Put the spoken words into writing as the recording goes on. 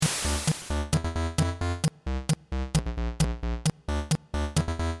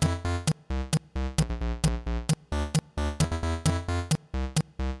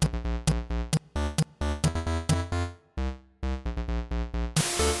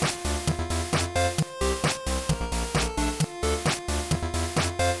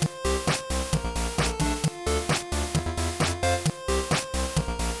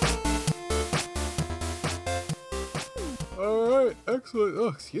Excellent. Oh,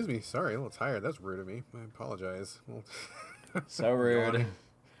 excuse me. Sorry, a little tired. That's rude of me. I apologize. Well, So rude. yawning.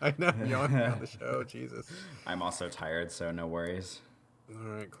 I know, yawning on the show. Jesus. I'm also tired, so no worries.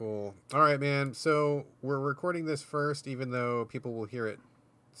 All right, cool. All right, man. So we're recording this first, even though people will hear it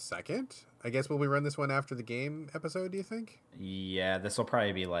second. I guess will we run this one after the game episode, do you think? Yeah, this will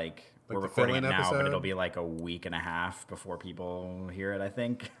probably be like we're the recording it fill-in now, episode? but it'll be like a week and a half before people hear it, I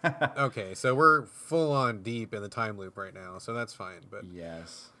think. Okay, so we're full on deep in the time loop right now, so that's fine. But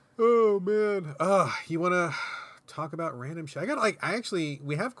Yes. oh man, you want to talk about random shit?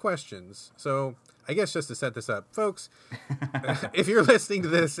 We have questions, so I guess just to set this up, folks, if you're listening to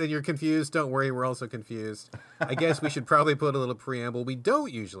this and you're confused, don't worry, we're also confused. I guess we should probably put a little preamble. We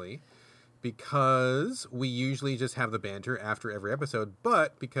don't usually, because we usually just have the banter after every episode,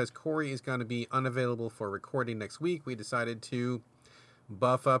 but because Corey is going to be unavailable for recording next week, we decided to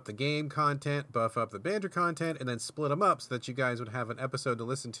buff up the game content, buff up the banter content, and then split them up so that you guys would have an episode to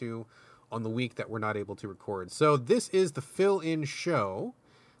listen to on the week that we're not able to record. So this is the fill-in show.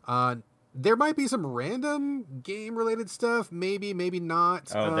 There might be some random game-related stuff, maybe not.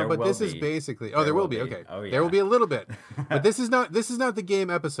 But this is basically. Oh, there will be. Okay, oh, yeah. There will be a little bit, but this is not the game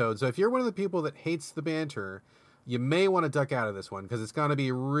episode. So if you're one of the people that hates the banter, you may want to duck out of this one because it's going to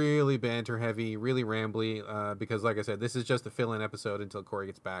be really banter heavy, really rambly. Because, like I said, this is just a fill-in episode until Corey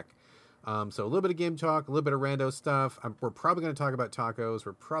gets back. So a little bit of game talk, a little bit of rando stuff. We're probably going to talk about tacos.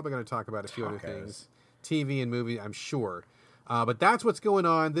 We're probably going to talk about a few other things, TV and movie, I'm sure. But that's what's going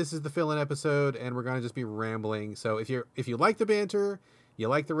on. This is the fill-in episode, and we're going to just be rambling. So if you like the banter, you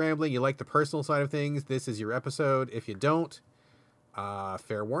like the rambling, you like the personal side of things, this is your episode. If you don't,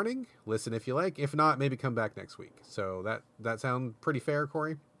 fair warning. Listen if you like. If not, maybe come back next week. So that sound pretty fair,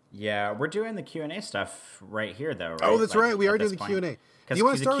 Corey? Yeah, we're doing the Q&A stuff right here, though, right? Oh, that's right. We are doing the Q&A. Do you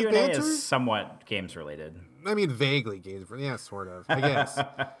want to start with banter? The Q&A is somewhat games-related. I mean, vaguely games. Yeah, sort of. I guess.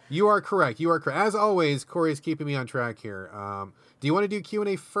 You are correct. As always, Corey's keeping me on track here. Do you want to do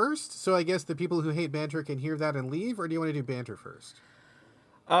Q&A first? So I guess the people who hate banter can hear that and leave? Or do you want to do banter first?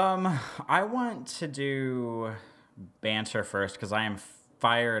 I want to do banter first because I am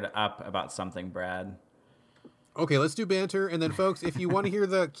fired up about something, Brad. Okay, let's do banter. And then, folks, if you want to hear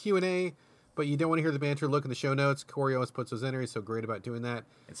the Q&A, but you don't want to hear the banter, look in the show notes. Corey always puts those in there. He's so great about doing that.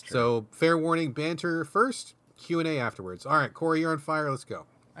 It's true. So, fair warning, banter first, Q&A afterwards. All right, Corey, you're on fire. Let's go.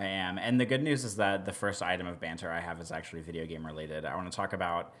 I am. And the good news is that the first item of banter I have is actually video game related. I want to talk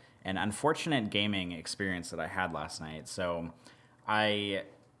about an unfortunate gaming experience that I had last night. So,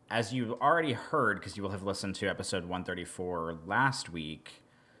 as you already heard, because you will have listened to episode 134 last week,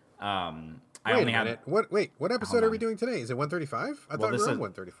 Wait a minute. What episode are we doing today? Is it 135? I thought we were on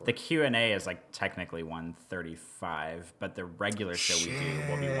 134. The Q&A is like technically 135, but the regular show we do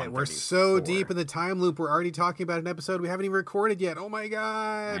will be 134. We're so deep in the time loop. We're already talking about an episode we haven't even recorded yet. Oh my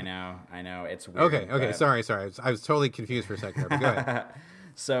god. I know. It's weird. Okay. Sorry. I was totally confused for a second there, but go ahead.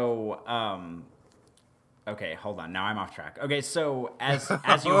 So, okay, hold on. Now I'm off track. Okay, so as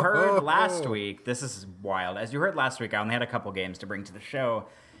you heard last week, this is wild. As you heard last week, I only had a couple games to bring to the show.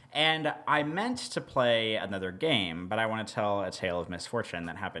 And I meant to play another game, but I want to tell a tale of misfortune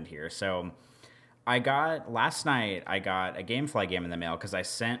that happened here. So last night, I got a GameFly game in the mail because I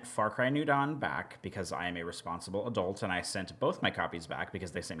sent Far Cry New Dawn back because I am a responsible adult, and I sent both my copies back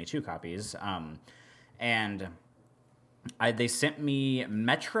because they sent me 2 copies. They sent me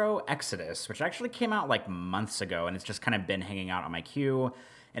Metro Exodus, which actually came out like months ago, and it's just kind of been hanging out on my queue.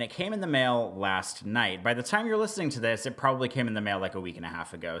 And it came in the mail last night. By the time you're listening to this, it probably came in the mail like a week and a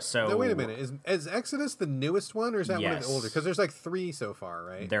half ago. So now, wait a minute. Is Exodus the newest one, or is that one of the older? Because there's like 3 so far,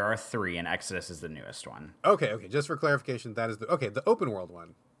 right? There are 3, and Exodus is the newest one. Okay. Just for clarification, that is the open world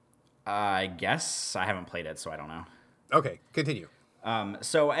one. I guess I haven't played it, so I don't know. Okay, continue.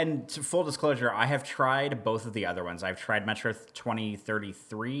 And to full disclosure, I have tried both of the other ones. I've tried Metro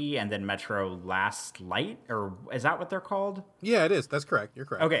 2033 and then Metro Last Light, or is that what they're called? Yeah, it is. That's correct. You're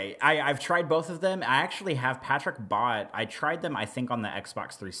correct. Okay, I've tried both of them. I actually have Patrick bought. I tried them, I think, on the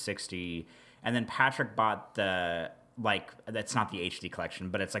Xbox 360, and then Patrick bought that's not the HD collection,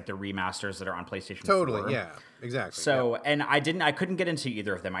 but it's like the remasters that are on PlayStation 4. Totally, yeah, exactly. So, and I couldn't get into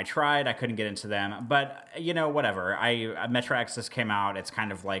either of them. I tried, I couldn't get into them, but whatever. Metro Exodus came out. It's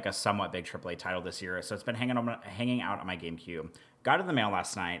kind of like a somewhat big AAA title this year, so it's been hanging out on my GameCube. Got it in the mail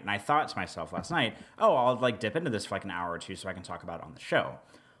last night, and I thought to myself last night, I'll dip into this for like an hour or two so I can talk about it on the show.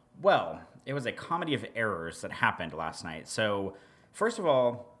 Well, it was a comedy of errors that happened last night. So, first of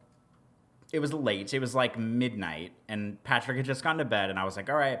all, it was late. It was like midnight, and Patrick had just gone to bed, and I was like,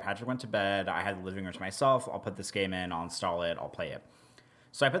 all right, Patrick went to bed. I had the living room to myself. I'll put this game in. I'll install it. I'll play it.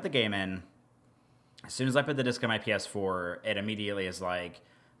 So I put the game in, As soon as I put the disc on my PS4, it immediately is like,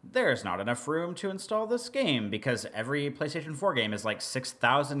 there's not enough room to install this game because every PlayStation 4 game is like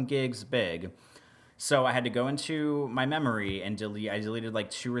 6,000 gigs big. So I had to go into my memory and I deleted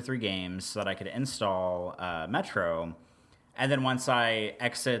like 2 or 3 games so that I could install Metro. And then once I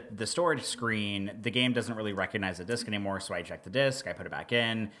exit the storage screen, the game doesn't really recognize the disc anymore, so I eject the disc, I put it back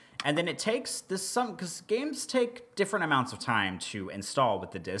in, and then it takes because games take different amounts of time to install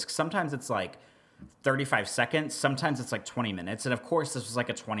with the disc. Sometimes it's like 35 seconds, sometimes it's like 20 minutes, and of course this was like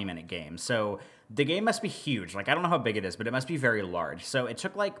a 20-minute game, so the game must be huge. Like, I don't know how big it is, but it must be very large. So it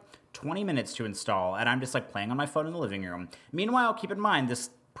took like 20 minutes to install, and I'm just like playing on my phone in the living room. Meanwhile, keep in mind, this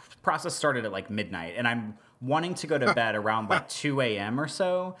process started at like midnight, and I'm wanting to go to bed around like 2 a.m. or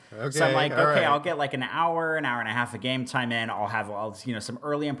so. Okay, so I'm like, okay, right. I'll get like an hour and a half of game time in. I'll have some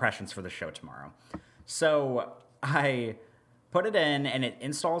early impressions for the show tomorrow. So I put it in, and it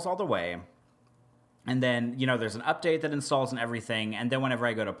installs all the way. And then, there's an update that installs and everything. And then whenever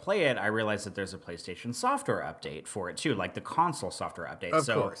I go to play it, I realize that there's a PlayStation software update for it too, like the console software update.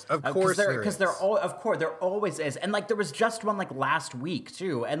 Of course, because there always is. And like there was just one like last week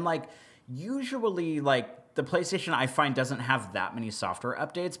too. And like usually like the PlayStation, I find, doesn't have that many software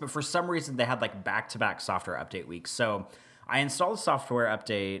updates, but for some reason they had like back-to-back software update weeks. So I installed the software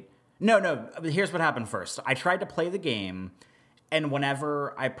update. No, here's what happened first. I tried to play the game. And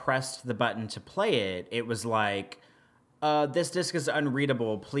whenever I pressed the button to play it, it was like, this disc is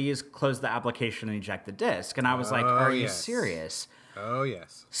unreadable. Please close the application and eject the disc. And I was like, are you serious? Oh,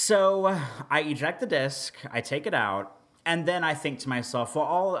 yes. So I eject the disc, I take it out, and then I think to myself, well,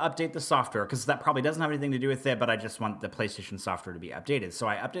 I'll update the software, because that probably doesn't have anything to do with it, but I just want the PlayStation software to be updated. So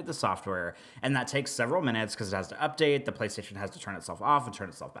I update the software, and that takes several minutes because it has to update. The PlayStation has to turn itself off and turn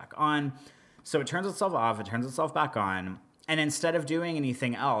itself back on. So it turns itself off, it turns itself back on. And instead of doing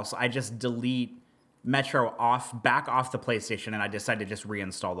anything else, I just delete Metro back off the PlayStation, and I decide to just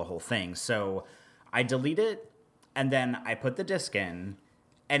reinstall the whole thing. So I delete it, and then I put the disc in.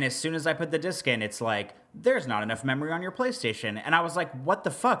 And as soon as I put the disc in, it's like, there's not enough memory on your PlayStation. And I was like, what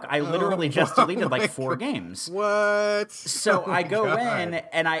the fuck? I literally just deleted like 4 games. What? So I go in,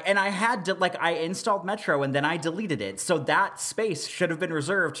 and I had to, like, I installed Metro, and then I deleted it. So that space should have been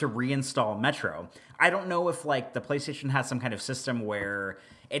reserved to reinstall Metro. I don't know if, like, the PlayStation has some kind of system where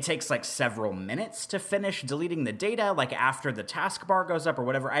it takes, like, several minutes to finish deleting the data, like, after the taskbar goes up or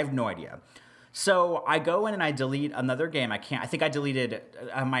whatever. I have no idea. So I go in and I delete another game. I think I deleted,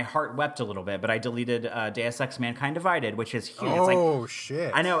 my heart wept a little bit, but I deleted Deus Ex Mankind Divided, which is huge. Oh,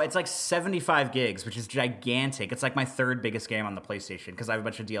 shit. I know, it's like 75 gigs, which is gigantic. It's like my 3rd biggest game on the PlayStation because I have a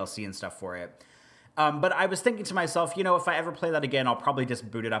bunch of DLC and stuff for it. But I was thinking to myself, if I ever play that again, I'll probably just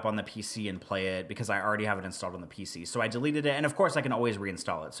boot it up on the PC and play it because I already have it installed on the PC. So I deleted it, and of course I can always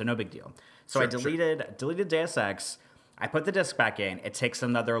reinstall it, so no big deal. So I deleted Deus Ex. I put the disc back in. It takes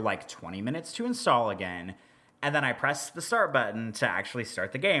another like 20 minutes to install again. And then I press the start button to actually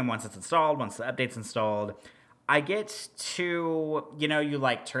start the game. Once it's installed, once the update's installed, I get to, you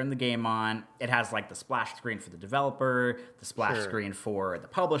like turn the game on. It has like the splash screen for the developer, the splash screen for the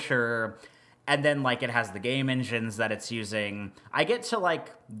publisher. And then like it has the game engines that it's using. I get to like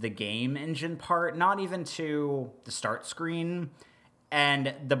the game engine part, not even to the start screen.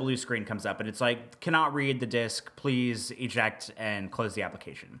 And the blue screen comes up, and it's like, cannot read the disc, please eject and close the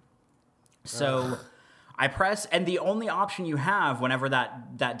application. So I press, and the only option you have whenever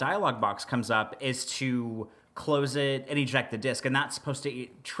that dialog box comes up is to close it and eject the disc, and that's supposed to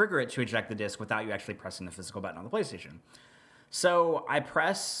trigger it to eject the disc without you actually pressing the physical button on the PlayStation. So I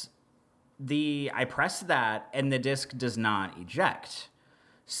press that, and the disc does not eject.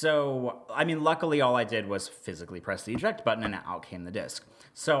 So, I mean, luckily all I did was physically press the eject button, and out came the disc.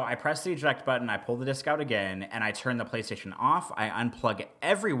 So I press the eject button, I pull the disc out again, and I turn the PlayStation off. I unplug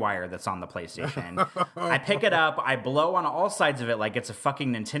every wire that's on the PlayStation. I pick it up, I blow on all sides of it like it's a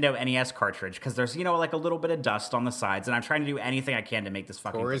fucking Nintendo NES cartridge, because there's, like a little bit of dust on the sides, and I'm trying to do anything I can to make this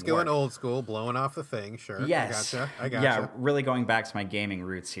fucking thing work. Corey's going old school, blowing off the thing, sure. Yes. I gotcha. Yeah, really going back to my gaming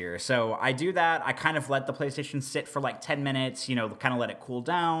roots here. So I do that. I kind of let the PlayStation sit for like 10 minutes, kind of let it cool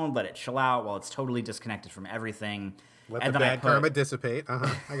down, let it chill out while it's totally disconnected from everything. Let the bad karma dissipate.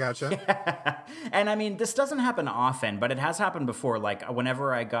 I gotcha. Yeah. And I mean, this doesn't happen often, but it has happened before. Like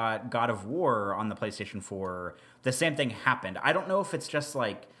whenever I got God of War on the PlayStation 4, the same thing happened. I don't know if it's just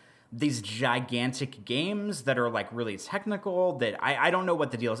like these gigantic games that are like really technical that I don't know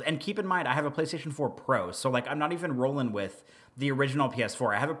what the deal is. And keep in mind, I have a PlayStation 4 Pro, so like I'm not even rolling with the original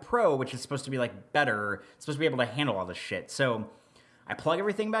PS4. I have a Pro, which is supposed to be like better. It's supposed to be able to handle all this shit. So I plug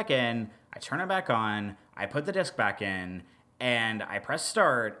everything back in, I turn it back on, I put the disc back in, and I press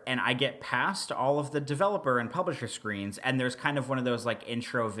start, and I get past all of the developer and publisher screens, and there's kind of one of those like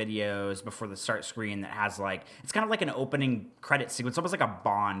intro videos before the start screen that has like, it's kind of like an opening credit sequence, almost like a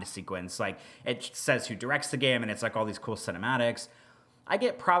Bond sequence. Like it says who directs the game, and it's like all these cool cinematics. I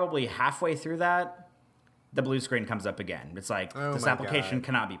get probably halfway through that, the blue screen comes up again. It's like, this application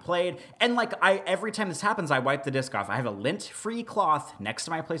cannot be played. And like, every time this happens, I wipe the disc off. I have a lint-free cloth next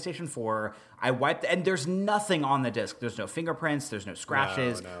to my PlayStation 4. I wipe and there's nothing on the disc. There's no fingerprints. There's no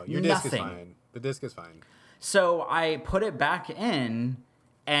scratches. No. Your nothing. Disc is fine. The disc is fine. So I put it back in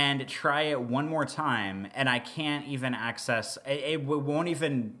and try it one more time, and I can't even access... It won't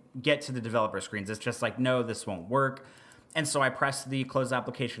even get to the developer screens. It's just like, no, this won't work. And so I press the close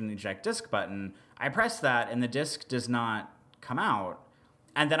application and eject disk button. I press that, and the disk does not come out.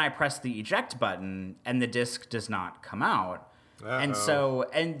 And then I press the eject button, and the disk does not come out. Uh-oh.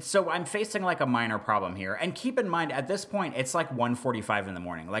 And so I'm facing like a minor problem here. And keep in mind, at this point, it's like 1:45 in the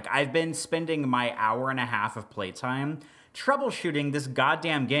morning. Like, I've been spending my hour and a half of playtime troubleshooting this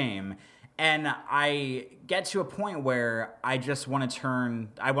goddamn game. And I get to a point where I just want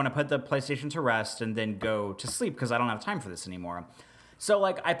to put the PlayStation to rest and then go to sleep because I don't have time for this anymore. So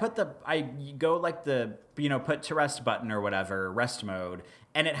like I put the put to rest button or whatever, rest mode,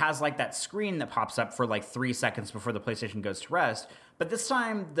 and it has like that screen that pops up for like 3 seconds before the PlayStation goes to rest. But this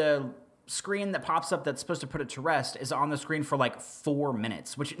time the screen that pops up that's supposed to put it to rest is on the screen for like 4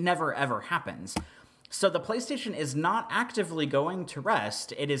 minutes, which never ever happens. So the PlayStation is not actively going to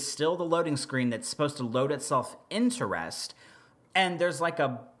rest. It is still the loading screen that's supposed to load itself into rest. And there's like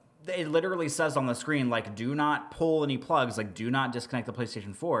it literally says on the screen, like, do not pull any plugs, like, do not disconnect the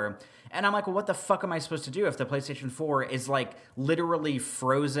PlayStation 4. And I'm like, well, what the fuck am I supposed to do if the PlayStation 4 is like literally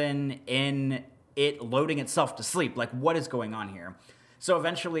frozen in it loading itself to sleep? Like, what is going on here? So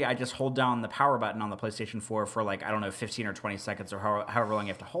eventually I just hold down the power button on the PlayStation 4 for like, I don't know, 15 or 20 seconds or however long you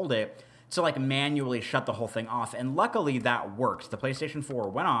have to hold it to like manually shut the whole thing off. And luckily that worked. The PlayStation 4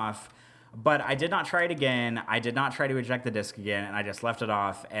 went off, but I did not try it again. I did not try to eject the disc again, and I just left it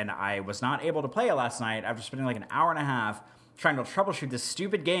off. And I was not able to play it last night after spending like an hour and a half trying to troubleshoot this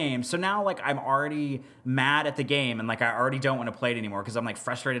stupid game. So now like I'm already mad at the game, and like I already don't want to play it anymore because I'm like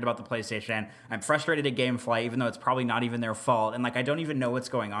frustrated about the PlayStation. I'm frustrated at GameFly, even though it's probably not even their fault, and like I don't even know what's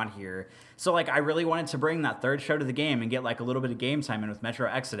going on here. So like I really wanted to bring that third show to the game and get like a little bit of game time in with Metro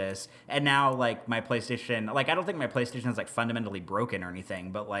Exodus. And now like my PlayStation, like I don't think my PlayStation is like fundamentally broken or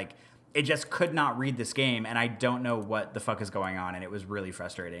anything, but like it just could not read this game, and I don't know what the fuck is going on, and it was really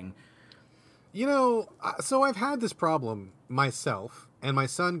frustrating. You know, so I've had this problem myself, and my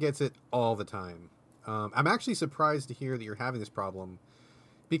son gets it all the time. I'm actually surprised to hear that you're having this problem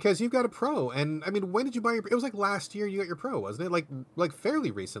because you've got a Pro. And I mean, when did you buy your? It was like last year you got your Pro, wasn't it? Like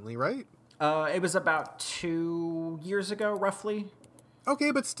fairly recently, right? It was about 2 years ago, roughly.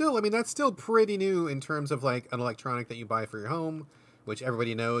 Okay, but still, I mean, that's still pretty new in terms of like an electronic that you buy for your home, which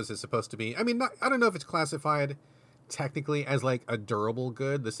everybody knows is supposed to be. I mean, I don't know if it's classified technically as like a durable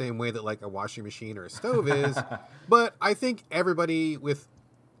good the same way that like a washing machine or a stove is, but I think everybody with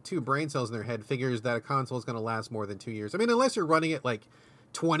 2 brain cells in their head figures that a console is going to last more than 2 years. I mean, unless you're running it like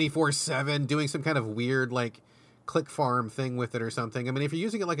 24/7, doing some kind of weird like click farm thing with it or something. I mean, if you're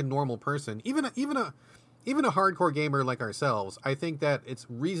using it like a normal person, even a hardcore gamer like ourselves, I think that it's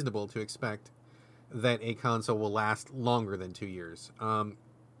reasonable to expect that a console will last longer than 2 years.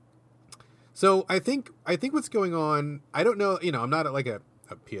 So I think what's going on, I don't know, I'm not like a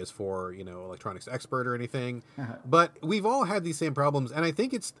PS4, electronics expert or anything, but we've all had these same problems. And I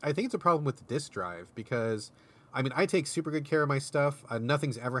think it's a problem with the disk drive because, I mean, I take super good care of my stuff.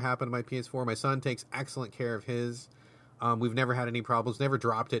 Nothing's ever happened to my PS4. My son takes excellent care of his. We've never had any problems, never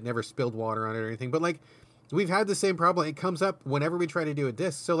dropped it, never spilled water on it or anything. But like, we've had the same problem. It comes up whenever we try to do a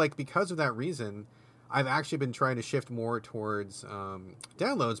disk. So like, because of that reason, I've actually been trying to shift more towards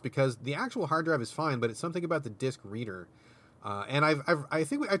downloads because the actual hard drive is fine, but it's something about the disk reader. And I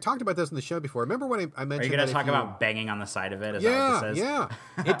think I talked about this in the show before. Remember when I mentioned? Are you going to talk about banging on the side of it? Is that what this is? Yeah,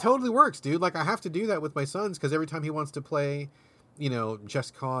 it totally works, dude. Like I have to do that with my sons because every time he wants to play,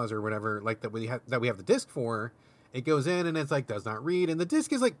 Just Cause or whatever, like that we have the disc for, it goes in and it's like does not read, and the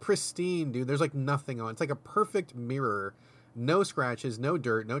disc is like pristine, dude. There's like nothing on. It's like a perfect mirror. No scratches, no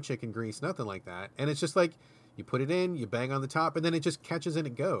dirt, no chicken grease, nothing like that. And it's just like, you put it in, you bang on the top, and then it just catches and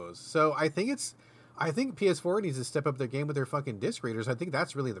it goes. So I think PS4 needs to step up their game with their fucking disc readers. I think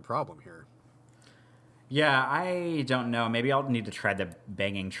that's really the problem here. Yeah, I don't know. Maybe I'll need to try the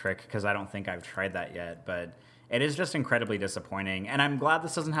banging trick because I don't think I've tried that yet. But it is just incredibly disappointing. And I'm glad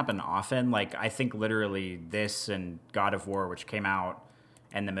this doesn't happen often. Like, I think literally this and God of War, which came out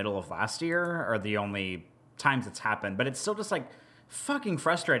in the middle of last year, are the only times it's happened, but it's still just like fucking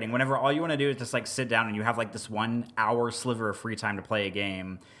frustrating whenever all you want to do is just like sit down and you have like this 1 hour sliver of free time to play a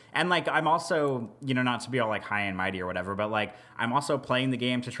game. And like, I'm also, you know, not to be all like high and mighty or whatever, but like, I'm also playing the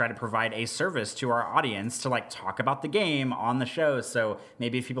game to try to provide a service to our audience to like talk about the game on the show. So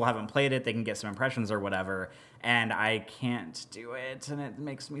maybe if people haven't played it, they can get some impressions or whatever. And I can't do it, and it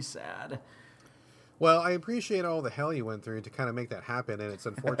makes me sad. Well, I appreciate all the hell you went through to kind of make that happen, and it's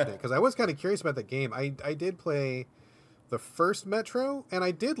unfortunate because I was kind of curious about that game. I did play the first Metro, and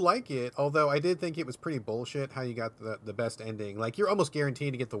I did like it, although I did think it was pretty bullshit how you got the best ending. Like, you're almost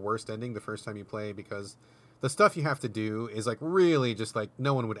guaranteed to get the worst ending the first time you play because the stuff you have to do is, like, really just, like,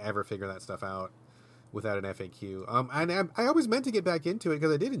 no one would ever figure that stuff out without an FAQ. And I always meant to get back into it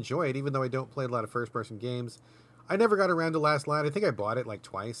because I did enjoy it, even though I don't play a lot of first-person games. I never got around to Last Light. I think I bought it, like,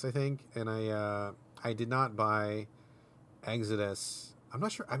 twice, I think, and I did not buy Exodus. I'm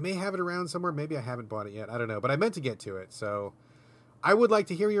not sure. I may have it around somewhere. Maybe I haven't bought it yet. I don't know. But I meant to get to it. So I would like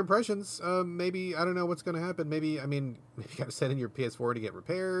to hear your impressions. Maybe, I don't know what's going to happen. Maybe you got to send in your PS4 to get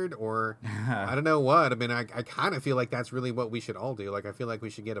repaired, or I don't know what. I mean, I kind of feel like that's really what we should all do. Like, I feel like we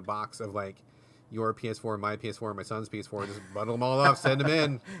should get a box of, like, your PS4, my PS4, my son's PS4. Just bundle them all up, send them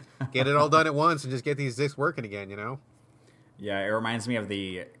in, get it all done at once, and just get these discs working again, you know? Yeah, it reminds me of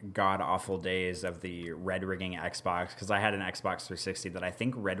the god-awful days of the red-ringing Xbox, because I had an Xbox 360 that I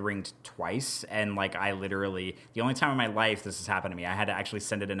think red-ringed twice, and, like, I literally, the only time in my life this has happened to me, I had to actually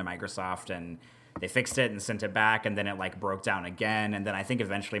send it into Microsoft, and they fixed it and sent it back, and then it, like, broke down again, and then I think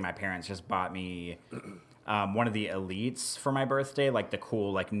eventually my parents just bought me one of the Elites for my birthday, like the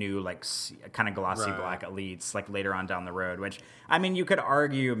cool, like, new, like, kind of glossy black Elites, like, later on down the road, which, I mean, you could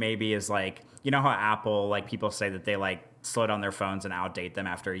argue maybe is, like, you know how Apple, like, people say that they, like, slow down their phones and outdate them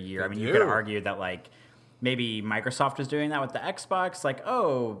after a year. I mean, you could argue that, like, maybe Microsoft is doing that with the Xbox. Like,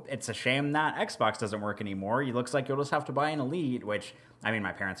 oh, it's a shame that Xbox doesn't work anymore. It looks like you'll just have to buy an Elite, which, I mean,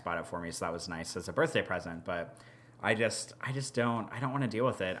 my parents bought it for me, so that was nice as a birthday present. But I don't want to deal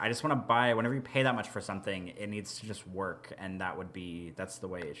with it. I just want to buy, whenever you pay that much for something, it needs to just work. And that's the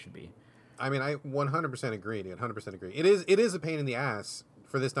way it should be. I mean, I 100% agree, dude. 100% agree. It is a pain in the ass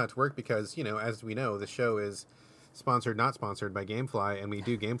for this not to work because, you know, as we know, the show is not sponsored by Gamefly, and we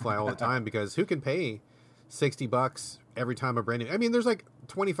do Gamefly all the time because who can pay $60 every time a brand new... I mean, there's like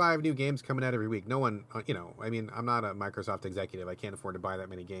 25 new games coming out every week. No one, you know, I mean, I'm not a Microsoft executive. I can't afford to buy that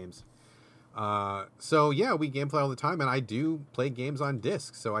many games. So yeah, we Gamefly all the time, and I do play games on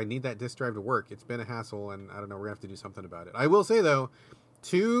disc, so I need that disc drive to work. It's been a hassle, and I don't know, we're gonna have to do something about it. I will say though,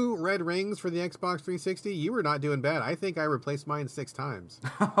 2 red rings for the Xbox 360, you were not doing bad. I think I replaced mine 6 times.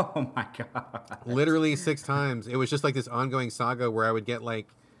 Oh my god. Literally 6 times. It was just like this ongoing saga where I would get like,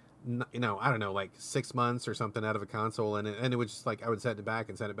 you know, I don't know, like 6 months or something out of a console, and it was just like I would send it back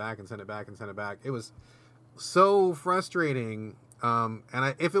and send it back and send it back and send it back. It was so frustrating.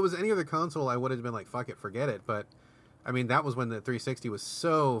 If it was any other console, I would have been like, fuck it, forget it. But I mean, that was when the 360 was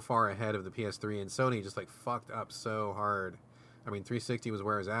so far ahead of the PS3, and Sony just like fucked up so hard. I mean, 360 was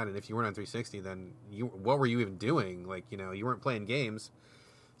where I was at, and if you weren't on 360, then what were you even doing? Like, you know, you weren't playing games.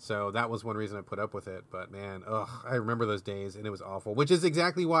 So that was one reason I put up with it. But man, I remember those days, and it was awful, which is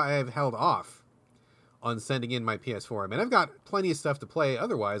exactly why I've held off on sending in my PS4. I mean, I've got plenty of stuff to play.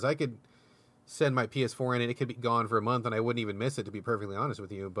 Otherwise, I could send my PS4 in, and it could be gone for a month, and I wouldn't even miss it, to be perfectly honest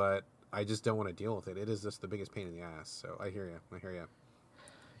with you. But I just don't want to deal with it. It is just the biggest pain in the ass. So I hear you.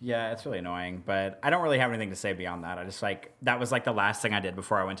 Yeah, it's really annoying, but I don't really have anything to say beyond that. I just that was like the last thing I did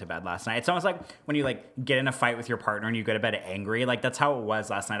before I went to bed last night. It's almost like when you like get in a fight with your partner and you go to bed angry. Like that's how it was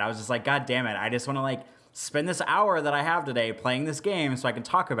last night. I was just like, God damn it. I just want to like spend this hour that I have today playing this game so I can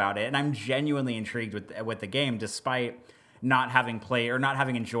talk about it. And I'm genuinely intrigued with the game, despite not having played or not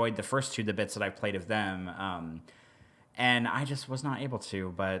having enjoyed the first the bits that I've played of them. And I just was not able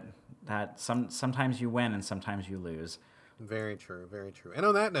to, but that sometimes you win and sometimes you lose. Very true, very true. And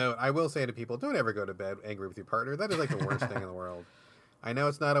on that note, I will say to people, don't ever go to bed angry with your partner. That is like the worst thing in the world. I know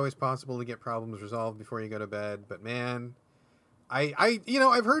it's not always possible to get problems resolved before you go to bed, but man, I've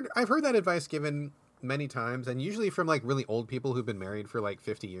heard that advice given many times, and usually from like really old people who've been married for like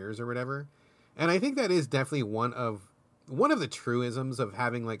 50 years or whatever. And I think that is definitely one of the truisms of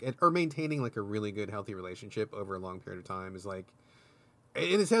having like or maintaining like a really good healthy relationship over a long period of time is like,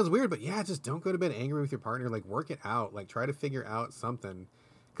 and it sounds weird, but yeah, just don't go to bed angry with your partner. Like, work it out. Like, try to figure out something.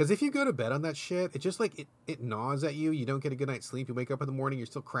 Because if you go to bed on that shit, it just, like, it gnaws at you. You don't get a good night's sleep. You wake up in the morning, you're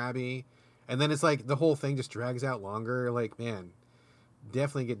still crabby. And then it's like the whole thing just drags out longer. Like, man,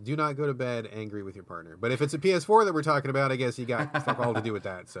 definitely do not go to bed angry with your partner. But if it's a PS4 that we're talking about, I guess you got fuck all to do with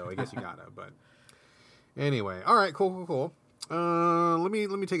that. So I guess you gotta. But anyway, all right, cool. Let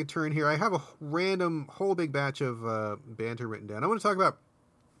me take a turn here. I have a random whole big batch of banter written down. I want to talk about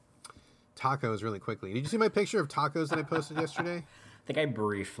tacos really quickly. Did you see my picture of tacos that I posted yesterday? I think I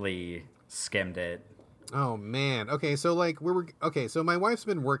briefly skimmed it. Oh man. Okay, so like so my wife's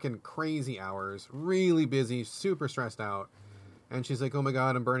been working crazy hours, really busy, super stressed out. And she's like, "Oh my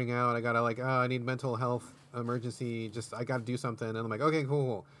god, I'm burning out. I got to I need mental health emergency. I got to do something." And I'm like, "Okay,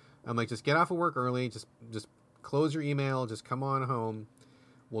 cool." I'm like, "Just get off of work early. Just close your email. Just come on home.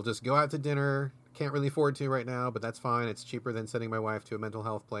 We'll just go out to dinner. Can't really afford to right now, but that's fine. It's cheaper than sending my wife to a mental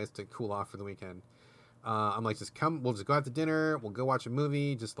health place to cool off for the weekend." I'm like, "Just come. We'll just go out to dinner. We'll go watch a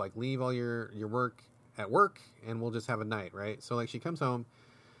movie. Just like leave all your work at work, and we'll just have a night, right?" So like she comes home,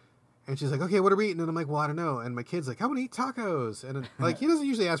 and she's like, "Okay, what are we eating?" And I'm like, "Well, I don't know." And my kid's like, "I want to eat tacos." And like he doesn't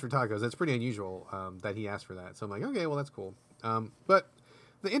usually ask for tacos. That's pretty unusual that he asked for that. So I'm like, "Okay, well that's cool." But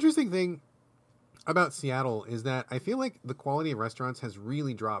the interesting thing about Seattle is that I feel like the quality of restaurants has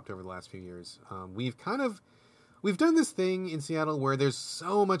really dropped over the last few years. We've done this thing in Seattle where there's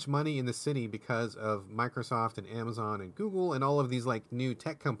so much money in the city because of Microsoft and Amazon and Google and all of these like new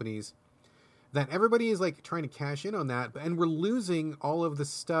tech companies that everybody is like trying to cash in on that. And we're losing all of the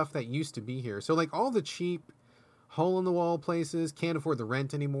stuff that used to be here. So like all the cheap hole in the wall places can't afford the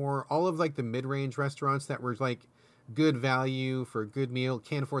rent anymore. All of like the mid-range restaurants that were like good value for a good meal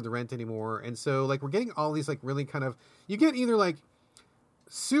can't afford the rent anymore. And so like we're getting all these like really kind of, you get either like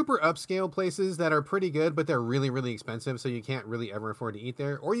super upscale places that are pretty good, but they're really, really expensive. So you can't really ever afford to eat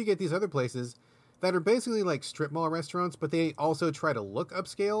there. Or you get these other places that are basically like strip mall restaurants, but they also try to look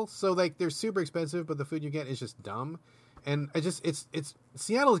upscale. So like they're super expensive, but the food you get is just dumb. And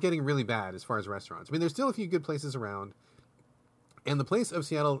Seattle is getting really bad as far as restaurants. I mean, there's still a few good places around. And the place of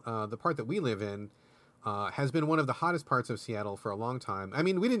Seattle, the part that we live in, has been one of the hottest parts of Seattle for a long time. I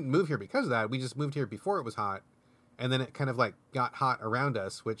mean, we didn't move here because of that. We just moved here before it was hot. And then it kind of like got hot around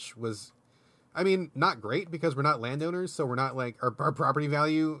us, which was, I mean, not great because we're not landowners. So we're not like, our property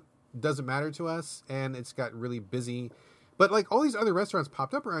value doesn't matter to us. And it's got really busy. But like all these other restaurants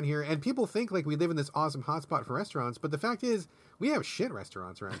popped up around here. And people think like we live in this awesome hotspot for restaurants. But the fact is, we have shit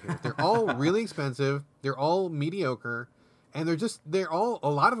restaurants around here. They're all really expensive. They're all mediocre. And a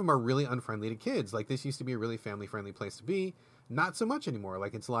lot of them are really unfriendly to kids. Like this used to be a really family friendly place to be. Not so much anymore.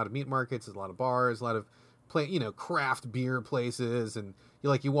 Like it's a lot of meat markets, it's a lot of bars, a lot of craft beer places. And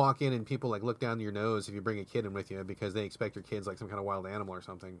you walk in and people like look down your nose if you bring a kid in with you because they expect your kid's like some kind of wild animal or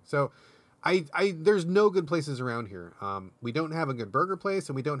something. So there's no good places around here. We don't have a good burger place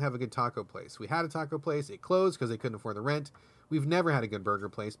and we don't have a good taco place. We had a taco place. It closed because they couldn't afford the rent. We've never had a good burger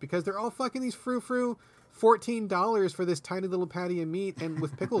place because they're all fucking these frou-frou $14 for this tiny little patty of meat and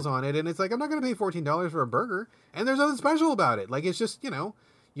with pickles on it. And it's like, I'm not going to pay $14 for a burger. And there's nothing special about it. Like, it's just,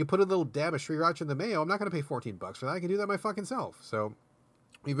 you put a little dab of sriracha in the mayo. I'm not going to pay $14 for that. I can do that my fucking self. So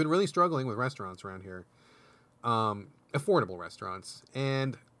we've been really struggling with restaurants around here. Affordable restaurants.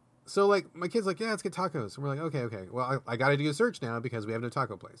 And so like my kid's like, "Yeah, let's get tacos." And we're like, okay. Well, I got to do a search now because we have no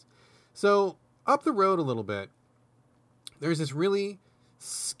taco place. So up the road a little bit, there's this really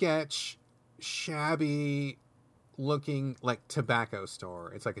sketch, shabby looking like tobacco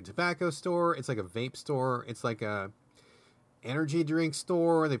store. It's like a tobacco store. It's like a vape store. It's like a energy drink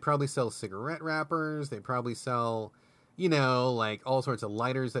store. They probably sell cigarette wrappers. They probably sell, like all sorts of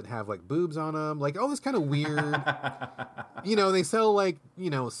lighters that have like boobs on them. Like all this kind of weird, they sell like,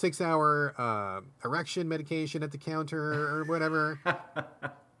 6-hour erection medication at the counter or whatever.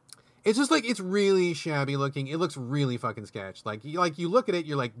 It's just like, it's really shabby looking. It looks really fucking sketch. Like you look at it,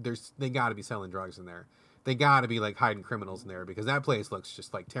 you're like, they gotta be selling drugs in there. They gotta be like hiding criminals in there because that place looks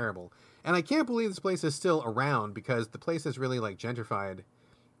just like terrible. And I can't believe this place is still around because the place is really like gentrified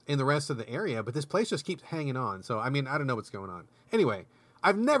in the rest of the area, but this place just keeps hanging on. So, I mean, I don't know what's going on. Anyway,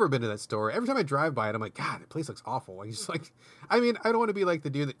 I've never been to that store. Every time I drive by it, I'm like, God, that place looks awful. Like, just like, I mean, I don't want to be like the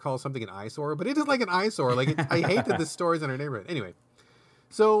dude that calls something an eyesore, but it is like an eyesore. Like, I hate that this store is in our neighborhood. Anyway,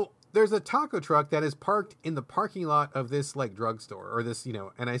 so there's a taco truck that is parked in the parking lot of this like drugstore or this,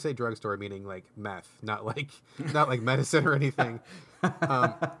 and I say drugstore meaning like meth, not like medicine or anything.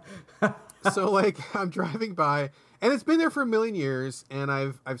 So like I'm driving by and it's been there for a million years and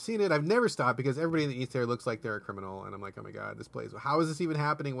I've seen it. I've never stopped because everybody that eats there looks like they're a criminal. And I'm like, oh my God, this place, how is this even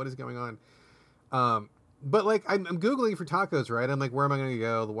happening? What is going on? But like I'm Googling for tacos, right? I'm like, where am I going to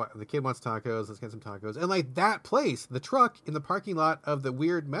go? The kid wants tacos. Let's get some tacos. And like that place, the truck in the parking lot of the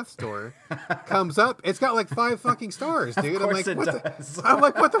weird meth store comes up. It's got like 5 fucking stars, dude. Of course I'm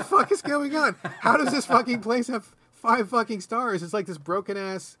like, what the fuck is going on? How does this fucking place have 5 fucking stars? It's like this broken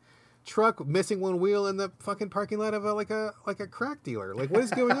ass truck missing one wheel in the fucking parking lot of like a crack dealer. Like, what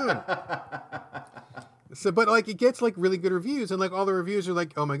is going on? So, but like it gets like really good reviews, and like all the reviews are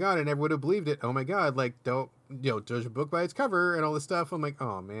like, "Oh my god, I never would have believed it. Oh my god, like don't judge a book by its cover and all this stuff." I'm like,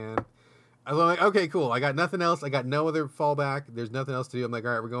 "Oh man." I'm like, "Okay, cool. I got nothing else. I got no other fallback. There's nothing else to do." I'm like,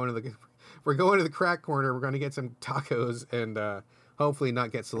 "All right, we're going to the crack corner. We're going to get some tacos and hopefully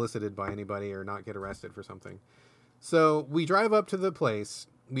not get solicited by anybody or not get arrested for something." So we drive up to the place.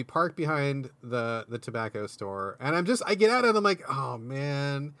 We park behind the tobacco store, and I get out and I'm like, "Oh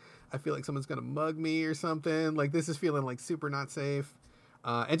man, I feel like someone's gonna mug me or something. Like this is feeling like super not safe."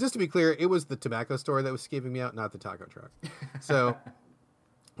 And just to be clear, it was the tobacco store that was escaping me out, not the taco truck. So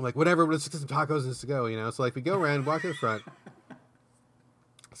I'm like, whatever, let's get some tacos and let's go, So like we go around, walk to the front.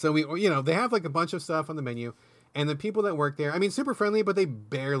 So they have like a bunch of stuff on the menu, and the people that work there, I mean, super friendly, but they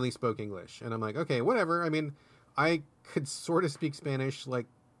barely spoke English. And I'm like, okay, whatever. I mean, I could sort of speak Spanish like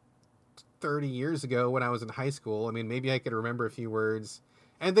 30 years ago when I was in high school. I mean, maybe I could remember a few words.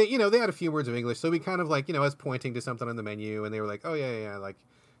 And they had a few words of English. So we kind of like, I was pointing to something on the menu and they were like, "Oh yeah. Like,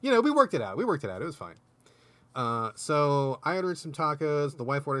 we worked it out. It was fine." So I ordered some tacos, the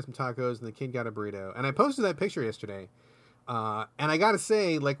wife ordered some tacos, and the kid got a burrito. And I posted that picture yesterday. And I got to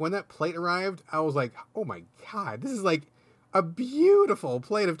say, like when that plate arrived, I was like, "Oh my God, this is like a beautiful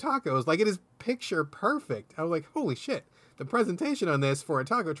plate of tacos. Like it is picture perfect." I was like, "Holy shit. The presentation on this for a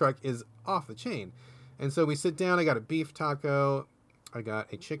taco truck is off the chain." And so we sit down. I got a beef taco, I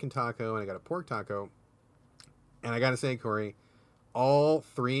got a chicken taco, and I got a pork taco. And I got to say, Corey, all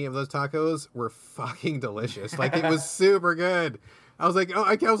three of those tacos were fucking delicious. Like it was super good. I was like,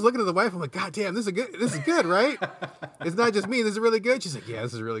 I was looking at the wife. I'm like, "God damn, this is good, right? It's not just me. This is really good." She's like, "Yeah,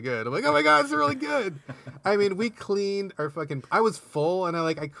 this is really good." I'm like, "Oh my God, this is really good." I mean, we cleaned our I was full and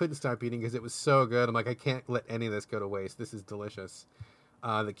I couldn't stop eating because it was so good. I'm like, I can't let any of this go to waste. This is delicious.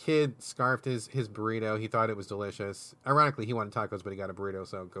 The kid scarfed his burrito. He thought it was delicious. Ironically, he wanted tacos, but he got a burrito,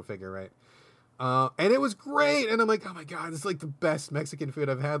 so go figure, right? And it was great. And I'm like, "Oh my God, this is like the best Mexican food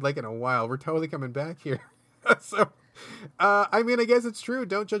I've had like in a while. We're totally coming back here." So, I mean, I guess it's true.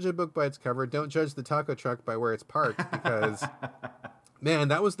 Don't judge a book by its cover. Don't judge the taco truck by where it's parked because, man,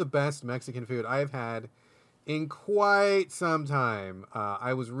 that was the best Mexican food I've had in quite some time.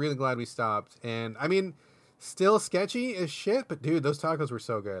 I was really glad we stopped. And I mean, still sketchy as shit, but dude, those tacos were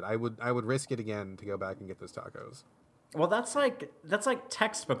so good. I would risk it again to go back and get those tacos. Well, that's like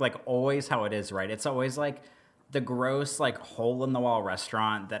textbook, like always how it is, right? It's always like the gross, like hole in the wall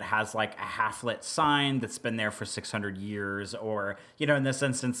restaurant that has like a half lit sign that's been there for 600 years, or, in this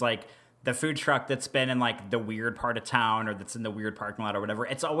instance, like the food truck that's been in like the weird part of town or that's in the weird parking lot or whatever.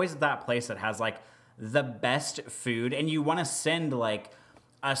 It's always that place that has like the best food, and you want to send like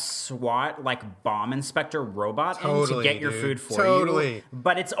a SWAT like bomb inspector robot in to get your food for you.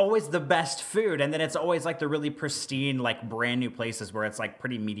 But it's always the best food, and then it's always like the really pristine, like brand new places where it's like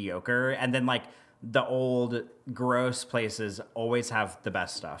pretty mediocre, and then like the old gross places always have the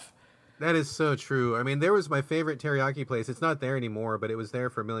best stuff. That is so true. I mean, there was my favorite teriyaki place. It's not there anymore, but it was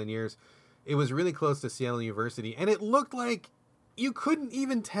there for a million years. It was really close to Seattle University, and it looked like you couldn't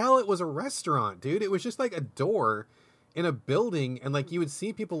even tell it was a restaurant, dude. It was just like a door in a building, and like you would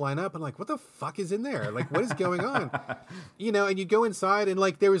see people line up and like, what the fuck is in there? Like, what is going on? And you'd go inside and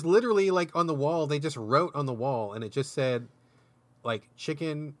like there was literally like on the wall, they just wrote on the wall and it just said like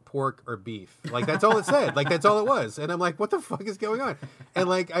chicken, pork, or beef. Like that's all it said. Like that's all it was. And I'm like, what the fuck is going on? And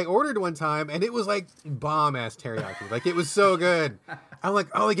like I ordered one time and it was like bomb ass teriyaki. Like it was so good. I'm like,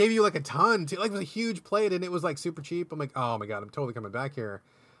 oh, they gave you like a ton too. Like it was a huge plate and it was like super cheap. I'm like, oh my God, I'm totally coming back here.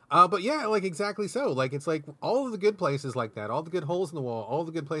 But yeah, like exactly so. Like it's like all of the good places like that, all the good holes in the wall, all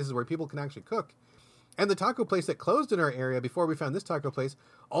the good places where people can actually cook. And the taco place that closed in our area before we found this taco place,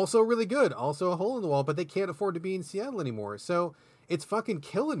 also really good, also a hole in the wall, but they can't afford to be in Seattle anymore. So it's fucking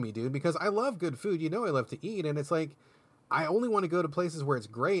killing me, dude, because I love good food. I love to eat. And it's like, I only want to go to places where it's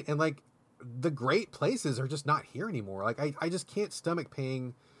great. And like the great places are just not here anymore. Like I just can't stomach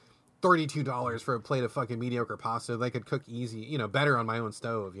paying $32 for a plate of fucking mediocre pasta that I could cook easy, better on my own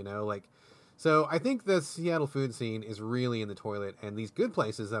stove, like, so I think the Seattle food scene is really in the toilet, and these good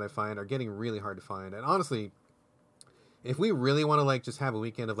places that I find are getting really hard to find. And honestly, if we really want to like just have a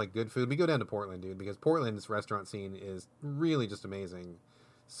weekend of like good food, we go down to Portland, dude, because Portland's restaurant scene is really just amazing.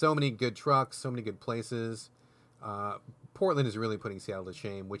 So many good trucks, so many good places. Portland is really putting Seattle to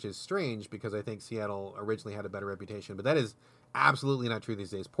shame, which is strange because I think Seattle originally had a better reputation, but that is absolutely not true these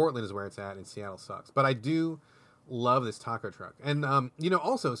days. Portland is where it's at, and Seattle sucks. But I do love this taco truck. And,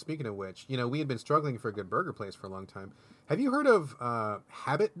 also, speaking of which, we had been struggling for a good burger place for a long time. Have you heard of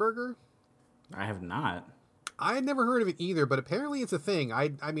Habit Burger? I have not. I had never heard of it either, but apparently it's a thing. I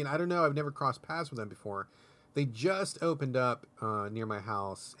mean, I don't know. I've never crossed paths with them before. They just opened up near my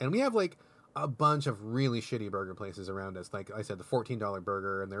house, and we have, like, a bunch of really shitty burger places around us. Like I said, the $14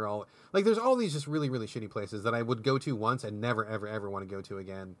 burger, and they're all like, there's all these just really, really shitty places that I would go to once and never, ever, ever want to go to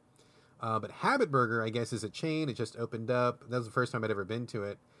again. But Habit Burger, I guess, is a chain. It just opened up. That was the first time I'd ever been to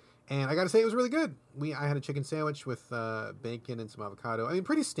it. And I got to say, it was really good. I had a chicken sandwich with bacon and some avocado. I mean,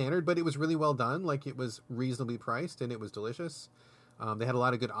 pretty standard, but it was really well done. Like, it was reasonably priced, and it was delicious. They had a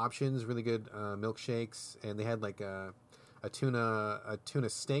lot of good options, really good milkshakes, and they had like a tuna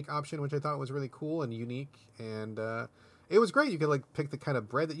steak option, which I thought was really cool and unique. And it was great. You could like pick the kind of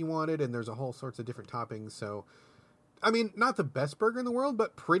bread that you wanted, and there's a whole sorts of different toppings. So, I mean, not the best burger in the world,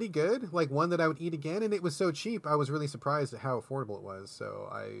 but pretty good. Like one that I would eat again, and it was so cheap. I was really surprised at how affordable it was. So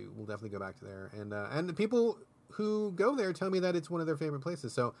I will definitely go back to there. And the people who go there tell me that it's one of their favorite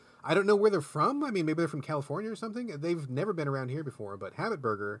places. So I don't know where they're from. I mean, maybe they're from California or something. They've never been around here before, but Habit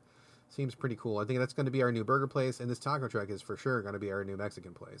Burger seems pretty cool. I think that's going to be our new burger place, and this taco truck is for sure going to be our new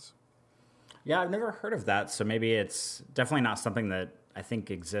Mexican place. Yeah, I've never heard of that, so maybe it's definitely not something that I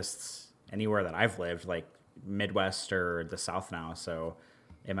think exists anywhere that I've lived, like Midwest or the South now, so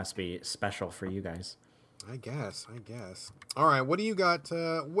it must be special for you guys. I guess. All right, what do you got?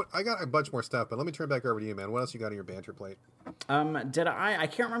 I got a bunch more stuff, but let me turn it back over to you, man. What else you got on your banter plate? I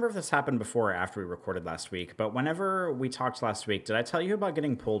can't remember if this happened before or after we recorded last week, but whenever we talked last week, did I tell you about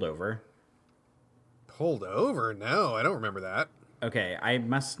getting pulled over? Pulled over? No, I don't remember that. Okay,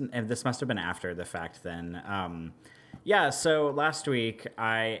 this must have been after the fact then. Yeah, so last week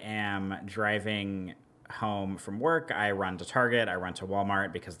I am driving home from work. I run to Target, I run to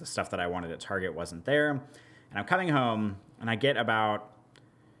Walmart because the stuff that I wanted at Target wasn't there. And I'm coming home and I get about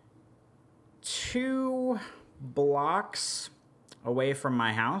 2 blocks away from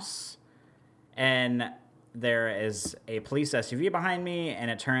my house and there is a police SUV behind me and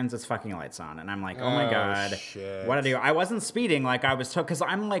it turns its fucking lights on. And I'm like, oh my God, shit. What do I do? I wasn't speeding like I was told, because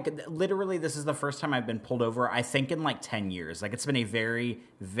I'm like, literally, this is the first time I've been pulled over, I think in like 10 years. Like it's been a very,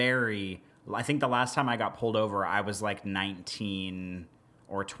 very, I think the last time I got pulled over, I was like 19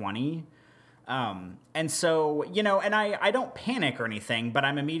 or 20. And so, you know, and I don't panic or anything, but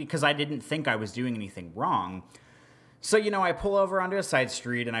I'm immediate because I didn't think I was doing anything wrong. So, you know, I pull over onto a side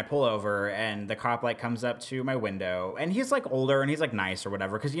street and I pull over and the cop like comes up to my window and he's like older and he's like nice or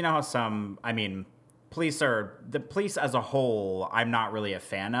whatever. Cause you know how the police as a whole, I'm not really a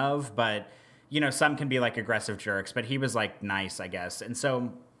fan of, but you know, some can be like aggressive jerks, but he was like nice, I guess. And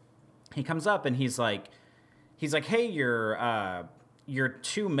so he comes up and he's like, hey, your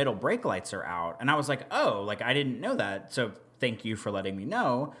 2 middle brake lights are out. And I was like, oh, like I didn't know that. So thank you for letting me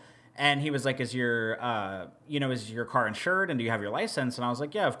know. And he was like, is your car insured and do you have your license? And I was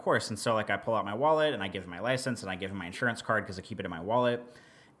like, yeah, of course. And so like I pull out my wallet and I give him my license and I give him my insurance card because I keep it in my wallet.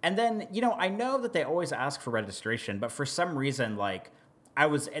 And then, you know, I know that they always ask for registration, but for some reason, like I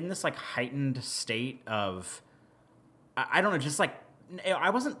was in this like heightened state of, I don't know, just like, I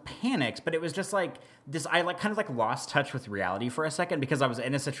wasn't panicked, but it was just like this, I like kind of like lost touch with reality for a second because I was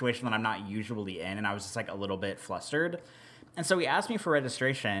in a situation that I'm not usually in. And I was just like a little bit flustered. And so he asked me for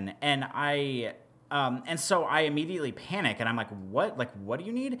registration, and so I immediately panic, and I'm like, what? Like, what do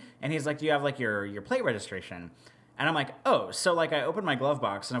you need? And he's like, do you have like your plate registration? And I'm like, oh, so like I opened my glove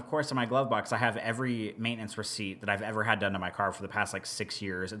box, and of course in my glove box I have every maintenance receipt that I've ever had done to my car for the past like 6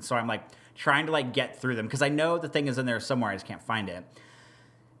 years. And so I'm like trying to like get through them because I know the thing is in there somewhere, I just can't find it.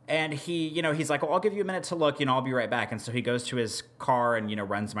 And he, you know, he's like, well, I'll give you a minute to look, you know, I'll be right back. And so he goes to his car and, you know,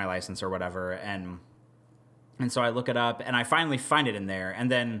 runs my license or whatever, and so I look it up, and I finally find it in there.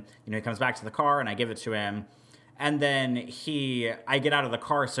 And then, you know, he comes back to the car, and I give it to him. And then I get out of the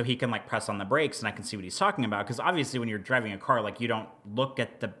car so he can, like, press on the brakes, and I can see what he's talking about. Because obviously when you're driving a car, like, you don't look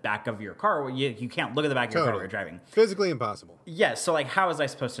at the back of your car. You can't look at the back of your car while you're driving. Physically impossible. Yeah, so, like, how was I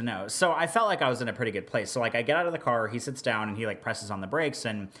supposed to know? So I felt like I was in a pretty good place. So, like, I get out of the car, he sits down, and he, like, presses on the brakes.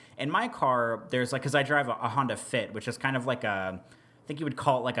 And in my car, there's, like, because I drive a Honda Fit, which is kind of like I think you would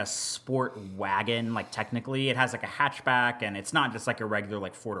call it like a sport wagon, like technically. It has like a hatchback, and it's not just like a regular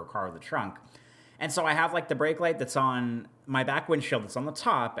like 4-door car with a trunk. And so I have like the brake light that's on my back windshield that's on the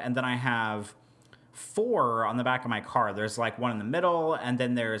top, and then I have 4 on the back of my car. There's like one in the middle, and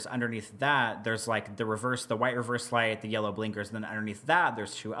then there's underneath that, there's like the white reverse light, the yellow blinkers, and then underneath that,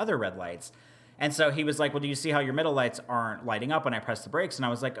 there's 2 other red lights. And so he was like, well, do you see how your middle lights aren't lighting up when I press the brakes? And I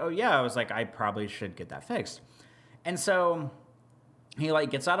was like, oh yeah. I was like, I probably should get that fixed. And so he like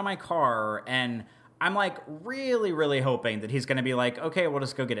gets out of my car, and I'm like really, really hoping that he's going to be like, okay, we'll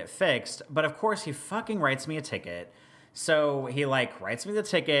just go get it fixed. But of course he fucking writes me a ticket. So he like writes me the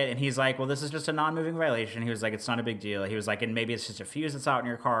ticket, and he's like, well, this is just a non-moving violation. He was like, it's not a big deal. He was like, and maybe it's just a fuse that's out in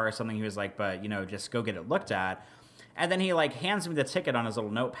your car or something. He was like, but you know, just go get it looked at. And then he like hands me the ticket on his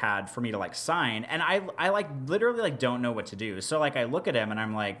little notepad for me to like sign. And I like literally like don't know what to do. So like I look at him and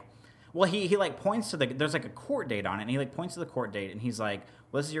I'm like, well, he like points to there's like a court date on it. And he like points to the court date and he's like,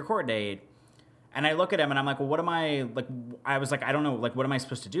 well, this is your court date. And I look at him and I'm like, well, what am I, like, I was like, I don't know, like, what am I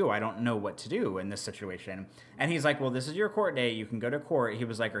supposed to do? I don't know what to do in this situation. And he's like, well, this is your court date. You can go to court. He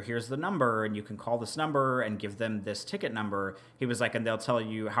was like, or here's the number, and you can call this number and give them this ticket number. He was like, and they'll tell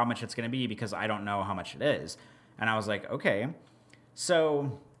you how much it's going to be because I don't know how much it is. And I was like, okay.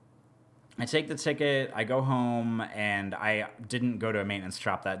 So I take the ticket, I go home, and I didn't go to a maintenance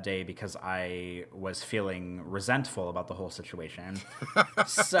shop that day because I was feeling resentful about the whole situation.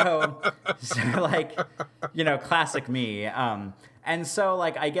 so like, you know, classic me. And so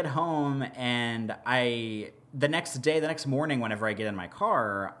like I get home and the next morning, whenever I get in my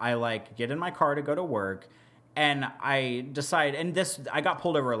car, I like get in my car to go to work. And I decide, I got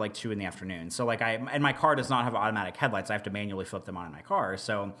pulled over at like 2 p.m. So like and my car does not have automatic headlights. I have to manually flip them on in my car.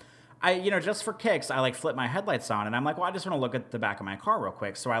 So I, you know, just for kicks, I like flip my headlights on and I'm like, well, I just want to look at the back of my car real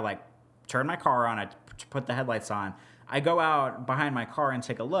quick. So I like turn my car on, I put the headlights on. I go out behind my car and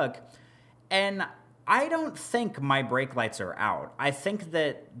take a look. And I don't think my brake lights are out. I think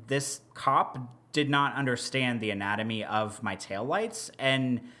that this cop did not understand the anatomy of my taillights,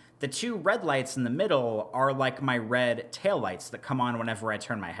 and the 2 red lights in the middle are like my red taillights that come on whenever I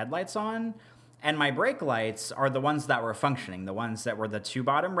turn my headlights on. And my brake lights are the ones that were functioning, the ones that were the 2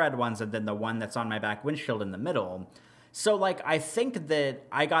 bottom red ones, and then the one that's on my back windshield in the middle. So, like, I think that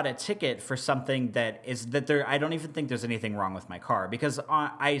I got a ticket for something I don't even think there's anything wrong with my car, because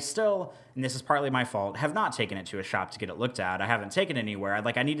I still, and this is partly my fault, have not taken it to a shop to get it looked at. I haven't taken it anywhere.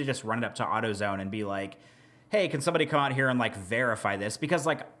 Like, I need to just run it up to AutoZone and be like, hey, can somebody come out here and, like, verify this? Because,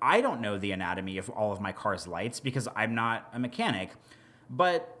 like, I don't know the anatomy of all of my car's lights because I'm not a mechanic.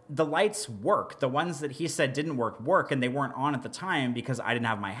 But the lights work. The ones that he said didn't work, and they weren't on at the time because I didn't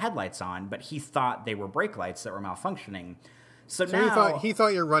have my headlights on, but he thought they were brake lights that were malfunctioning. So now he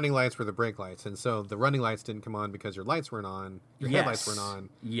thought your running lights were the brake lights, and so the running lights didn't come on because your lights weren't on, your headlights weren't on.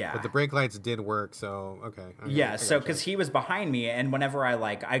 Yeah. But the brake lights did work, so okay. Because he was behind me, and whenever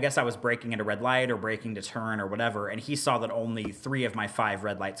I guess I was braking at a red light or braking to turn or whatever, and he saw that only 3 of my 5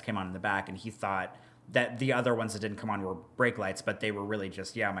 red lights came on in the back, and he thought that the other ones that didn't come on were brake lights, but they were really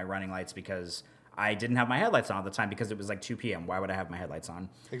just, my running lights because I didn't have my headlights on at the time because it was like 2 p.m. Why would I have my headlights on?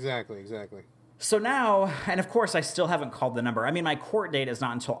 Exactly. So now, and of course, I still haven't called the number. I mean, my court date is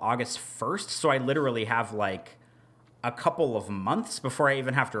not until August 1st, so I literally have like a couple of months before I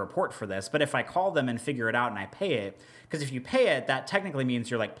even have to report for this. But if I call them and figure it out and I pay it, because if you pay it, that technically means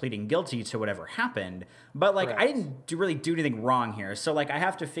you're like pleading guilty to whatever happened. But like, correct. I didn't really do anything wrong here. So like, I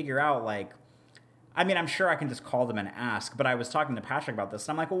have to figure out like, I mean, I'm sure I can just call them and ask, but I was talking to Patrick about this,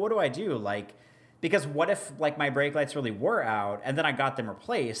 and I'm like, well, what do I do? Like, because what if, like, my brake lights really were out, and then I got them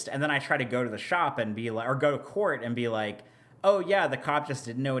replaced, and then I try to go to the shop and be like, or go to court and be like, oh, yeah, the cop just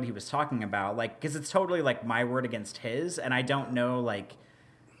didn't know what he was talking about. Like, because it's totally, like, my word against his, and I don't know, like,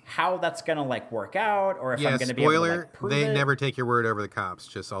 how that's going to, like, work out, or if I'm going to be able to, like, prove they it. never take your word over the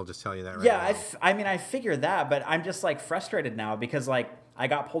cops. I'll just tell you that right now. Yeah, I mean, I figured that, but I'm just, like, frustrated now because, like, I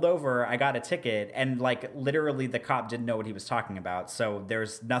got pulled over, I got a ticket, and, like, literally the cop didn't know what he was talking about, so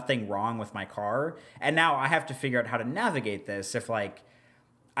there's nothing wrong with my car, and now I have to figure out how to navigate this if, like,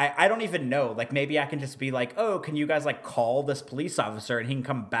 I don't even know. Like, maybe I can just be like, oh, can you guys, like, call this police officer, and he can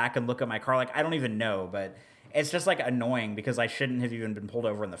come back and look at my car? Like, I don't even know, but it's just, like, annoying because I shouldn't have even been pulled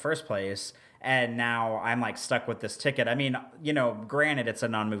over in the first place, and now I'm, like, stuck with this ticket. I mean, you know, granted, it's a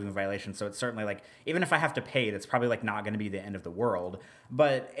non-moving violation, so it's certainly, like, even if I have to pay it, it's probably, like, not going to be the end of the world.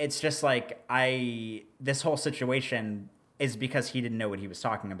 But it's just, like, this whole situation is because he didn't know what he was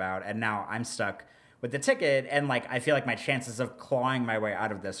talking about, and now I'm stuck with the ticket, and, like, I feel like my chances of clawing my way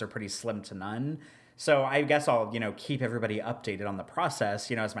out of this are pretty slim to none. So I guess I'll, you know, keep everybody updated on the process,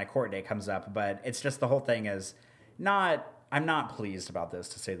 you know, as my court date comes up. But it's just the whole thing is I'm not pleased about this,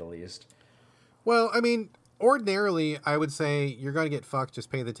 to say the least. Well, I mean, ordinarily, I would say you're going to get fucked,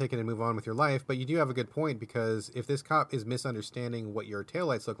 just pay the ticket and move on with your life. But you do have a good point, because if this cop is misunderstanding what your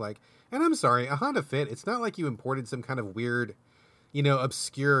taillights look like, and I'm sorry, a Honda Fit, it's not like you imported some kind of weird, you know,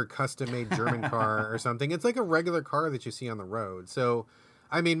 obscure custom-made German car or something. It's like a regular car that you see on the road. So,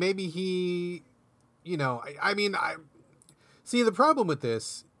 I mean, maybe he, you know, I see, the problem with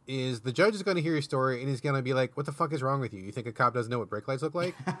this is the judge is going to hear your story and he's going to be like, what the fuck is wrong with you? You think a cop doesn't know what brake lights look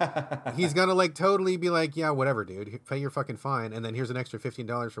like? He's going to, like, totally be like, yeah, whatever, dude. Pay your fucking fine. And then here's an extra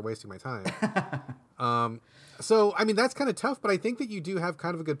 $15 for wasting my time. So, I mean, that's kind of tough, but I think that you do have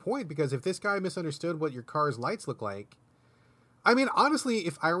kind of a good point, because if this guy misunderstood what your car's lights look like, I mean, honestly,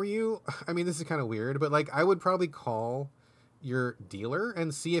 if I were you, I mean, this is kind of weird, but like, I would probably call your dealer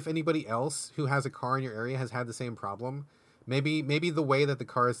and see if anybody else who has a car in your area has had the same problem. Maybe the way that the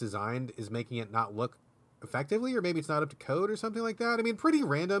car is designed is making it not look effectively, or maybe it's not up to code or something like that. I mean, pretty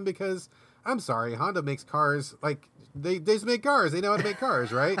random because I'm sorry, Honda makes cars like they just make cars. They know how to make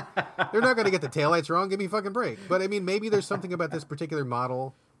cars, right? They're not going to get the taillights wrong. Give me a fucking break. But I mean, maybe there's something about this particular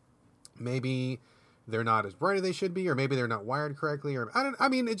model. Maybe they're not as bright as they should be, or maybe they're not wired correctly, or I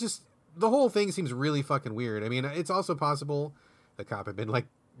mean, it just, the whole thing seems really fucking weird. I mean, it's also possible the cop had been like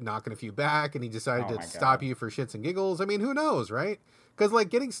knocking a few back and he decided to stop you for shits and giggles. I mean, who knows, right? Because like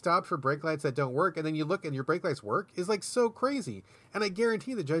getting stopped for brake lights that don't work and then you look and your brake lights work is like so crazy. And I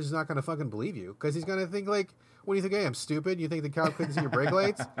guarantee the judge is not going to fucking believe you because he's going to think like, what do you think I am, stupid? You think the cop couldn't see your brake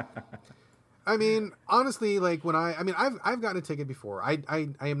lights? I mean, honestly, like when I've gotten a ticket before. I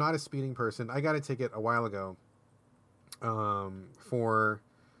am not a speeding person. I got a ticket a while ago for,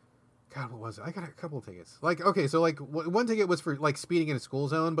 God, what was it? I got a couple of tickets. Like, okay, so like one ticket was for like speeding in a school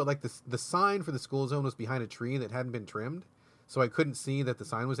zone, but like the sign for the school zone was behind a tree that hadn't been trimmed. So I couldn't see that the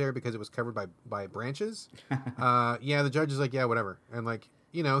sign was there because it was covered by branches. Yeah, the judge is like, yeah, whatever. And like,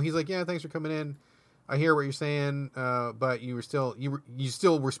 you know, he's like, yeah, thanks for coming in. I hear what you're saying, but you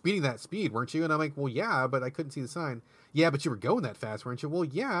still were speeding that speed, weren't you? And I'm like, well, yeah, but I couldn't see the sign. Yeah, but you were going that fast, weren't you? Well,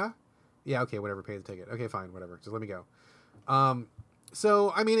 yeah. Yeah, okay, whatever, pay the ticket. Okay, fine, whatever. Just let me go.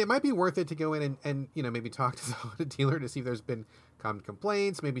 So, I mean, it might be worth it to go in and you know, maybe talk to the dealer to see if there's been common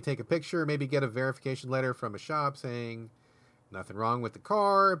complaints, maybe take a picture, maybe get a verification letter from a shop saying nothing wrong with the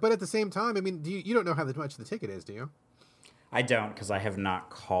car. But at the same time, I mean, you don't know how much the ticket is, do you? I don't, because I have not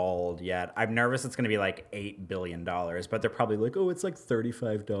called yet. I'm nervous it's going to be like $8 billion, but they're probably like, oh, it's like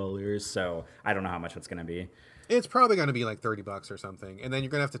 $35. So I don't know how much it's going to be. It's probably going to be like $30 or something. And then you're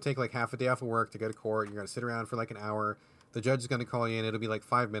going to have to take like half a day off of work to go to court. You're going to sit around for like an hour. The judge is going to call you in. It'll be like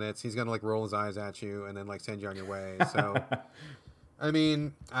 5 minutes. He's going to like roll his eyes at you and then like send you on your way. So, I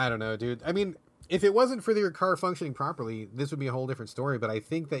mean, I don't know, dude. I mean, if it wasn't for your car functioning properly, this would be a whole different story. But I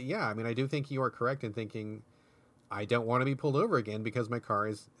think that, yeah, I mean, I do think you are correct in thinking I don't want to be pulled over again because my car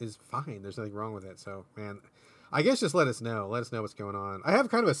is fine. There's nothing wrong with it. So, man, I guess just let us know. Let us know what's going on. I have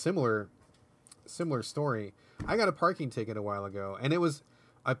kind of a similar story. I got a parking ticket a while ago, and it was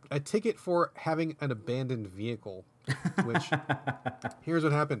a ticket for having an abandoned vehicle, which here's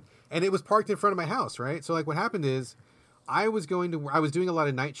what happened. And it was parked in front of my house, right? So, like, what happened is I was doing a lot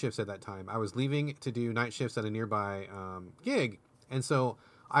of night shifts at that time. I was leaving to do night shifts at a nearby gig. And so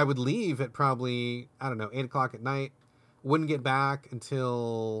I would leave at probably, I don't know, 8 o'clock at night, wouldn't get back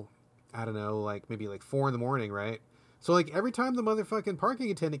until, I don't know, like maybe like 4 in the morning, right? So like every time the motherfucking parking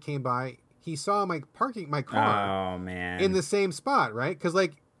attendant came by, he saw my car in the same spot, right? Because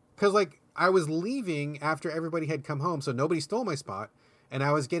I was leaving after everybody had come home, so nobody stole my spot, and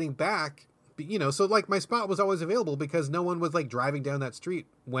I was getting back, you know, so like my spot was always available because no one was like driving down that street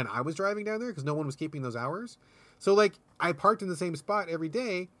when I was driving down there because no one was keeping those hours. So like I parked in the same spot every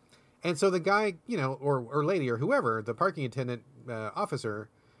day. And so the guy, you know, or lady or whoever, the parking attendant officer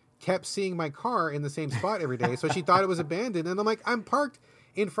kept seeing my car in the same spot every day. So she thought it was abandoned. And I'm like, I'm parked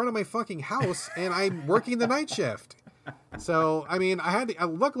in front of my fucking house and I'm working the night shift. So, I mean,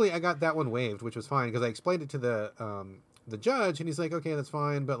 luckily I got that one waived, which was fine because I explained it to the judge and he's like, okay, that's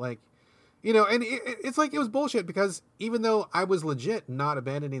fine. But like, you know, and it's like, it was bullshit because even though I was legit not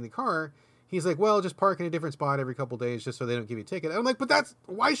abandoning the car, he's like, well, just park in a different spot every couple days just so they don't give you a ticket. And I'm like, but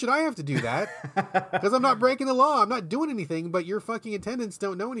why should I have to do that? Because I'm not breaking the law. I'm not doing anything, but your fucking attendants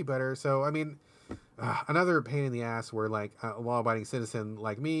don't know any better. So, I mean, another pain in the ass where like a law-abiding citizen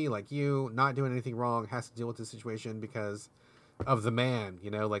like me, like you, not doing anything wrong has to deal with the situation because of the man,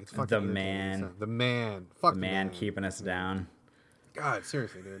 you know, like it's fucking the man. So, the man. Fuck the man keeping us down. God,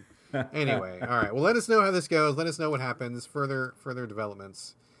 seriously, dude. Anyway, all right. Well, let us know how this goes. Let us know what happens. Further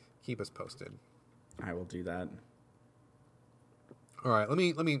developments. Keep us posted. I will do that. All right. Let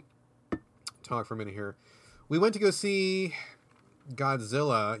me talk for a minute here. We went to go see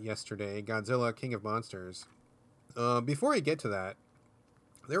Godzilla yesterday. Godzilla, King of Monsters. Before I get to that,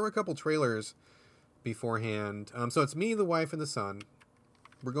 there were a couple trailers beforehand. So it's me, the wife, and the son.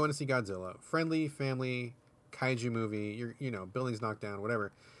 We're going to see Godzilla. Friendly family kaiju movie. You know, buildings knocked down,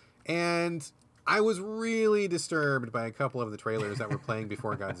 whatever. And I was really disturbed by a couple of the trailers that were playing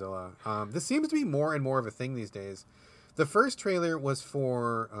before Godzilla. This seems to be more and more of a thing these days. The first trailer was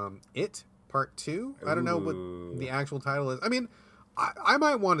for It Part 2. I don't know what the actual title is. I mean, I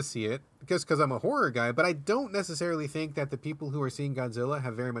might want to see it because I'm a horror guy, but I don't necessarily think that the people who are seeing Godzilla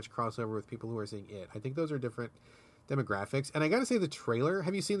have very much crossover with people who are seeing It. I think those are different demographics. And I gotta say, the trailer,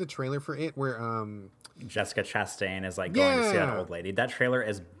 have you seen the trailer for it where Jessica Chastain is like going to see that old lady? That trailer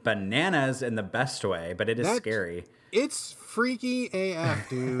is bananas in the best way, but it is scary. It's freaky AF,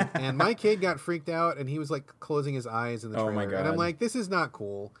 dude. And my kid got freaked out, and he was like closing his eyes in the trailer. Oh my God. And I'm like, this is not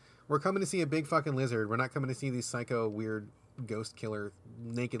cool. We're coming to see a big fucking lizard. We're not coming to see these psycho, weird ghost killer,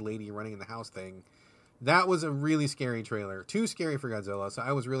 naked lady running in the house thing. That was a really scary trailer. Too scary for Godzilla, so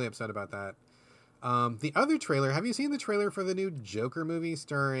I was really upset about that. The other trailer, have you seen the trailer for the new Joker movie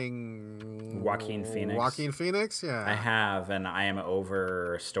starring Joaquin Phoenix? Joaquin Phoenix, yeah. I have, and I am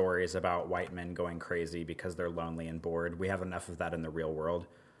over stories about white men going crazy because they're lonely and bored. We have enough of that in the real world.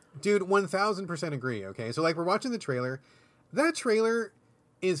 Dude, 1000% agree, okay? So, like, we're watching the trailer. That trailer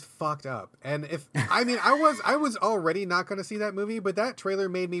is fucked up. And I was already not going to see that movie, but that trailer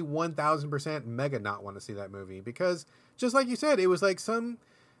made me 1000% mega not want to see that movie. Because, just like you said, it was like some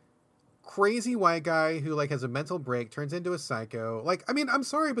crazy white guy who like has a mental break, turns into a psycho. Like, I mean, I'm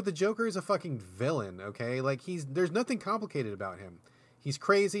sorry, but the Joker is a fucking villain, okay? Like, there's nothing complicated about him. He's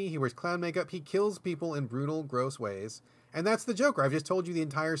crazy, he wears clown makeup, he kills people in brutal, gross ways. And that's the Joker. I've just told you the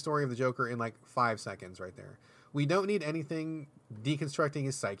entire story of the Joker in like 5 seconds right there. We don't need anything deconstructing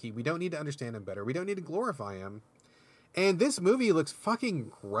his psyche. We don't need to understand him better. We don't need to glorify him. And this movie looks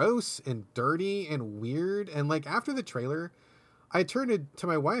fucking gross and dirty and weird. And like after the trailer, I turned to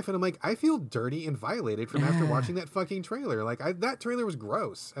my wife and I'm like, I feel dirty and violated from after watching that fucking trailer. Like that trailer was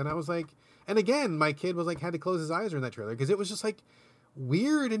gross. And I was like, and again, my kid was like, had to close his eyes during that trailer because it was just like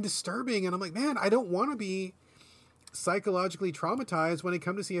weird and disturbing. And I'm like, man, I don't want to be psychologically traumatized when I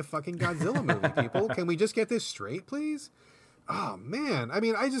come to see a fucking Godzilla movie, people. Can we just get this straight, please? Oh, man. I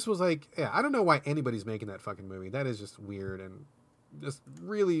mean, I just was like, yeah, I don't know why anybody's making that fucking movie. That is just weird and just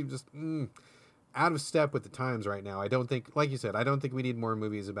really just out of step with the times right now. I don't think, like you said, I don't think we need more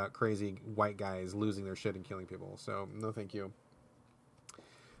movies about crazy white guys losing their shit and killing people. So, no thank you.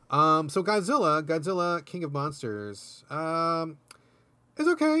 So Godzilla, King of Monsters, is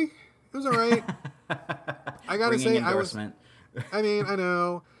okay. It was all right. I gotta say, I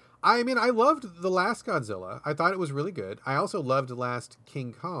know. I mean, I loved the last Godzilla. I thought it was really good. I also loved the last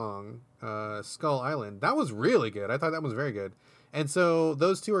King Kong, Skull Island. That was really good. I thought that was very good. And so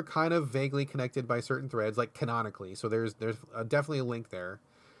those two are kind of vaguely connected by certain threads, like canonically. So there's definitely a link there.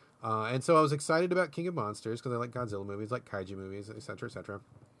 And so I was excited about King of Monsters because I like Godzilla movies, like kaiju movies, etc., etc.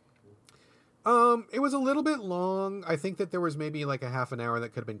 It was a little bit long. I think that there was maybe like a half an hour that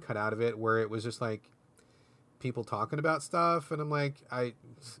could have been cut out of it where it was just like people talking about stuff. And I'm like, I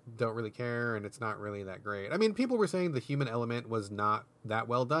don't really care. And it's not really that great. I mean, people were saying the human element was not that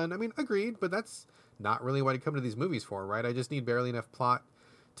well done. I mean, agreed, but that's not really what I come to these movies for, right? I just need barely enough plot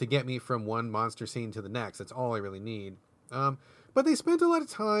to get me from one monster scene to the next. That's all I really need. But they spent a lot of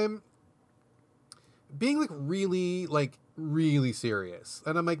time being really serious.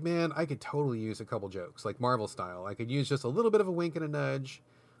 And I'm like, man, I could totally use a couple jokes, like Marvel style. I could use just a little bit of a wink and a nudge,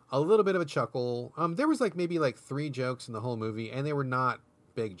 a little bit of a chuckle. There was like maybe like 3 jokes in the whole movie, and they were not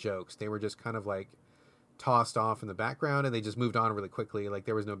big jokes. They were just kind of like tossed off in the background, and they just moved on really quickly. Like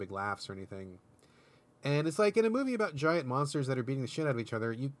there was no big laughs or anything. And it's like in a movie about giant monsters that are beating the shit out of each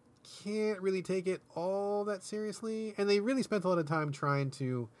other, you can't really take it all that seriously. And they really spent a lot of time trying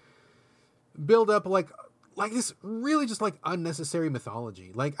to build up like this really just like unnecessary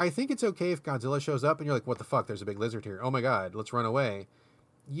mythology. Like, I think it's okay if Godzilla shows up and you're like, what the fuck? There's a big lizard here. Oh my God, let's run away.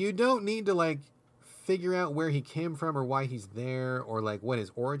 You don't need to like figure out where he came from or why he's there or like what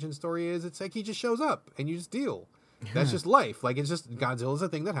his origin story is. It's like he just shows up and you just deal. That's just life. Like, it's just Godzilla's a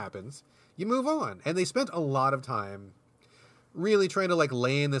thing that happens. You move on. And they spent a lot of time really trying to like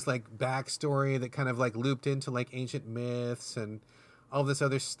lay in this like backstory that kind of like looped into like ancient myths and all this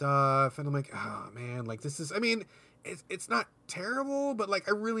other stuff. And I'm like, oh man, like this is, I mean, it's not terrible, but like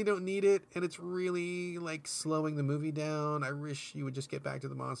I really don't need it. And it's really like slowing the movie down. I wish you would just get back to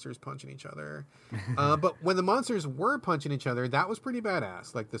the monsters punching each other. But when the monsters were punching each other, that was pretty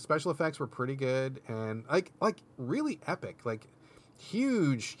badass. Like the special effects were pretty good and like really epic, like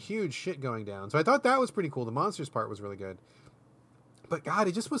huge shit going down. So I thought that was pretty cool. The monsters part was really good. But God,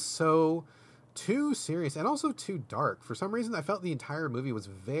 it just was so too serious and also too dark. For some reason, I felt the entire movie was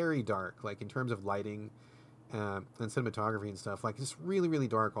very dark, like in terms of lighting and cinematography and stuff. Like just really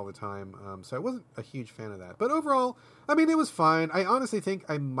dark all the time. So I wasn't a huge fan of that. But overall, I mean, it was fine. I honestly think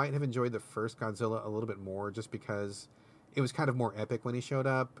I might have enjoyed the first Godzilla a little bit more just because it was kind of more epic when he showed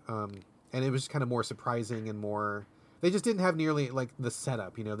up. And it was kind of more surprising and more... They just didn't have nearly like the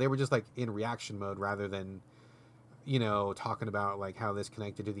setup, you know. They were just like in reaction mode rather than, you know, talking about like how this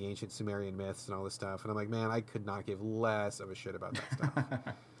connected to the ancient Sumerian myths and all this stuff. And I'm like, man, I could not give less of a shit about that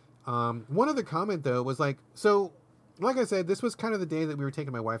stuff. One other comment though was like, so like I said, this was kind of the day that we were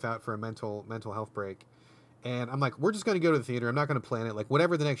taking my wife out for a mental health break. And I'm like, we're just going to go to the theater. I'm not going to plan it. Like,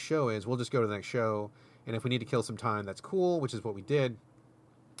 whatever the next show is, we'll just go to the next show. And if we need to kill some time, that's cool, which is what we did.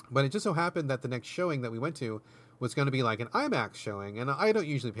 But it just so happened that the next showing that we went to was going to be like an IMAX showing. And I don't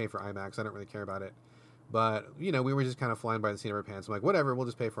usually pay for IMAX. I don't really care about it. But, you know, we were just kind of flying by the seat of our pants. I'm like, whatever, we'll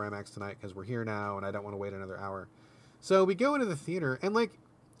just pay for IMAX tonight because we're here now and I don't want to wait another hour. So we go into the theater and, like,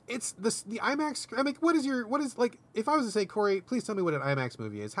 it's the IMAX. I mean, what is, like, if I was to say, Corey, please tell me what an IMAX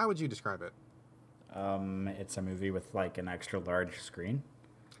movie is, how would you describe it? It's a movie with, like, an extra large screen.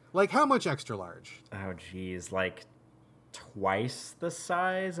 Like, how much extra large? Oh, geez, like twice the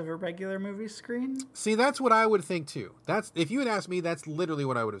size of a regular movie screen? See, that's what I would think, too. If you had asked me, that's literally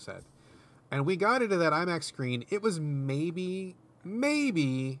what I would have said. And we got into that IMAX screen. It was maybe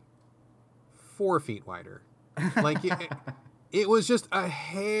 4 feet wider. Like, it was just a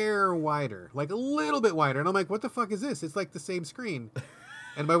hair wider. Like, a little bit wider. And I'm like, what the fuck is this? It's like the same screen.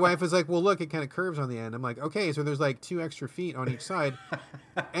 And my wife was like, well, look, it kind of curves on the end. I'm like, okay, so there's like 2 extra feet on each side.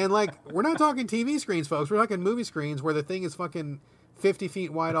 And, like, we're not talking TV screens, folks. We're talking movie screens where the thing is fucking 50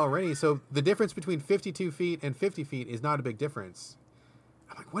 feet wide already. So the difference between 52 feet and 50 feet is not a big difference.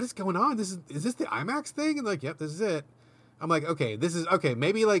 I'm like, what is going on? Is this the IMAX thing? And like, yep, this is it. I'm like, okay,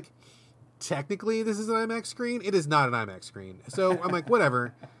 maybe like technically this is an IMAX screen. It is not an IMAX screen. So I'm like,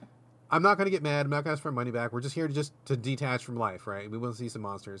 whatever. I'm not going to get mad. I'm not going to ask for our money back. We're just here to detach from life, right? We want to see some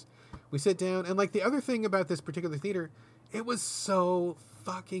monsters. We sit down, and like the other thing about this particular theater, it was so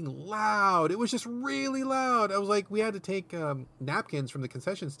fucking loud. It was just really loud. I was like, we had to take napkins from the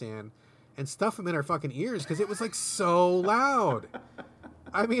concession stand and stuff them in our fucking ears because it was like so loud.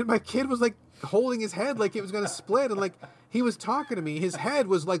 I mean, my kid was like holding his head like it was going to split. And like he was talking to me. His head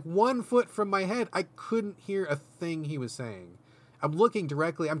was like 1 foot from my head. I couldn't hear a thing he was saying. I'm looking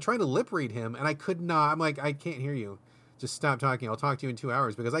directly. I'm trying to lip read him and I could not. I'm like, I can't hear you. Just stop talking. I'll talk to you in 2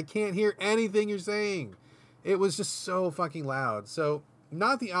 hours because I can't hear anything you're saying. It was just so fucking loud. So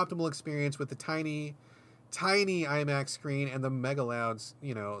not the optimal experience with the tiny IMAX screen and the mega loud,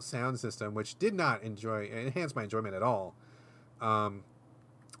 you know, sound system, which did not enhance my enjoyment at all.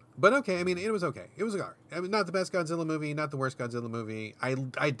 But okay, I mean, it was okay. It was okay. I mean, not the best Godzilla movie, not the worst Godzilla movie.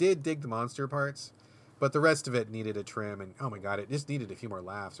 I did dig the monster parts, but the rest of it needed a trim, and oh my god, it just needed a few more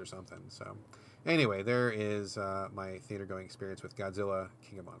laughs or something. So, anyway, there is my theater-going experience with Godzilla,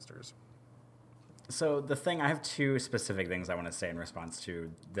 King of Monsters. So I have 2 specific things I want to say in response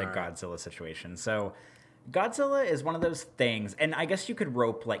to the Godzilla situation. So Godzilla is one of those things, and I guess you could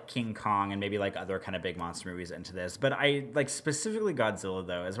rope like King Kong and maybe like other kind of big monster movies into this, but I like specifically Godzilla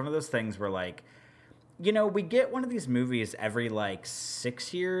though is one of those things where like, you know, we get one of these movies every like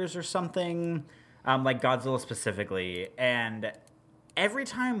 6 years or something, like Godzilla specifically, and every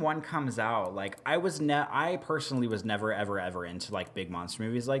time one comes out, like I personally was never ever into like big monster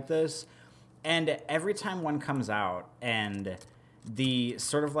movies like this, and every time one comes out and the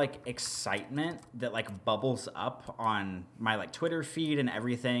sort of like excitement that like bubbles up on my like Twitter feed and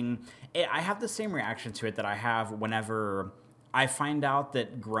everything, I have the same reaction to it that I have whenever I find out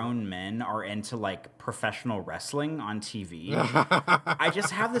that grown men are into like professional wrestling on TV. I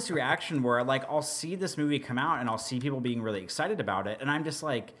just have this reaction where like I'll see this movie come out and I'll see people being really excited about it, and I'm just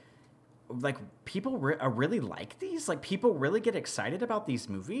like people really like these? Like people really get excited about these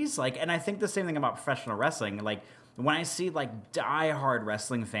movies? Like, and I think the same thing about professional wrestling. Like when I see like diehard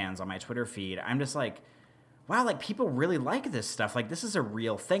wrestling fans on my Twitter feed, I'm just like, wow, like people really like this stuff. Like this is a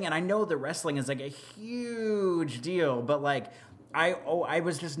real thing. And I know that wrestling is like a huge deal, but like I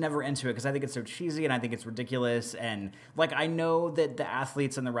was just never into it because I think it's so cheesy and I think it's ridiculous. And like I know that the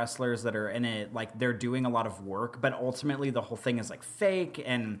athletes and the wrestlers that are in it, like they're doing a lot of work, but ultimately the whole thing is like fake,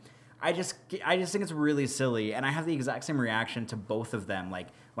 and I just think it's really silly, and I have the exact same reaction to both of them. Like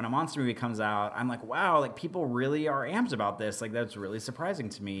when a monster movie comes out, I'm like, wow, like people really are amped about this. Like that's really surprising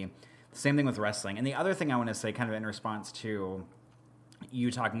to me. Same thing with wrestling. And the other thing I want to say, kind of in response to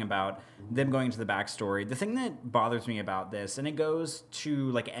you talking about them going into the backstory, the thing that bothers me about this, and it goes to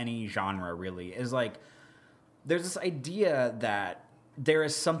like any genre really, is like there's this idea that there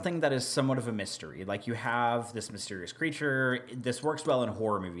is something that is somewhat of a mystery. Like you have this mysterious creature. This works well in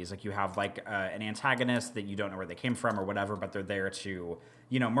horror movies. Like you have like an antagonist that you don't know where they came from or whatever, but they're there to,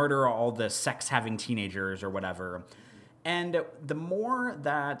 you know, murder all the sex-having teenagers or whatever. And the more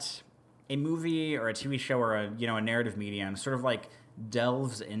that a movie or a TV show or a narrative medium sort of like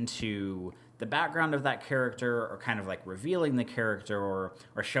delves into the background of that character, or kind of like revealing the character, or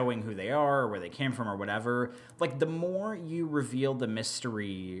showing who they are, or where they came from, or whatever, like the more you reveal the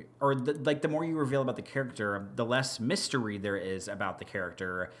mystery, or the more you reveal about the character, the less mystery there is about the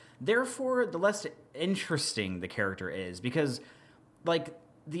character. Therefore, the less interesting the character is, because like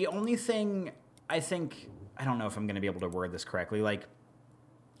the only thing I don't know if I'm going to be able to word this correctly, like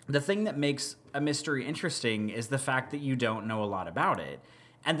the thing that makes a mystery interesting is the fact that you don't know a lot about it.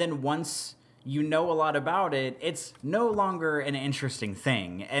 And then once you know a lot about it, it's no longer an interesting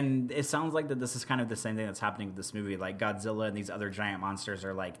thing. And it sounds like that this is kind of the same thing that's happening with this movie. Like Godzilla and these other giant monsters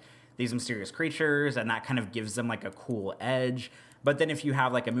are like these mysterious creatures, and that kind of gives them like a cool edge. But then if you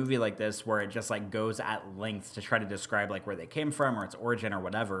have like a movie like this where it just like goes at length to try to describe like where they came from or its origin or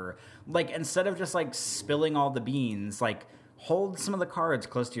whatever, like instead of just like spilling all the beans, like hold some of the cards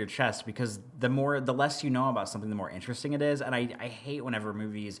close to your chest, because the less you know about something, the more interesting it is. And I hate whenever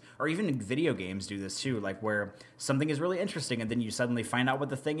movies or even video games do this too, like where something is really interesting and then you suddenly find out what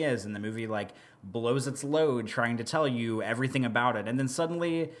the thing is, and the movie like blows its load trying to tell you everything about it, and then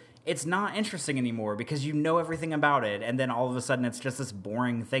suddenly it's not interesting anymore because you know everything about it, and then all of a sudden it's just this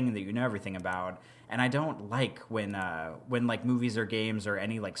boring thing that you know everything about. And I don't like when like movies or games or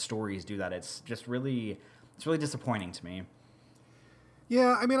any like stories do that. It's really disappointing to me.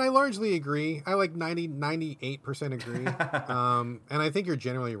 Yeah, I mean, I largely agree. I like 98% agree. And I think you're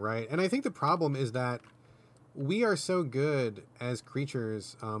generally right. And I think the problem is that we are so good as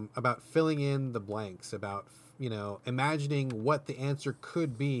creatures about filling in the blanks, about, imagining what the answer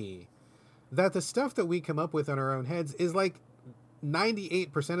could be, that the stuff that we come up with on our own heads is like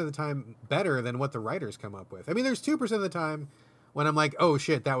 98% of the time better than what the writers come up with. I mean, there's 2% of the time when I'm like, oh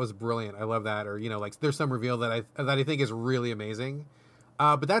shit, that was brilliant, I love that. Or, like there's some reveal that I think is really amazing.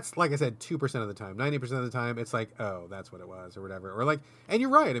 But that's, like I said, 2% of the time. 90% of the time, it's like, oh, that's what it was, or whatever. Or like, and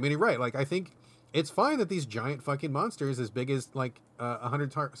you're right. I mean, you're right. Like, I think it's fine that these giant fucking monsters, as big as like a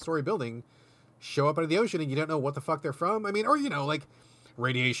 100-story building, show up out of the ocean and you don't know what the fuck they're from. I mean, or like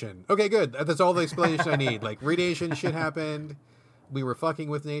radiation. Okay, good. That's all the explanation I need. Like radiation shit happened. We were fucking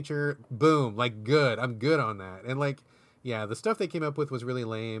with nature. Boom. Like, good. I'm good on that. And like, yeah, the stuff they came up with was really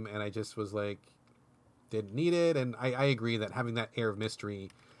lame, and I just was like, didn't need it. And I agree that having that air of mystery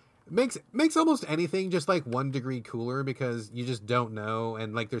makes almost anything just like 1 degree cooler, because you just don't know.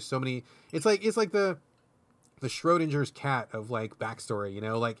 And like there's so many, it's like the Schrodinger's cat of like backstory,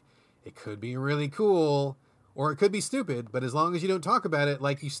 like it could be really cool or it could be stupid, but as long as you don't talk about it,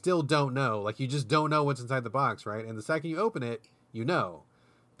 like you still don't know. Like you just don't know what's inside the box, right? And the second you open it, you know.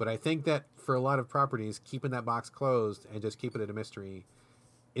 But I think that for a lot of properties, keeping that box closed and just keeping it a mystery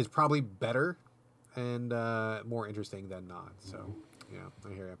is probably better and more interesting than not. So, yeah,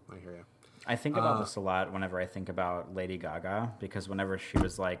 I hear you. I think about this a lot whenever I think about Lady Gaga, because whenever she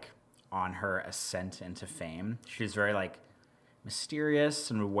was like on her ascent into fame, she was very like mysterious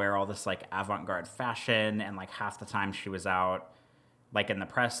and would wear all this like avant-garde fashion, and like half the time she was out like in the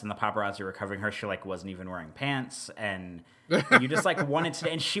press and the paparazzi were covering her, she like wasn't even wearing pants, and you just like wanted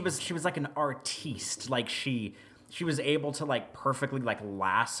to. And she was like an artiste. Like she was able to like perfectly like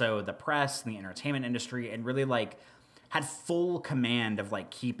lasso the press and the entertainment industry, and really like had full command of like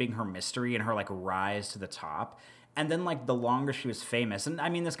keeping her mystery and her like rise to the top. And then like the longer she was famous, and I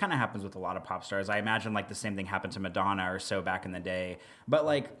mean this kind of happens with a lot of pop stars. I imagine like the same thing happened to Madonna or so back in the day. But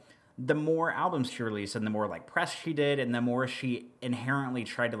like the more albums she released and the more like press she did, and the more she inherently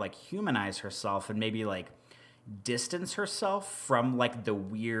tried to like humanize herself and maybe like distance herself from like the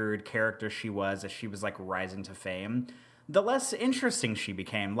weird character she was as she was like rising to fame, the less interesting she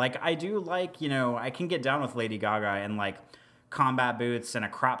became. Like I do like, I can get down with Lady Gaga and like combat boots and a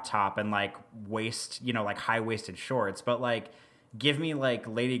crop top and like waist, like high-waisted shorts, but like give me like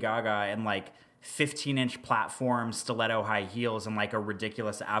Lady Gaga and like 15-inch platform stiletto high heels and like a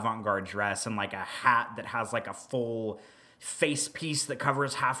ridiculous avant-garde dress and like a hat that has like a full face piece that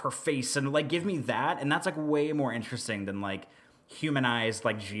covers half her face, and like give me that, and that's like way more interesting than like humanized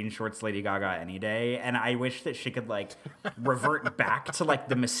like jean shorts Lady Gaga any day. And I wish that she could like revert back to like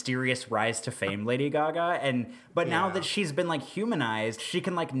the mysterious rise to fame Lady Gaga, but now that she's been like humanized, she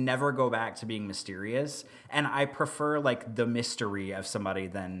can like never go back to being mysterious. And I prefer like the mystery of somebody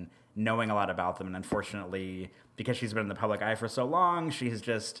than knowing a lot about them. And unfortunately, because she's been in the public eye for so long, she's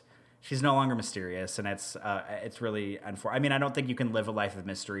no longer mysterious, and it's really unfortunate. I mean, I don't think you can live a life of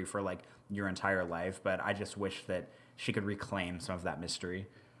mystery for like your entire life, but I just wish that she could reclaim some of that mystery.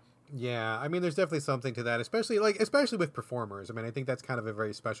 Yeah, I mean, there's definitely something to that, especially with performers. I mean, I think that's kind of a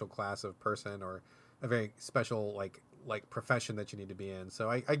very special class of person, or a very special like profession that you need to be in. So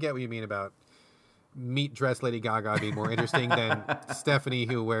I get what you mean about meet dress Lady Gaga being more interesting than Stephanie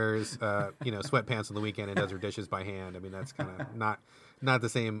who wears sweatpants on the weekend and does her dishes by hand. I mean, that's kind of not the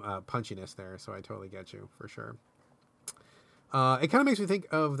same punchiness there. So I totally get you for sure. It kind of makes me think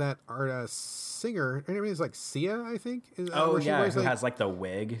of that singer. Her name is like Sia, I think. Who has like the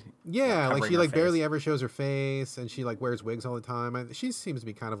wig. Yeah, like she like barely ever shows her face, and she like wears wigs all the time. She seems to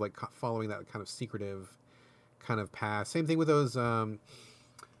be kind of like following that kind of secretive kind of path. Same thing with those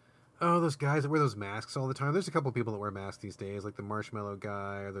those guys that wear those masks all the time. There's a couple of people that wear masks these days, like the Marshmallow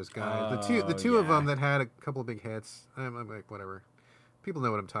guy or those guys. The two of them that had a couple of big hits. I'm like, whatever. People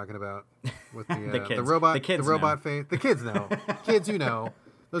know what I'm talking about with the the robot face. The kids know. Kids, you know.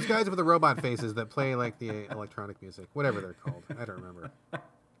 Those guys with the robot faces that play like the electronic music, whatever they're called. I don't remember.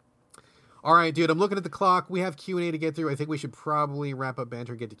 All right, dude. I'm looking at the clock. We have Q&A to get through. I think we should probably wrap up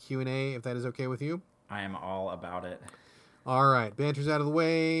Banter and get to Q&A if that is okay with you. I am all about it. All right, Banter's out of the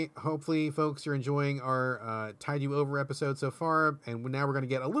way. Hopefully, folks, you're enjoying our Tide You Over episode so far, and now we're going to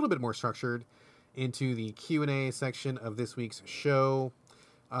get a little bit more structured into the Q&A section of this week's show.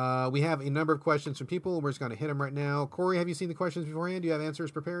 We have a number of questions from people. We're just going to hit them right now. Corey, have you seen the questions beforehand? Do you have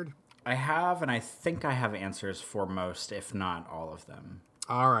answers prepared? I have, and I think I have answers for most, if not all of them.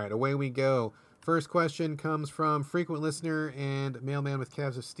 All right, away we go. First question comes from frequent listener and mailman with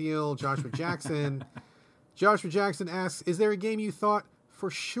calves of steel, Joshua Jackson. Joshua Jackson asks, is there a game you thought for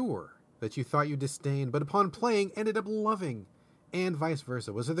sure that you thought you disdained, but upon playing ended up loving, and vice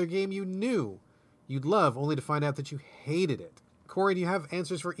versa? Was there a game you knew you'd love only to find out that you hated it? Corey, do you have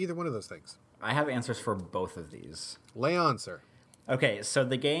answers for either one of those things? I have answers for both of these. Lay on, sir. Okay, so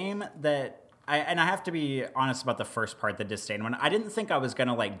the game that I have to be honest about the first part, the disdain one. I didn't think I was going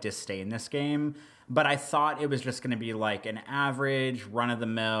to like disdain this game, but I thought it was just going to be like an average,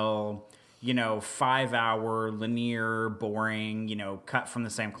 run-of-the-mill, 5-hour, linear, boring, cut from the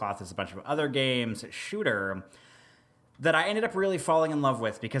same cloth as a bunch of other games, shooter, that I ended up really falling in love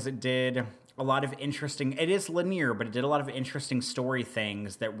with because it did a lot of interesting, it is linear, but it did a lot of interesting story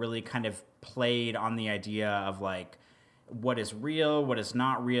things that really kind of played on the idea of like, what is real, what is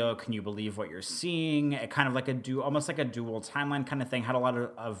not real, can you believe what you're seeing? It kind of like almost like a dual timeline kind of thing, had a lot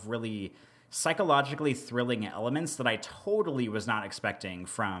of really psychologically thrilling elements that I totally was not expecting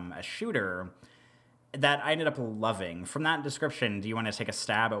from a shooter that I ended up loving. From that description, do you want to take a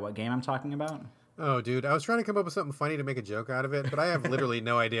stab at what game I'm talking about? Oh, dude, I was trying to come up with something funny to make a joke out of it, but I have literally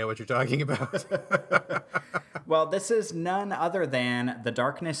no idea what you're talking about. Well, this is none other than The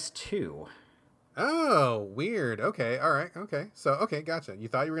Darkness 2. Oh, weird. Okay, all right, okay. So, okay, gotcha. You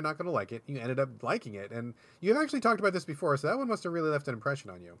thought you were not going to like it. You ended up liking it, and you've actually talked about this before, so that one must have really left an impression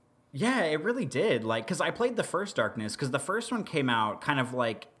on you. Yeah, it really did. Like, because I played the first Darkness, because the first one came out kind of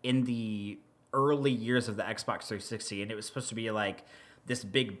like in the early years of the Xbox 360, and it was supposed to be like this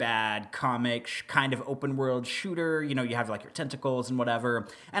big bad comic kind of open world shooter, you have like your tentacles and whatever.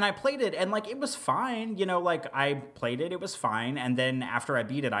 And I played it and like it was fine, like I played it, it was fine. And then after I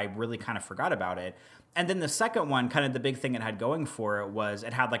beat it, I really kind of forgot about it. And then the second one, kind of the big thing it had going for it was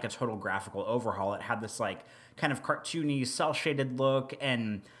it had like a total graphical overhaul. It had this like kind of cartoony, cel shaded look,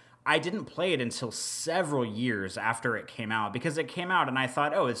 and I didn't play it until several years after it came out, because it came out and I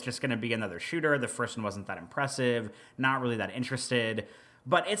thought, oh, it's just going to be another shooter. The first one wasn't that impressive, not really that interested.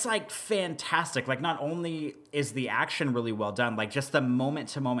 But it's like fantastic. Like, not only is the action really well done, like just the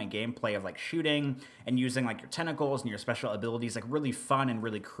moment-to-moment gameplay of like shooting and using like your tentacles and your special abilities, like really fun and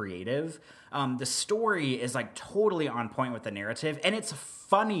really creative. The story is like totally on point with the narrative, and it's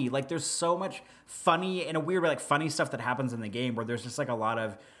funny. Like, there's so much funny, in a weird way, like funny stuff that happens in the game where there's just like a lot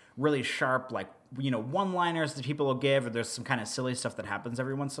of really sharp, like, one-liners that people will give, or there's some kind of silly stuff that happens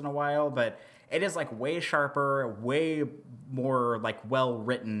every once in a while, but it is like way sharper, way more like well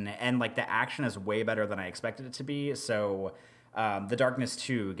written, and like the action is way better than I expected it to be. So The Darkness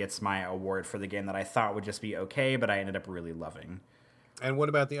 2 gets my award for the game that I thought would just be okay, but I ended up really loving. And what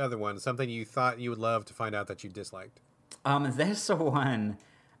about the other one? Something you thought you would love to find out that you disliked? This one,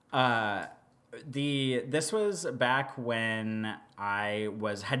 this was back when I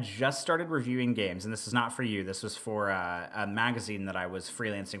had just started reviewing games, and this is not for you. This was for a magazine that I was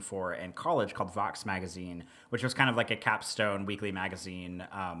freelancing for in college called Vox Magazine, which was kind of like a capstone weekly magazine.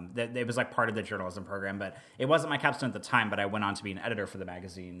 It was like part of the journalism program, but it wasn't my capstone at the time, but I went on to be an editor for the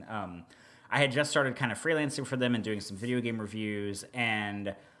magazine. I had just started kind of freelancing for them and doing some video game reviews,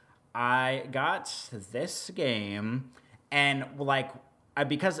 and I got this game, and like,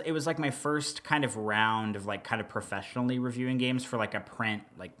 because it was like my first kind of round of like kind of professionally reviewing games for like a print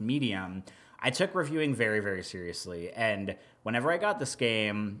like medium, I took reviewing very, very seriously. And whenever I got this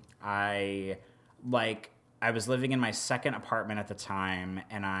game, I was living in my second apartment at the time,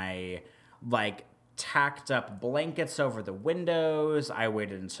 and I like tacked up blankets over the windows. I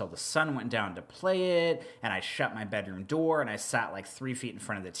waited until the sun went down to play it, and I shut my bedroom door, and I sat like 3 feet in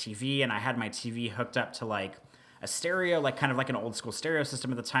front of the TV, and I had my TV hooked up to like a stereo, like kind of like an old school stereo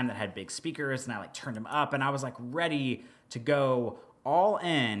system at the time that had big speakers, and I like turned them up, and I was like ready to go all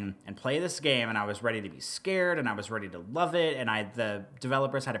in and play this game, and I was ready to be scared, and I was ready to love it, and the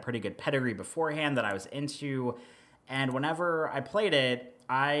developers had a pretty good pedigree beforehand that I was into, and whenever I played it,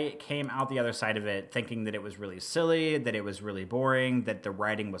 I came out the other side of it thinking that it was really silly, that it was really boring, that the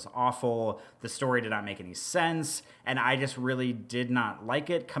writing was awful, the story did not make any sense, and I just really did not like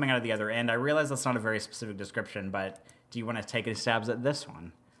it coming out of the other end. I realize that's not a very specific description, but do you want to take a stabs at this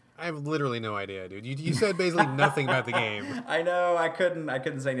one? I have literally no idea, dude. You said basically nothing about the game. I know, I couldn't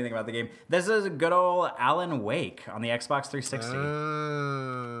say anything about the game. This is a good old Alan Wake on the Xbox 360.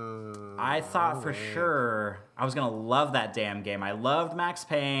 I thought for sure I was going to love that damn game. I loved Max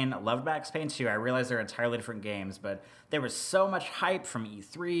Payne, loved Max Payne 2. I realized they're entirely different games, but there was so much hype from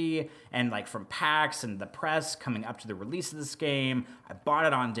E3 and like from PAX and the press coming up to the release of this game. I bought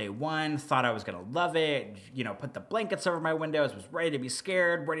it on day one, thought I was going to love it, put the blankets over my windows, was ready to be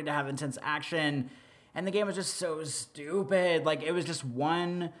scared, ready to have intense action, and the game was just so stupid. Like, it was just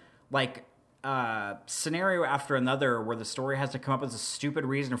one, like, scenario after another where the story has to come up with a stupid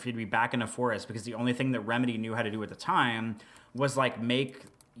reason for you to be back in a forest because the only thing that Remedy knew how to do at the time was like make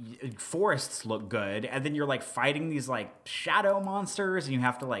forests look good, and then you're like fighting these like shadow monsters and you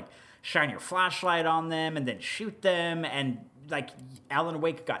have to like shine your flashlight on them and then shoot them, and like Alan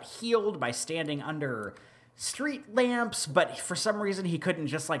Wake got healed by standing under street lamps, but for some reason he couldn't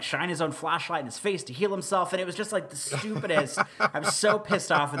just like shine his own flashlight in his face to heal himself, and it was just like the stupidest. I'm so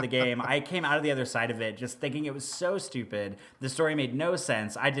pissed off at the game. I came out of the other side of it just thinking it was so stupid. The story made no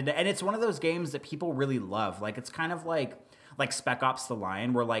sense. And it's one of those games that people really love. Like, it's kind of like Spec Ops: The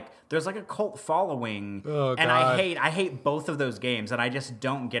Line, where like there's like a cult following, and I hate both of those games, and I just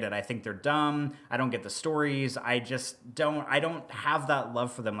don't get it. I think they're dumb. I don't get the stories. I don't have that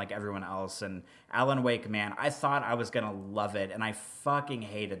love for them like everyone else. And Alan Wake, man, I thought I was gonna love it, and I fucking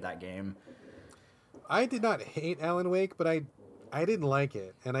hated that game. I did not hate Alan Wake, but I didn't like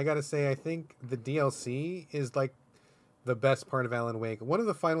it, and I gotta say, I think the DLC is like the best part of Alan Wake. One of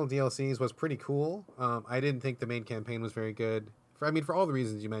the final DLCs was pretty cool. I didn't think the main campaign was very good. For all the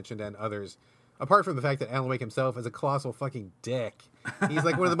reasons you mentioned and others. Apart from the fact that Alan Wake himself is a colossal fucking dick. He's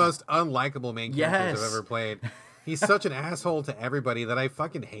like one of the most unlikable main characters I've ever played. He's such an asshole to everybody that I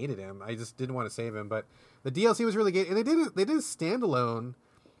fucking hated him. I just didn't want to save him. But the DLC was really good. And they did a standalone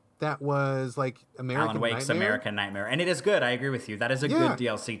that was like Alan Wake's Nightmare. American Nightmare. And it is good. I agree with you. That is a good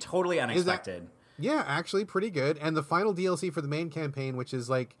DLC. Totally unexpected. Yeah, actually pretty good. And the final DLC for the main campaign, which is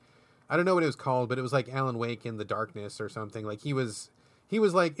like, I don't know what it was called, but it was like Alan Wake in the Darkness or something. Like he was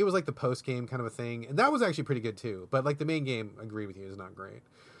like, it was like the post game kind of a thing. And that was actually pretty good too. But like the main game, I agree with you, is not great.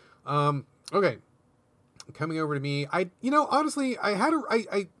 Okay. Coming over to me. Honestly,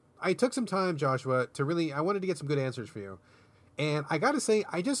 I took some time, Joshua, I wanted to get some good answers for you. And I got to say,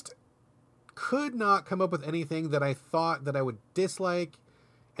 I just could not come up with anything that I thought that I would dislike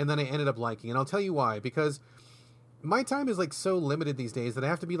and then I ended up liking. And I'll tell you why. Because my time is like so limited these days that I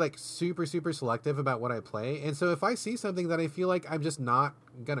have to be like super, super selective about what I play. And so if I see something that I feel like I'm just not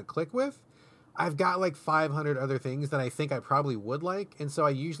going to click with, I've got like 500 other things that I think I probably would like. And so I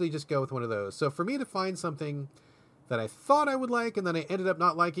usually just go with one of those. So for me to find something that I thought I would like and then I ended up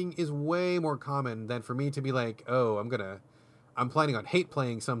not liking is way more common than for me to be like, oh, I'm planning on hate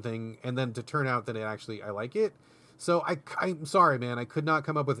playing something and then to turn out that I like it. So I'm sorry, man. I could not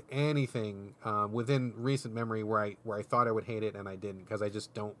come up with anything within recent memory where I thought I would hate it and I didn't, because I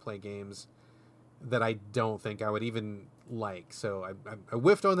just don't play games that I don't think I would even like. So I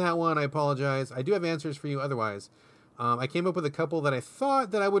whiffed on that one. I apologize. I do have answers for you otherwise. I came up with a couple that I thought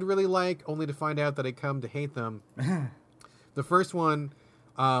that I would really like, only to find out that I come to hate them. The first one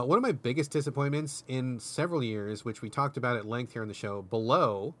of my biggest disappointments in several years, which we talked about at length here on the show,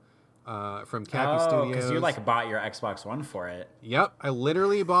 Below. From Cappy Studios. Because you like bought your Xbox One for it. Yep, I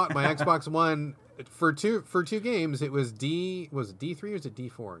literally bought my Xbox One for two games. It was D3 or was it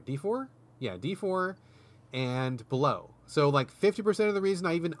D4? D4? Yeah, D4 and Below. So like 50% of the reason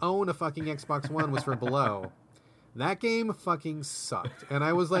I even own a fucking Xbox One was for Below. That game fucking sucked. And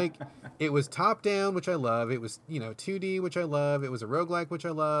I was like, it was top down, which I love. It was, 2D, which I love. It was a roguelike, which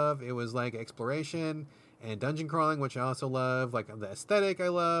I love. It was like exploration and dungeon crawling, which I also love. Like the aesthetic I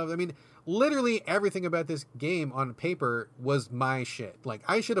love. I mean, literally everything about this game on paper was my shit. Like,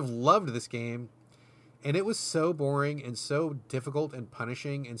 I should have loved this game, and it was so boring and so difficult and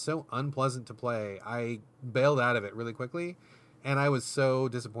punishing and so unpleasant to play. I bailed out of it really quickly. And I was so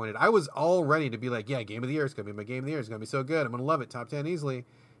disappointed. I was all ready to be like, yeah, game of the year. It's going to be my game of the year. It's going to be so good. I'm going to love it. Top 10 easily.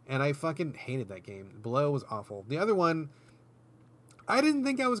 And I fucking hated that game. Below was awful. The other one, I didn't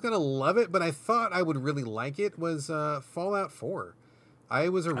think I was going to love it, but I thought I would really like it, was Fallout 4. I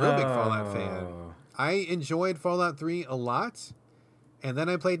was a real big Fallout fan. I enjoyed Fallout 3 a lot. And then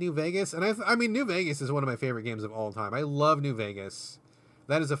I played New Vegas. And I mean, New Vegas is one of my favorite games of all time. I love New Vegas.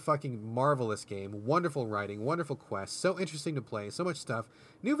 That is a fucking marvelous game. Wonderful writing, wonderful quest, so interesting to play, so much stuff.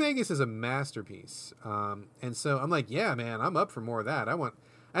 New Vegas is a masterpiece. And so I'm like, yeah, man, I'm up for more of that.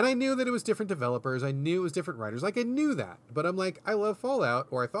 And I knew that it was different developers. I knew it was different writers. Like, I knew that. But I'm like, I love Fallout,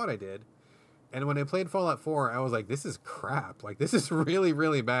 or I thought I did. And when I played Fallout 4, I was like, this is crap. Like, this is really,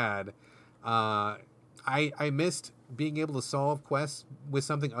 really bad. I missed being able to solve quests with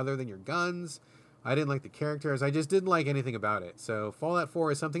something other than your guns. I didn't like the characters. I just didn't like anything about it. So Fallout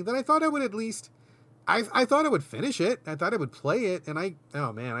 4 is something that I thought I would at least... I thought I would finish it. I thought I would play it. And I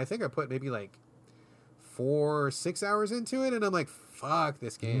think I put maybe like 4 or 6 hours into it. And I'm like, fuck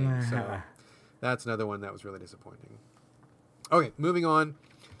this game. So that's another one that was really disappointing. Okay, moving on.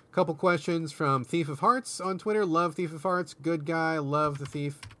 Couple questions from Thief of Hearts on Twitter. Love Thief of Hearts. Good guy. Love the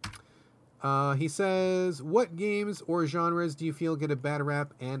thief. He says, what games or genres do you feel get a bad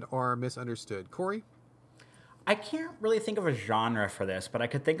rap and are misunderstood? Corey? I can't really think of a genre for this, but I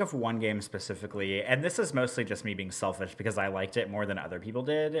could think of one game specifically, and this is mostly just me being selfish because I liked it more than other people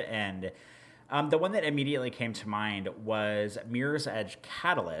did, and the one that immediately came to mind was Mirror's Edge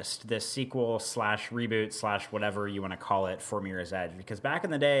Catalyst, this sequel / reboot / whatever you want to call it for Mirror's Edge, because back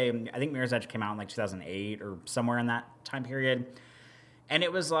in the day, I think Mirror's Edge came out in like 2008 or somewhere in that time period. And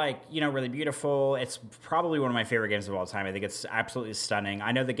it was like, really beautiful. It's probably one of my favorite games of all time. I think it's absolutely stunning.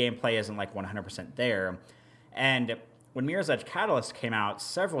 I know the gameplay isn't like 100% there. And when Mirror's Edge Catalyst came out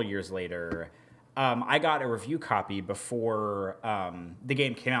several years later, I got a review copy before the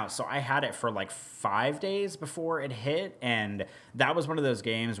game came out. So I had it for like 5 days before it hit. And that was one of those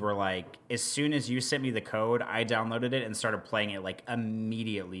games where like, as soon as you sent me the code, I downloaded it and started playing it like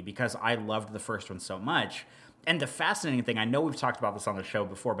immediately because I loved the first one so much. And the fascinating thing, I know we've talked about this on the show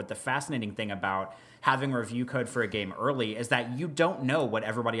before, but the fascinating thing about having a review code for a game early is that you don't know what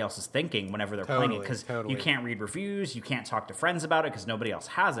everybody else is thinking whenever they're playing it, because you can't read reviews, you can't talk to friends about it because nobody else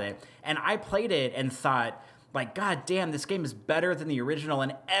has it. And I played it and thought, like, God damn, this game is better than the original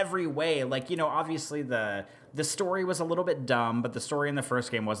in every way. Like, obviously the story was a little bit dumb, but the story in the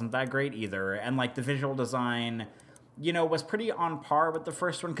first game wasn't that great either. And, like, the visual design... was pretty on par with the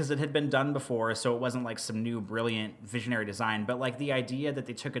first one because it had been done before, so it wasn't like some new brilliant visionary design, but like the idea that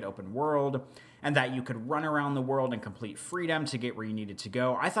they took it open world and that you could run around the world in complete freedom to get where you needed to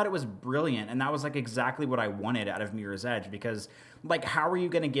go, I thought it was brilliant, and that was like exactly what I wanted out of Mirror's Edge, because like, how are you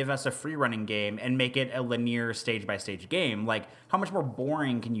going to give us a free running game and make it a linear stage by stage game? Like, how much more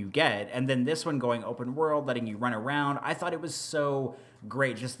boring can you get? And then this one going open world, letting you run around, I thought it was so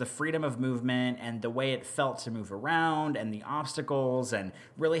great, just the freedom of movement and the way it felt to move around and the obstacles and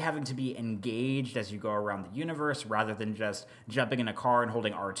really having to be engaged as you go around the universe rather than just jumping in a car and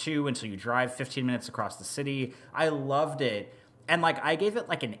holding R2 until you drive 15 minutes across the city. I loved it. And like, I gave it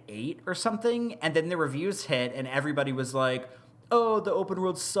like an 8 or something, and then the reviews hit and everybody was like, oh, the open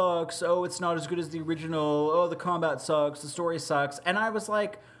world sucks, oh, it's not as good as the original, oh, the combat sucks, the story sucks. And I was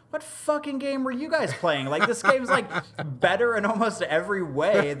like, what fucking game were you guys playing? Like, this game's like better in almost every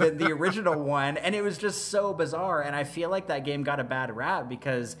way than the original one, and it was just so bizarre. And I feel like that game got a bad rap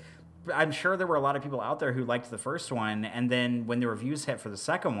because I'm sure there were a lot of people out there who liked the first one, and then when the reviews hit for the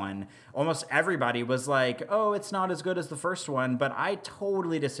second one, almost everybody was like, oh, it's not as good as the first one, but I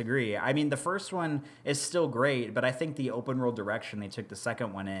totally disagree. I mean, the first one is still great, but I think the open world direction they took the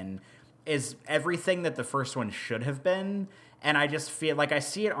second one in is everything that the first one should have been. And I just feel like I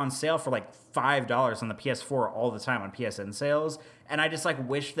see it on sale for like $5 on the PS4 all the time on PSN sales. And I just like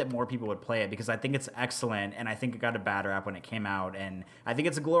wish that more people would play it because I think it's excellent. And I think it got a bad rap when it came out. And I think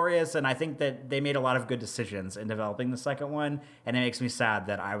it's glorious. And I think that they made a lot of good decisions in developing the second one. And it makes me sad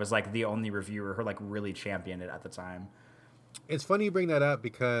that I was like the only reviewer who like really championed it at the time. It's funny you bring that up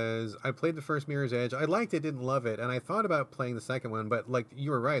because I played the first Mirror's Edge. I liked it, didn't love it. And I thought about playing the second one. But like you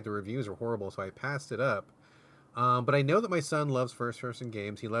were right, the reviews were horrible. So I passed it up. But I know that my son loves first-person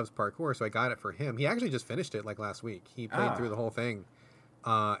games. He loves parkour, so I got it for him. He actually just finished it like last week. He played through the whole thing,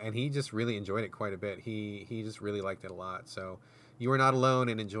 and he just really enjoyed it quite a bit. He just really liked it a lot. So you were not alone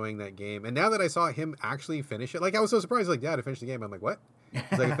in enjoying that game. And now that I saw him actually finish it, like I was so surprised. Like, Dad, I finished the game. I'm like, what?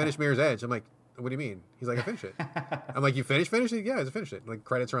 He's like, I finished Mirror's Edge. I'm like, what do you mean? He's like, I finished it. I'm like, you finished it? Yeah, I just finished it. Like,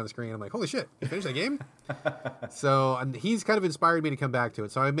 credits are on the screen. I'm like, holy shit, you finished that game? So he's kind of inspired me to come back to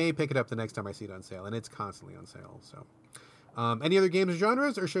it. So I may pick it up the next time I see it on sale, and it's constantly on sale. So Any other games or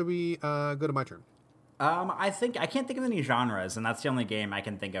genres, or should we go to my turn? I can't think of any genres, and that's the only game I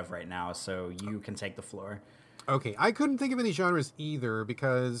can think of right now. So you can take the floor. Okay, I couldn't think of any genres either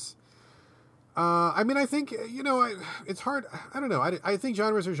because, I think it's hard. I don't know. I think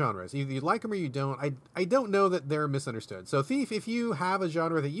genres are genres. Either you like them or you don't. I don't know that they're misunderstood. So Thief, if you have a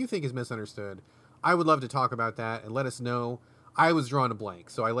genre that you think is misunderstood, I would love to talk about that and let us know. I was drawing a blank,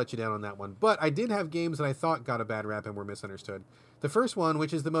 so I let you down on that one. But I did have games that I thought got a bad rap and were misunderstood. The first one,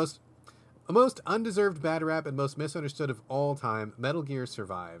 which is the most undeserved bad rap and most misunderstood of all time, Metal Gear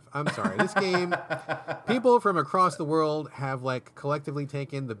Survive. I'm sorry. This game, people from across the world have collectively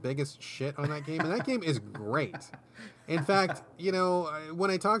taken the biggest shit on that game, and that game is great. In fact, when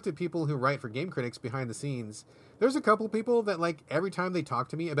I talk to people who write for game critics behind the scenes, there's a couple people that every time they talk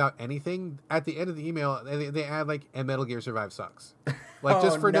to me about anything, at the end of the email, they add and Metal Gear Survive sucks.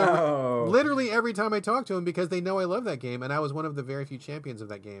 Literally every time I talk to them, because they know I love that game, and I was one of the very few champions of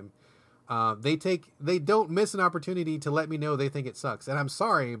that game. They don't miss an opportunity to let me know they think it sucks. And I'm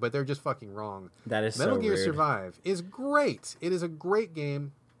sorry, but they're just fucking wrong. That is Metal so Gear rude. Survive is great. It is a great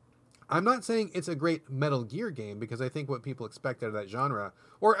game. I'm not saying it's a great Metal Gear game, because I think what people expect out of that genre,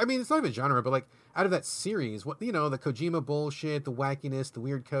 it's not even genre, but out of that series, the Kojima bullshit, the wackiness, the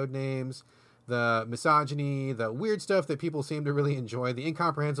weird code names, the misogyny, the weird stuff that people seem to really enjoy, the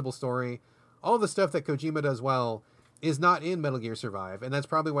incomprehensible story, all the stuff that Kojima does well is not in Metal Gear Survive, and that's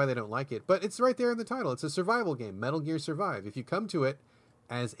probably why they don't like it. But it's right there in the title. It's a survival game, Metal Gear Survive. If you come to it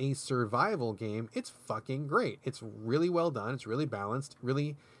as a survival game, it's fucking great. It's really well done. It's really balanced,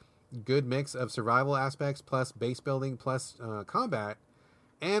 really good mix of survival aspects plus base building plus combat.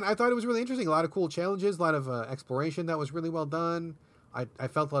 And I thought it was really interesting. A lot of cool challenges, a lot of exploration that was really well done. I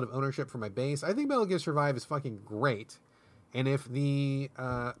felt a lot of ownership for my base. I think Metal Gear Survive is fucking great. And if the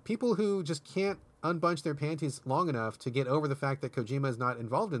people who just can't unbunch their panties long enough to get over the fact that Kojima is not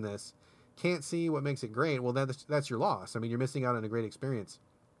involved in this can't see what makes it great, well, that's your loss. I mean, you're missing out on a great experience.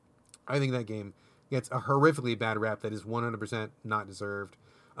 I think that game gets a horrifically bad rap that is 100% not deserved.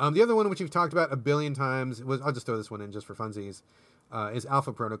 The other one, which we've talked about a billion times, I'll just throw this one in just for funsies, is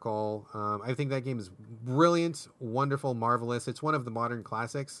Alpha Protocol. I think that game is brilliant, wonderful, marvelous. It's one of the modern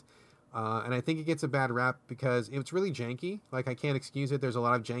classics. And I think it gets a bad rap because it's really janky. I can't excuse it. There's a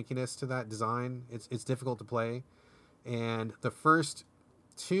lot of jankiness to that design. It's difficult to play. And the first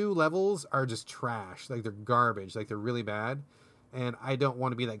 2 levels are just trash. They're garbage. They're really bad. And I don't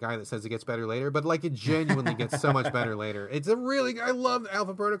want to be that guy that says it gets better later, but it genuinely gets so much better later. I love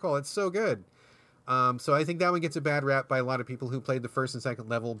Alpha Protocol. It's so good. So I think that one gets a bad rap by a lot of people who played the first and second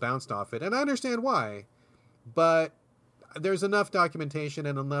level, bounced off it. And I understand why, but there's enough documentation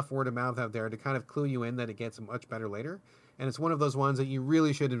and enough word of mouth out there to kind of clue you in that it gets much better later. And it's one of those ones that you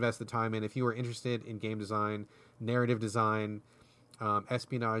really should invest the time in if you are interested in game design, narrative design,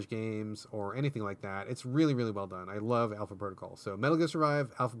 espionage games, or anything like that. It's really, really well done. I love Alpha Protocol. So Metal Gear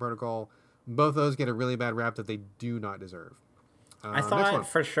Survive, Alpha Protocol, both those get a really bad rap that they do not deserve. I thought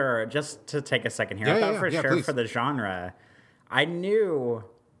for sure, just to take a second here, I thought for sure please. for the genre, I knew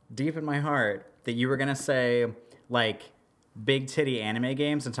deep in my heart that you were going to say, big titty anime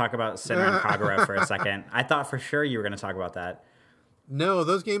games and talk about Senran Kagura for a second. I thought for sure you were going to talk about that. No,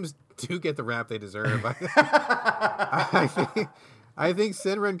 those games do get the rap they deserve. I think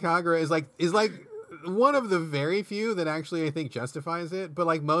Senran Kagura is one of the very few that actually I think justifies it.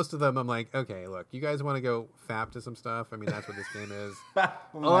 But most of them, I'm okay, look, you guys want to go fap to some stuff? I mean, that's what this game is. A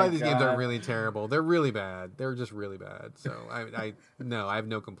lot of these games are really terrible. They're really bad. They're just really bad. So I have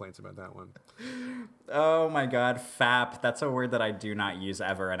no complaints about that one. Oh my God, fap. That's a word that I do not use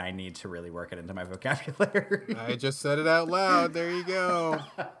ever, and I need to really work it into my vocabulary. I just said it out loud. There you go.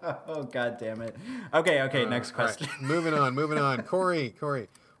 Oh, God damn it. Okay, next question. Right. Moving on. Corey,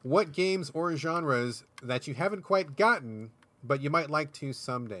 what games or genres that you haven't quite gotten, but you might like to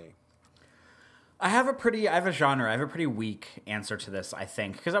someday? I have a genre. I have a pretty weak answer to this, I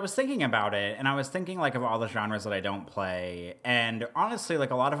think, because I was thinking about it, and I was thinking of all the genres that I don't play, and honestly, a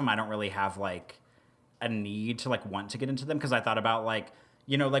lot of them I don't really have a need to want to get into them, because I thought about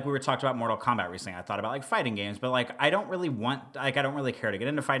we were talked about Mortal Kombat recently. I thought about fighting games, but I don't really want I don't really care to get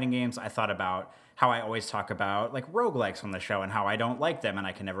into fighting games. I thought about how I always talk about roguelikes on the show and how I don't like them and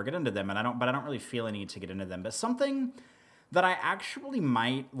I can never get into them, and I don't really feel a need to get into them. But something that I actually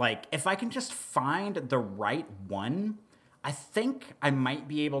might if I can just find the right one, I think I might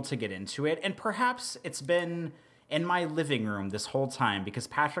be able to get into it. And perhaps it's been in my living room this whole time because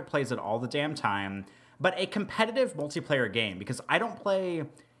Patrick plays it all the damn time. But a competitive multiplayer game, because I don't play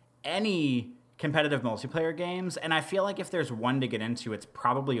any competitive multiplayer games, and I feel if there's one to get into, it's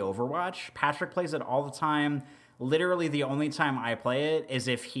probably Overwatch. Patrick plays it all the time. literally the only time I play it is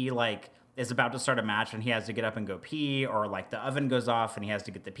if he like is about to start a match and he has to get up and go pee, or like the oven goes off and he has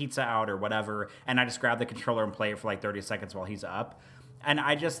to get the pizza out or whatever, and I just grab the controller and play it for like 30 seconds while he's up. And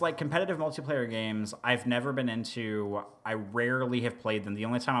I just like competitive multiplayer games. I've never been into. I rarely have played them. The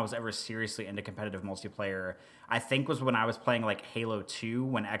only time I was ever seriously into competitive multiplayer, I think, was when I was playing like Halo 2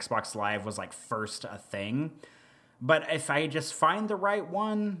 when Xbox Live was like first a thing. But if I just find the right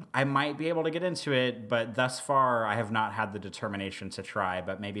one, I might be able to get into it. But thus far, I have not had the determination to try,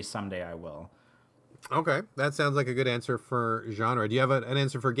 but maybe someday I will. Okay, that sounds like a good answer for genre. Do you have an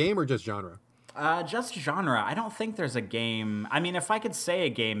answer for game or just genre? Just genre. I don't think there's a game. I mean, if I could say a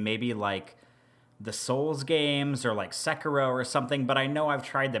game, maybe like the Souls games or like Sekiro or something, but I know I've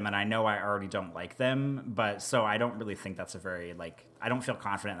tried them and I know I already don't like them. But so I don't really think that's a very, like, I don't feel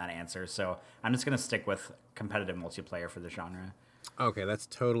confident in that answer. So I'm just going to stick with competitive multiplayer for the genre. Okay, that's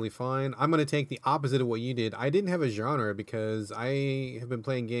totally fine. I'm going to take the opposite of what you did. I didn't have a genre because I have been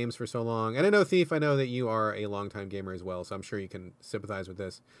playing games for so long. And I know, Thief, I know that you are a longtime gamer as well, so I'm sure you can sympathize with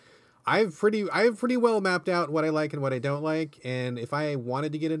this. I've pretty well mapped out what I like and what I don't like, and if I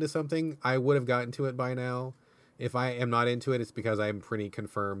wanted to get into something, I would have gotten to it by now. If I am not into it, it's because I'm pretty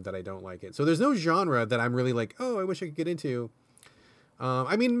confirmed that I don't like it. So there's no genre that I'm really like, oh, I wish I could get into.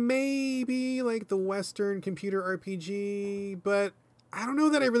 I mean, maybe like the Western computer RPG, but I don't know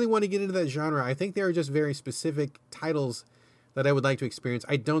that I really want to get into that genre. I think there are just very specific titles that I would like to experience.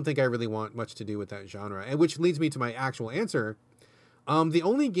 I don't think I really want much to do with that genre, and which leads me to my actual answer. The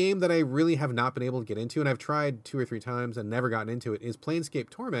only game that I really have not been able to get into, and I've tried 2 or 3 times and never gotten into it, is Planescape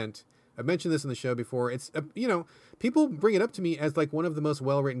Torment. I've mentioned this in the show before. It's, people bring it up to me as like one of the most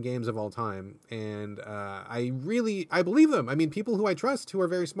well-written games of all time. And I believe them. I mean, people who I trust, who are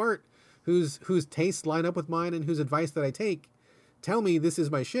very smart, whose tastes line up with mine and whose advice that I take, tell me this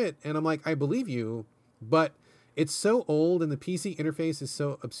is my shit. And I'm like, I believe you, but it's so old and the PC interface is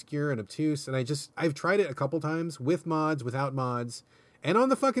so obscure and obtuse. And I've tried it a couple times with mods, without mods, and on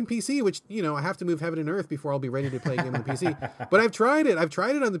the fucking PC, which, I have to move heaven and earth before I'll be ready to play a game on the PC. But I've tried it. I've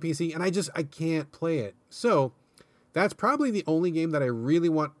tried it on the PC and I can't play it. So that's probably the only game that I really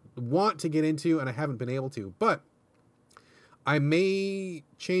want to get into and I haven't been able to. But I may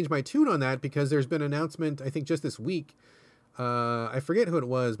change my tune on that because there's been an announcement, I think just this week. I forget who it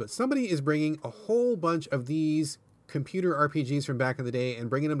was, but somebody is bringing a whole bunch of these computer RPGs from back in the day and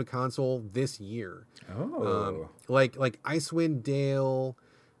bringing them to console this year. Oh, like Icewind Dale,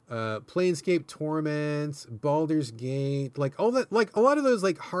 Planescape Torment, Baldur's Gate, like all that, like a lot of those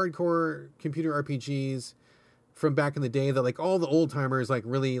like hardcore computer RPGs from back in the day that like all the old timers like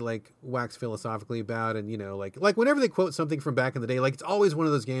really like wax philosophically about, and like whenever they quote something from back in the day, like it's always one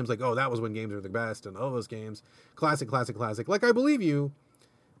of those games like, oh, that was when games were the best, and all those games, classic. Like, I believe you,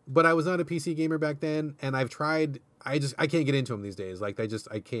 but I was not a PC gamer back then, and I've tried. I can't get into them these days. Like,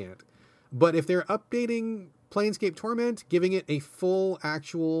 I can't. But if they're updating Planescape Torment, giving it a full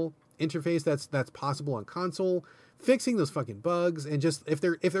actual interface that's possible on console, fixing those fucking bugs, and just if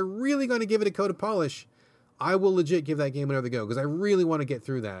they're really going to give it a coat of polish, I will legit give that game another go because I really want to get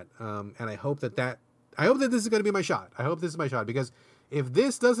through that. And I hope that this is going to be my shot. I hope this is my shot because if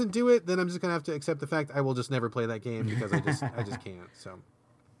this doesn't do it, then I'm just going to have to accept the fact I will just never play that game because I just can't. So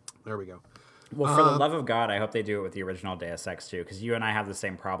there we go. Well, for the love of God, I hope they do it with the original Deus Ex too, because you and I have the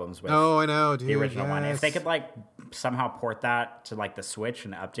same problems with. Oh, I know, dude, the original one. yes. If they could like somehow port that to like the Switch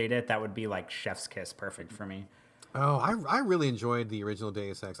and update it, that would be like chef's kiss, perfect for me. Oh, I really enjoyed the original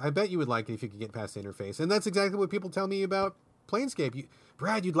Deus Ex. I bet you would like it if you could get past the interface, and that's exactly what people tell me about Planescape.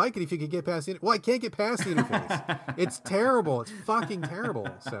 Brad, you'd like it if you could get past the. Well, I can't get past the interface. It's terrible. It's fucking terrible.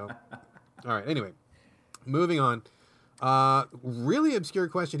 So, all right. Anyway, moving on. Really obscure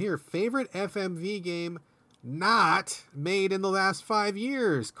question here. Favorite FMV game not made in the last 5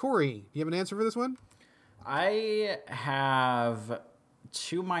 years? Corey, do you have an answer for this one? I have,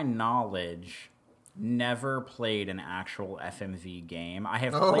 to my knowledge, never played an actual FMV game. I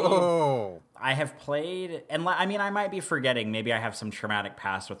have played, and I mean, I might be forgetting. Maybe I have some traumatic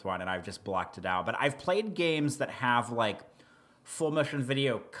past with one and I've just blocked it out. But I've played games that have like full motion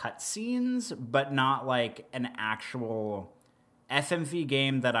video cutscenes, but not like an actual FMV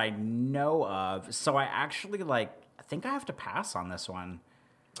game that I know of. So I actually I think I have to pass on this one.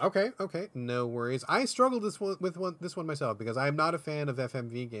 Okay, no worries. I struggled with this one myself because I'm not a fan of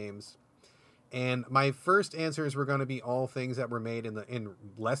FMV games, and my first answers were going to be all things that were made in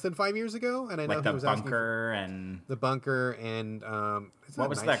less than 5 years ago. And I know like the bunker and what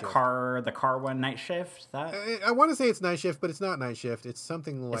was that car? The car one, Night Shift. That I want to say it's Night Shift, but it's not Night Shift. It's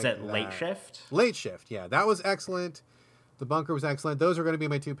something like. Is it Late Shift? Late Shift, yeah, that was excellent. The Bunker was excellent. Those are going to be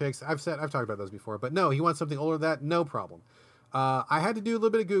my 2 picks. I've talked about those before, but no, he wants something older than that. No problem. I had to do a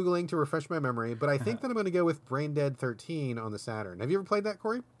little bit of Googling to refresh my memory, but I think that I'm going to go with Brain Dead 13 on the Saturn. Have you ever played that,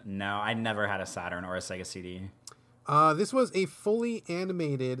 Corey? No, I never had a Saturn or a Sega CD. This was a fully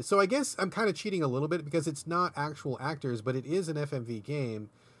animated, so I guess I'm kind of cheating a little bit because it's not actual actors, but it is an FMV game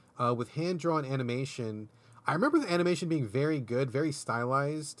with hand-drawn animation. I remember the animation being very good, very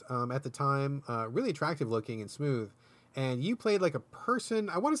stylized at the time, really attractive looking and smooth. And you played like a person,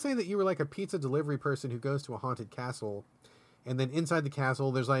 I want to say that you were like a pizza delivery person who goes to a haunted castle. And then inside the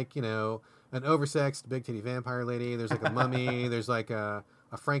castle, there's like, you know, an oversexed big titty vampire lady. There's like a mummy. There's like a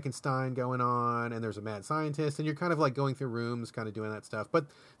Frankenstein going on. And there's a mad scientist. And you're kind of like going through rooms, kind of doing that stuff. But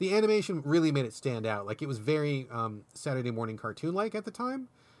the animation really made it stand out. Like it was very Saturday morning cartoon-like at the time.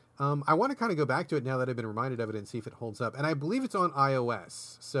 I want to kind of go back to it now that I've been reminded of it and see if it holds up. And I believe it's on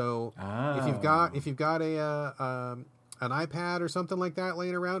iOS. So if you've got an iPad or something like that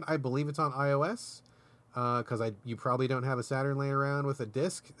laying around, I believe it's on iOS. Because you probably don't have a Saturn laying around with a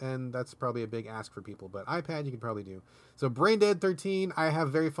disc, and that's probably a big ask for people. But iPad you could probably do. So Brain Dead 13, I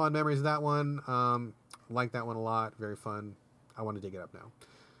have very fond memories of that one. Like that one a lot. Very fun. I want to dig it up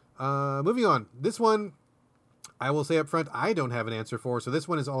now. Moving on. This one, I will say up front, I don't have an answer for. So this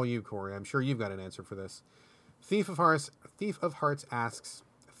one is all you, Corey. I'm sure you've got an answer for this. Thief of Hearts asks,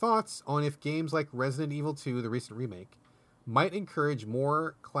 thoughts on if games like Resident Evil 2, the recent remake, might encourage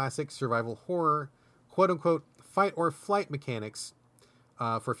more classic survival horror, quote-unquote, fight or flight mechanics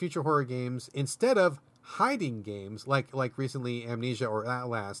for future horror games instead of hiding games like recently Amnesia or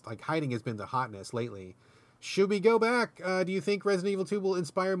Outlast. Like hiding has been the hotness lately. Should we go back? Do you think Resident Evil 2 will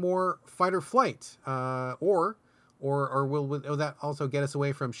inspire more fight or flight? Or will that also get us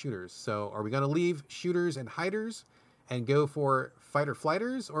away from shooters? So are we going to leave shooters and hiders and go for fight or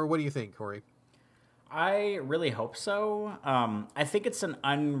flighters? Or what do you think, Corey? I really hope so. I think it's an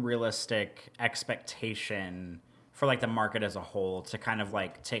unrealistic expectation for like the market as a whole to kind of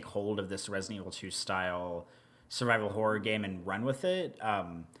like take hold of this Resident Evil 2 style survival horror game and run with it.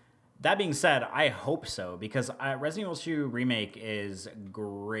 That being said, I hope so because Resident Evil 2 Remake is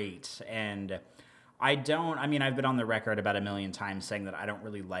great. And I've been on the record about 1 million times saying that I don't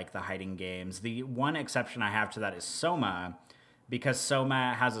really like the hiding games. The one exception I have to that is Soma, because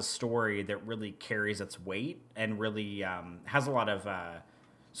Soma has a story that really carries its weight and really has a lot of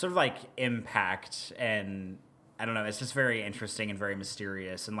sort of like impact, and I don't know, it's just very interesting and very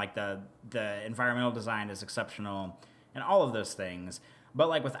mysterious, and like the environmental design is exceptional and all of those things. But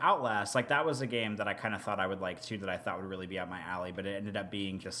like with Outlast, like that was a game that I kind of thought I would like too, that I thought would really be up my alley, but it ended up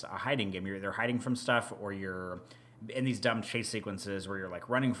being just a hiding game. You're either hiding from stuff or you're in these dumb chase sequences where you're like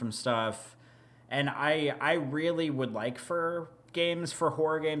running from stuff. And I really would like for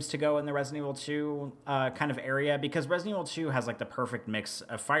horror games to go in the Resident Evil 2 kind of area, because Resident Evil 2 has like the perfect mix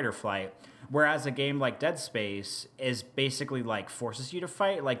of fight or flight, whereas a game like Dead Space is basically like forces you to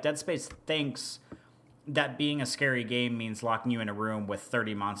fight. Like Dead Space thinks that being a scary game means locking you in a room with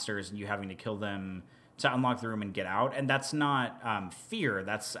 30 monsters and you having to kill them to unlock the room and get out. And that's not fear.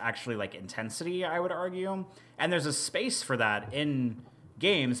 That's actually like intensity, I would argue. And there's a space for that in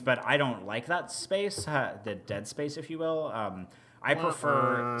games, but I don't like that space, the dead space, if you will. I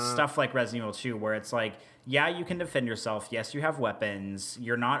prefer stuff like Resident Evil 2, where it's like, yeah, you can defend yourself. Yes, you have weapons.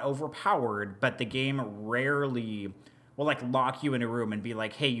 You're not overpowered, but the game rarely will like lock you in a room and be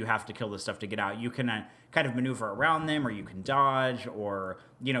like, hey, you have to kill this stuff to get out. You can kind of maneuver around them, or you can dodge, or,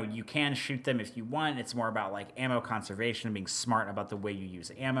 you know, you can shoot them if you want. It's more about like ammo conservation and being smart about the way you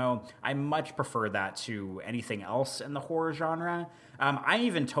use ammo. I much prefer that to anything else in the horror genre. I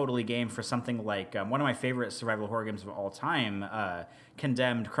even totally game for something like one of my favorite survival horror games of all time,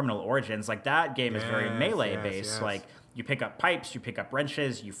 Condemned Criminal Origins. Like that game is very melee based. Yes. Like you pick up pipes, you pick up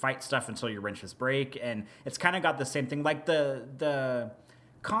wrenches, you fight stuff until your wrenches break, and it's kind of got the same thing. Like the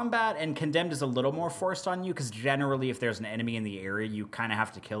combat in Condemned is a little more forced on you, because generally if there's an enemy in the area, you kind of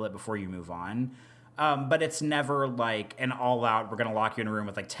have to kill it before you move on. But it's never like an all-out, we're going to lock you in a room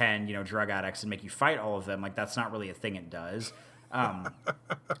with like 10, drug addicts and make you fight all of them. Like that's not really a thing it does.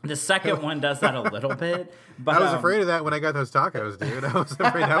 The second one does that a little bit, but I was afraid of that when I got those tacos, dude. I was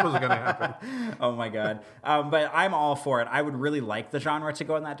afraid that was going to happen. Oh my God. But I'm all for it. I would really like the genre to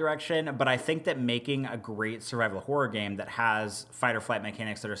go in that direction, but I think that making a great survival horror game that has fight or flight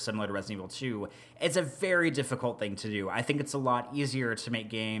mechanics that are similar to Resident Evil 2, it's a very difficult thing to do. I think it's a lot easier to make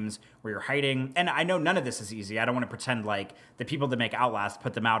games where you're hiding, and I know none of this is easy. I don't want to pretend like the people that make Outlast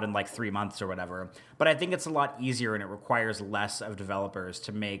put them out in like 3 months or whatever, but I think it's a lot easier and it requires less of developers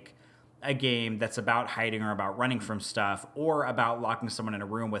to make a game that's about hiding or about running from stuff or about locking someone in a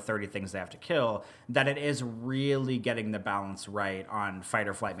room with 30 things they have to kill, that it is really getting the balance right on fight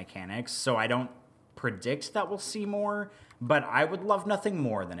or flight mechanics. So I don't predict that we'll see more, but I would love nothing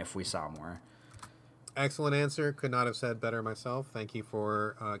more than if we saw more. Excellent answer. Could not have said better myself. Thank you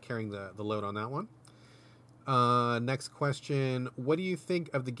for carrying the load on that one. Next question. What do you think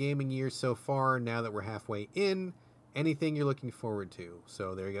of the gaming year so far now that we're halfway in? Anything you're looking forward to?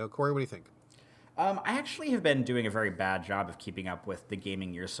 So there you go. Corey, what do you think? I actually have been doing a very bad job of keeping up with the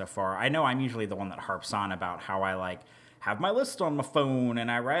gaming year so far. I know I'm usually the one that harps on about how I have my list on my phone and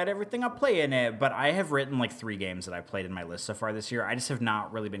I write everything I play in it, but I have written 3 games that I played in my list so far this year. I just have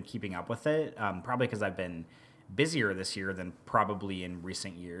not really been keeping up with it, probably because I've been busier this year than probably in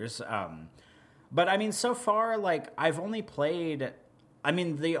recent years. But I mean, so far, I've only played...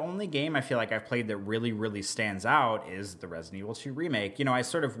 the only game I feel like I've played that really, really stands out is the Resident Evil 2 remake. I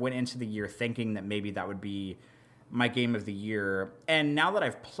sort of went into the year thinking that maybe that would be my game of the year. And now that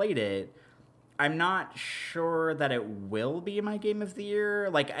I've played it, I'm not sure that it will be my game of the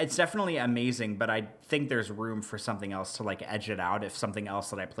year. It's definitely amazing, but I think there's room for something else to, edge it out if something else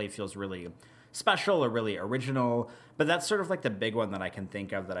that I play feels really special or really original. But that's sort of, the big one that I can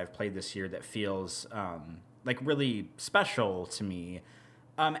think of that I've played this year that feels... really special to me.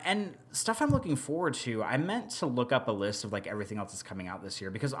 And stuff I'm looking forward to, I meant to look up a list of everything else that's coming out this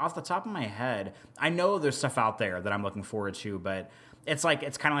year, because off the top of my head, I know there's stuff out there that I'm looking forward to, but it's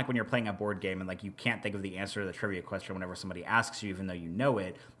kind of like when you're playing a board game and you can't think of the answer to the trivia question whenever somebody asks you, even though you know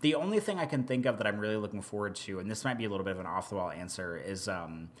it. The only thing I can think of that I'm really looking forward to, and this might be a little bit of an off-the-wall answer, is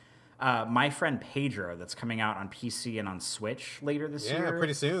My Friend Pedro, that's coming out on PC and on Switch later this year. Yeah,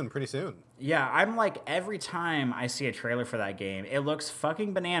 pretty soon. Yeah, I'm every time I see a trailer for that game, it looks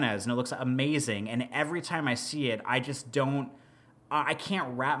fucking bananas and it looks amazing. And every time I see it, I just don't... I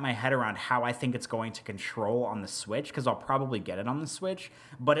can't wrap my head around how I think it's going to control on the Switch, because I'll probably get it on the Switch.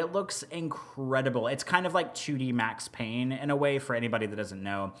 But it looks incredible. It's kind of like 2D Max Payne in a way, for anybody that doesn't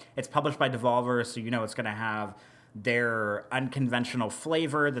know. It's published by Devolver, so it's going to have their unconventional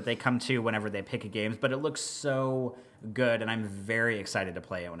flavor that they come to whenever they pick a game, but it looks so good, and I'm very excited to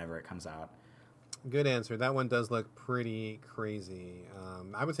play it whenever it comes out. Good answer. That one does look pretty crazy.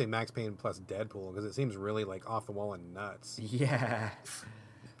 I would say Max Payne plus Deadpool, because it seems really off the wall and nuts. Yeah.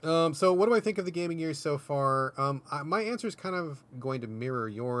 So what do I think of the gaming year so far? My answer is kind of going to mirror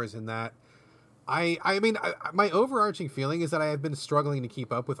yours in that my overarching feeling is that I have been struggling to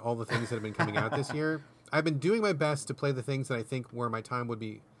keep up with all the things that have been coming out this year. I've been doing my best to play the things that I think where my time would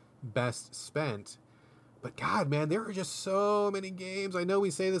be best spent. But God, man, there are just so many games. I know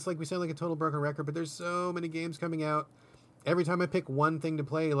we say this we sound like a total broken record, but there's so many games coming out. Every time I pick one thing to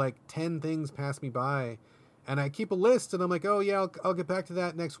play, 10 things pass me by. And I keep a list, and I'm like, oh, yeah, I'll get back to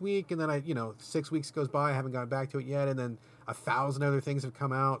that next week. And then 6 weeks goes by, I haven't gotten back to it yet. And then 1,000 other things have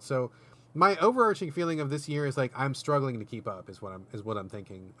come out. So my overarching feeling of this year is I'm struggling to keep up is what I'm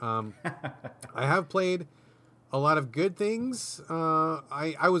thinking. I have played a lot of good things.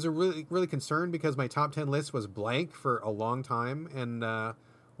 I was really, really concerned because my top 10 list was blank for a long time, and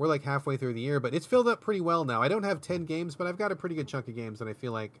we're halfway through the year, but it's filled up pretty well now. I don't have 10 games, but I've got a pretty good chunk of games that I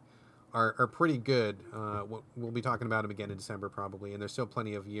feel are pretty good. We'll be talking about them again in December probably, and there's still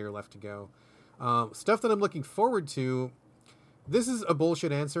plenty of year left to go. Stuff that I'm looking forward to. This is a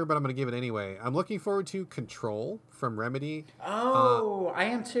bullshit answer, but I'm going to give it anyway. I'm looking forward to Control from Remedy. Oh, I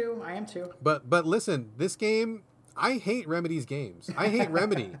am too. But listen, this game, I hate Remedy's games. I hate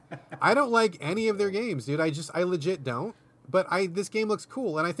Remedy. I don't like any of their games, dude. I legit don't. But this game looks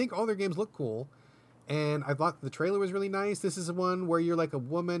cool, and I think all their games look cool. And I thought the trailer was really nice. This is one where you're a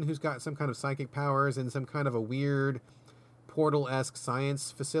woman who's got some kind of psychic powers in some kind of a weird Portal-esque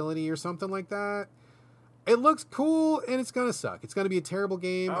science facility or something like that. It looks cool, and it's going to suck. It's going to be a terrible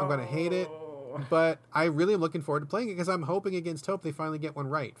game. I'm going to hate it. But I really am looking forward to playing it, because I'm hoping against hope they finally get one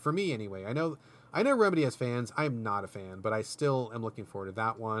right. For me, anyway. I know Remedy has fans. I'm not a fan, but I still am looking forward to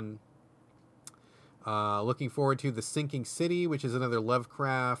that one. Looking forward to The Sinking City, which is another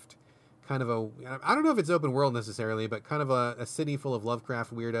Lovecraft kind of I don't know if it's open world necessarily, but kind of a city full of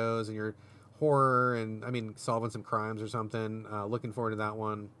Lovecraft weirdos, and you're horror and, solving some crimes or something. Looking forward to that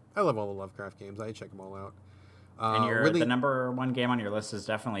one. I love all the Lovecraft games. I check them all out. And the number one game on your list is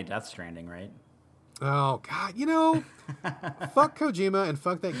definitely Death Stranding, right? Oh, God. Fuck Kojima and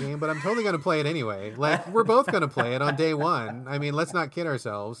fuck that game, but I'm totally going to play it anyway. We're both going to play it on day one. Let's not kid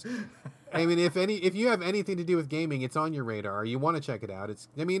ourselves. If you have anything to do with gaming, it's on your radar. You want to check it out.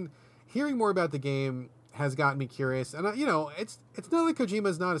 Hearing more about the game has gotten me curious. And, it's not like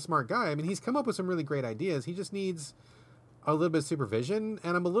Kojima's not a smart guy. He's come up with some really great ideas. He just needs a little bit of supervision,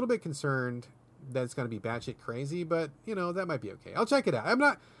 and I'm a little bit concerned that it's going to be batshit crazy, but that might be okay. I'll check it out.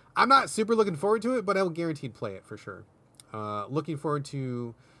 I'm not super looking forward to it, but I'll guaranteed play it for sure. Looking forward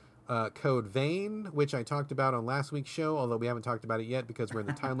to Code Vein, which I talked about on last week's show, although we haven't talked about it yet because we're in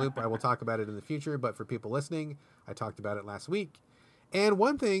the time loop. I will talk about it in the future, but for people listening, I talked about it last week. And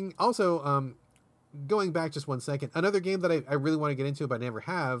one thing, also, going back just 1 second, another game that I really want to get into but I never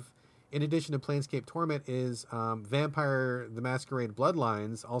have, in addition to Planescape Torment, is Vampire the Masquerade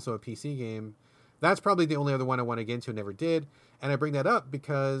Bloodlines, also a PC game. That's probably the only other one I want to get into and never did. And I bring that up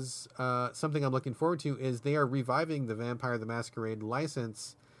because something I'm looking forward to is they are reviving the Vampire the Masquerade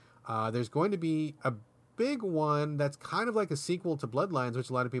license. There's going to be a big one that's kind of like a sequel to Bloodlines, which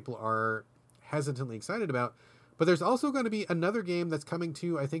a lot of people are hesitantly excited about. But there's also going to be another game that's coming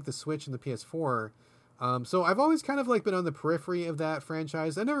to, I think, the Switch and the PS4. So I've always kind of like been on the periphery of that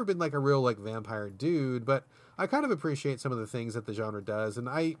franchise. I've never been like a real like vampire dude, but I kind of appreciate some of the things that the genre does. And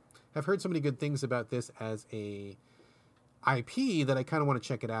I have heard so many good things about this as a IP that I kind of want to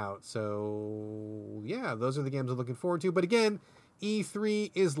check it out. So yeah, those are the games I'm looking forward to. But again,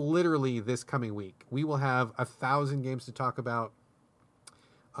 E3 is literally this coming week. We will have 1,000 games to talk about.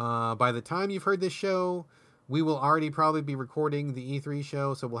 By the time you've heard this show, we will already probably be recording the E3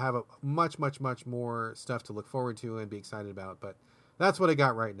 show, so we'll have a much, much, much more stuff to look forward to and be excited about. But that's what I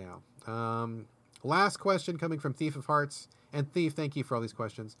got right now. Last question coming from Thief of Hearts. And Thief, thank you for all these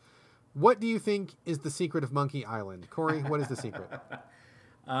questions. What do you think is the secret of Monkey Island? Corey, what is the secret?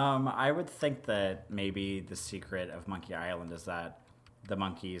 I would think that maybe the secret of Monkey Island is that the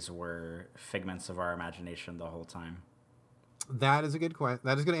monkeys were figments of our imagination the whole time. That is a good question.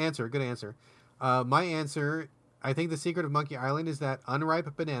 That is a good answer. Good answer. My answer, I think the secret of Monkey Island is that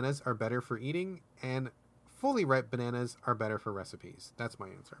unripe bananas are better for eating and fully ripe bananas are better for recipes. That's my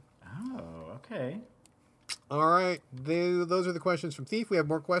answer. Oh, okay. All right. Those are the questions from Thief. We have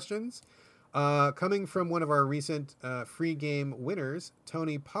more questions. Coming from one of our recent free game winners,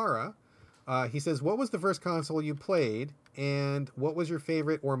 Tony Para. He says, what was the first console you played and what was your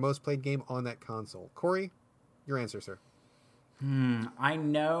favorite or most played game on that console? Corey, your answer, sir. I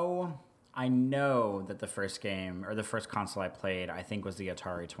know that the first game or the first console I played, I think, was the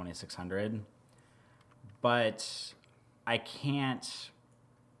Atari 2600, but I can't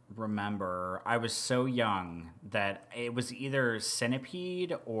remember. I was so young that it was either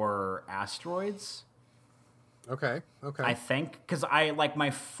Centipede or Asteroids. Okay. I think, because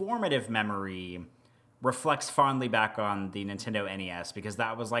my formative memory reflects fondly back on the Nintendo NES because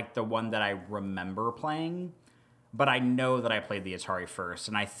that was like the one that I remember playing. But I know that I played the Atari first,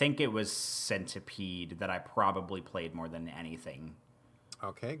 and I think it was Centipede that I probably played more than anything.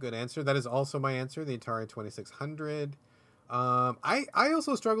 Okay, good answer. That is also my answer, the Atari 2600. I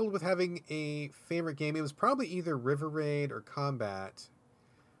also struggled with having a favorite game. It was probably either River Raid or Combat.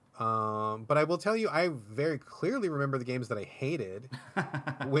 But I will tell you, I very clearly remember the games that I hated,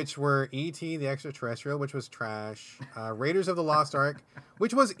 which were E.T. the Extraterrestrial, which was trash, Raiders of the Lost Ark,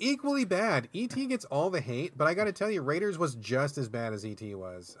 which was equally bad. E.T. gets all the hate, but I got to tell you, Raiders was just as bad as E.T.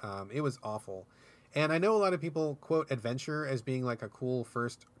 was. It was awful. And I know a lot of people quote Adventure as being like a cool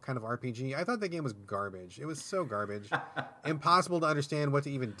first kind of RPG. I thought that game was garbage. It was so garbage. Impossible to understand what to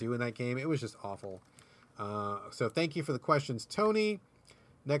even do in that game. It was just awful. So thank you for the questions, Tony.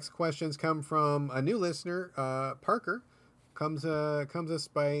 Next questions come from a new listener, Parker. Comes us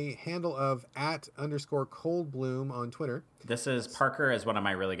by handle of @_coldbloom on Twitter. This is Parker is one of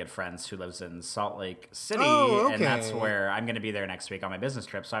my really good friends who lives in Salt Lake City, okay. And that's where I'm going to be there next week on my business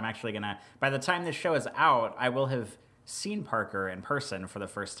trip. So I'm actually going to, by the time this show is out, I will have seen Parker in person for the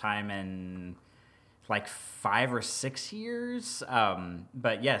first time in like 5 or 6 years.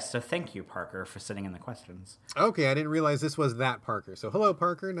 But yes, so thank you, Parker, for sending in the questions. Okay, I didn't realize this was that Parker. So hello,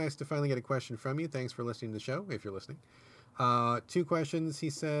 Parker. Nice to finally get a question from you. Thanks for listening to the show, if you're listening. 2 questions. He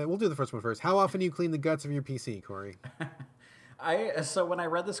said, we'll do the first one first. How often do you clean the guts of your PC, Corey? So when I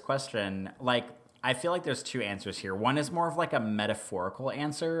read this question, like, I feel like there's 2 answers here. One is more of like a metaphorical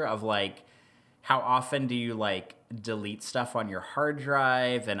answer of like, how often do you like delete stuff on your hard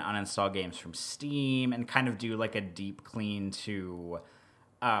drive and uninstall games from Steam and kind of do like a deep clean to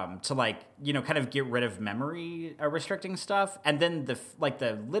like, you know, kind of get rid of memory restricting stuff. And then the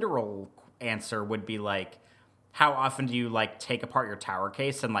literal answer would be like, how often do you like take apart your tower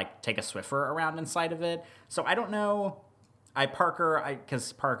case and like take a Swiffer around inside of it? So I don't know.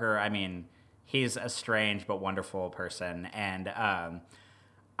 Because Parker, I mean, he's a strange but wonderful person. And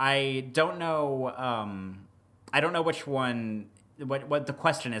I don't know. I don't know which one, what the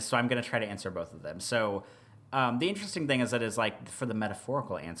question is. So I'm going to try to answer both of them. So the interesting thing is that is like for the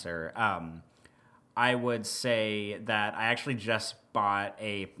metaphorical answer. I would say that I actually just bought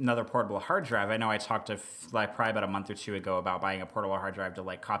another portable hard drive. I know I talked to like probably about a month or two ago about buying a portable hard drive to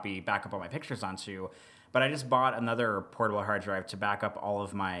like copy back up all my pictures onto. But I just bought another portable hard drive to back up all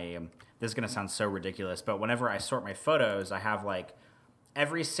of my. This is going to sound so ridiculous, but whenever I sort my photos, I have like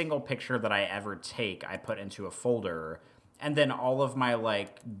every single picture that I ever take, I put into a folder. And then all of my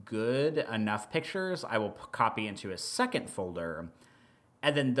like good enough pictures, I will copy into a second folder.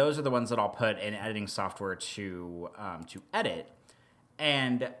 And then those are the ones that I'll put in editing software to edit.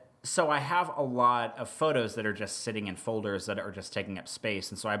 And so I have a lot of photos that are just sitting in folders that are just taking up space.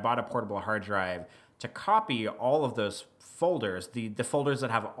 And so I bought a portable hard drive to copy all of those folders, the folders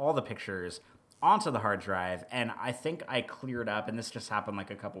that have all the pictures, onto the hard drive. And I think I cleared up, and this just happened like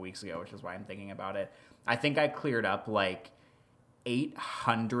a couple weeks ago, which is why I'm thinking about it. I think I cleared up like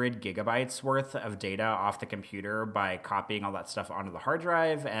 800 gigabytes worth of data off the computer by copying all that stuff onto the hard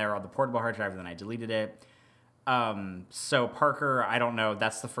drive or the portable hard drive, and then I deleted it. So Parker, I don't know.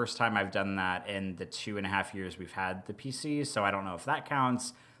 That's the first time I've done that in the 2.5 years we've had the PC, so I don't know if that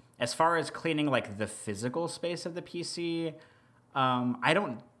counts. As far as cleaning like the physical space of the PC, I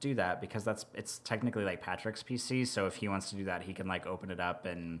don't do that because it's technically like Patrick's PC, so if he wants to do that, he can like open it up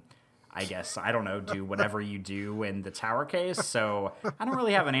and I guess, I don't know, do whatever you do in the tower case. So I don't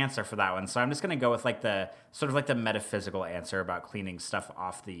really have an answer for that one. So I'm just going to go with like the sort of like the metaphysical answer about cleaning stuff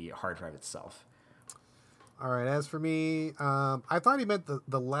off the hard drive itself. All right. As for me, I thought he meant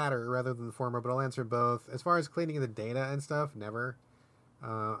the latter rather than the former, but I'll answer both. As far as cleaning the data and stuff, never.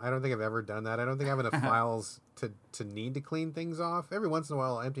 I don't think I've ever done that. I don't think I have enough files to need to clean things off. Every once in a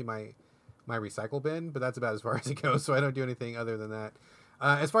while, I'll empty my recycle bin, but that's about as far as it goes. So I don't do anything other than that.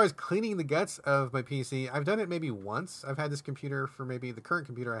 As far as cleaning the guts of my PC, I've done it maybe once. I've had this computer for maybe the current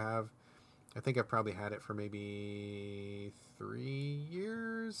computer I have. I think I've probably had it for maybe 3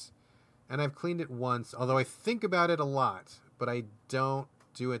 years. And I've cleaned it once, although I think about it a lot. But I don't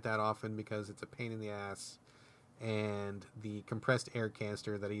do it that often because it's a pain in the ass. And the compressed air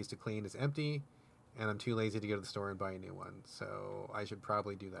canister that I used to clean is empty. And I'm too lazy to go to the store and buy a new one. So I should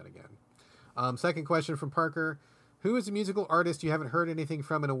probably do that again. Second question from Parker. Who is a musical artist you haven't heard anything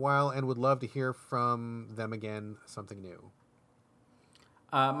from in a while and would love to hear from them again, something new?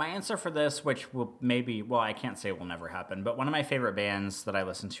 My answer for this, which will maybe, well, I can't say it will never happen, but one of my favorite bands that I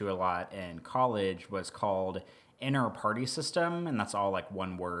listened to a lot in college was called Inner Party System, and that's all like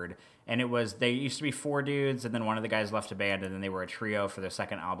one word. And they used to be 4 dudes, and then one of the guys left a band, and then they were a trio for their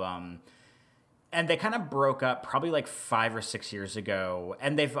second album. And they kind of broke up probably like 5 or 6 years ago.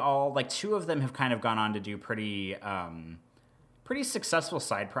 And they've all, like 2 of them have kind of gone on to do pretty successful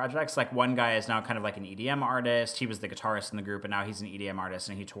side projects. Like one guy is now kind of like an EDM artist. He was the guitarist in the group and now he's an EDM artist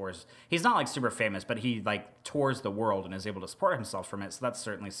and he tours. He's not like super famous, but he like tours the world and is able to support himself from it. So that's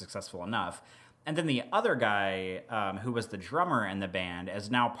certainly successful enough. And then the other guy, who was the drummer in the band, is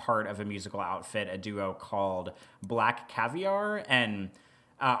now part of a musical outfit, a duo called Black Caviar. And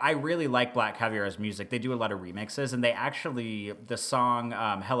I really like Black Caviar's music. They do a lot of remixes, and they actually, the song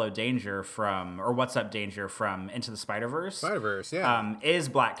Hello Danger or What's Up Danger from Into the Spider-Verse. Yeah. Is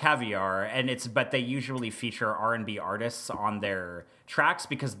Black Caviar, but they usually feature R&B artists on their tracks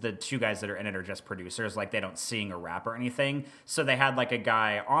because the 2 guys that are in it are just producers. Like, they don't sing or rap or anything. So they had, like, a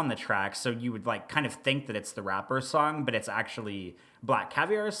guy on the track, so you would, like, kind of think that it's the rapper's song, but it's actually Black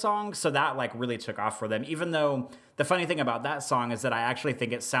Caviar's song. So that, like, really took off for them, even though the funny thing about that song is that I actually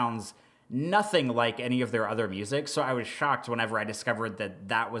think it sounds nothing like any of their other music. So I was shocked whenever I discovered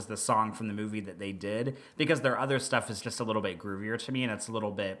that was the song from the movie that they did, because their other stuff is just a little bit groovier to me, and it's a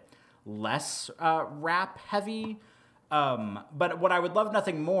little bit less rap heavy. But what I would love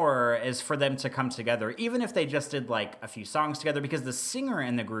nothing more is for them to come together, even if they just did like a few songs together, because the singer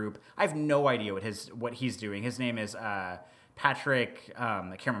in the group, I have no idea what he's doing. His name is Patrick, I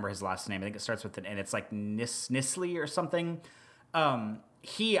can't remember his last name. I think it starts with an N. It's like Nisley or something.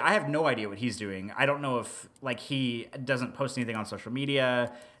 I have no idea what he's doing. I don't know if, like, he doesn't post anything on social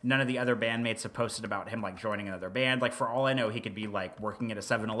media. None of the other bandmates have posted about him, like, joining another band. Like, for all I know, he could be, like, working at a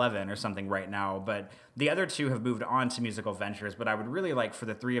 7-Eleven or something right now. But the other 2 have moved on to musical ventures. But I would really like for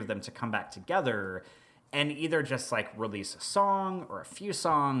the 3 of them to come back together and either just, like, release a song or a few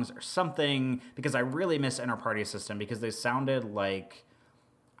songs or something, because I really miss Inner Party System, because they sounded like,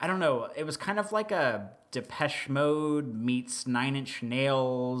 I don't know, it was kind of like a Depeche Mode meets Nine Inch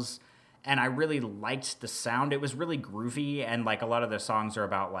Nails, and I really liked the sound. It was really groovy, and, like, a lot of their songs are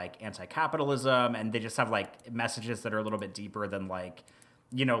about, like, anti-capitalism, and they just have, like, messages that are a little bit deeper than, like,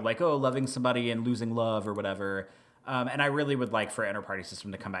 you know, like, oh, loving somebody and losing love or whatever. And I really would like for Inner Party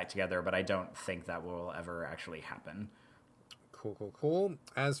System to come back together, but I don't think that will ever actually happen. Cool.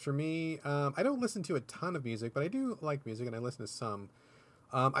 As for me, I don't listen to a ton of music, but I do like music, and I listen to some.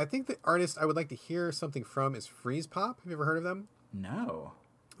 I think the artist I would like to hear something from is Freeze Pop. Have you ever heard of them? No.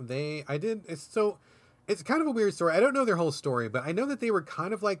 I did. It's kind of a weird story. I don't know their whole story, but I know that they were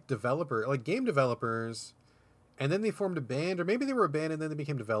kind of like game developers, and then they formed a band, or maybe they were a band and then they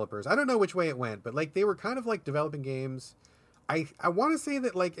became developers. I don't know which way it went, but like they were kind of like developing games. I want to say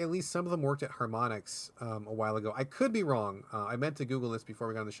that like at least some of them worked at Harmonix a while ago. I could be wrong. I meant to Google this before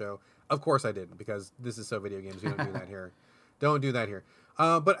we got on the show. Of course I didn't, because this is so video games. We don't do that here. Don't do that here.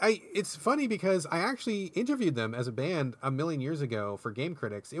 But it's funny because I actually interviewed them as a band a million years ago for Game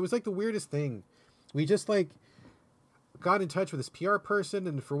Critics. It was like the weirdest thing. We just like got in touch with this PR person,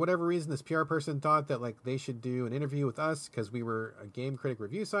 and for whatever reason, this PR person thought that like they should do an interview with us because we were a Game Critic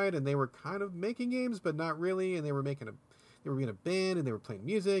review site, and they were kind of making games, but not really, and they were being a band, and they were playing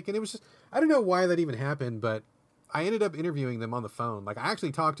music, and it was just, I don't know why that even happened, but I ended up interviewing them on the phone. Like I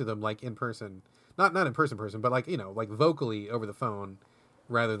actually talked to them like in person, not in person, but like, like vocally over the phone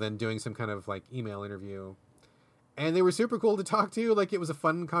rather than doing some kind of like email interview. And they were super cool to talk to. Like it was a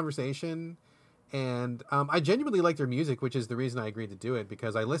fun conversation. And I genuinely like their music, which is the reason I agreed to do it,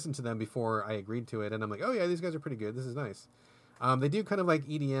 because I listened to them before I agreed to it. And I'm like, oh yeah, these guys are pretty good. This is nice. They do kind of like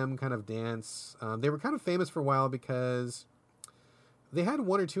EDM kind of dance. They were kind of famous for a while because they had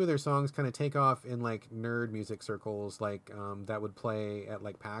one or two of their songs kind of take off in like nerd music circles, like that would play at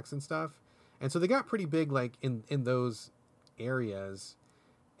like PAX and stuff. And so they got pretty big like in those areas.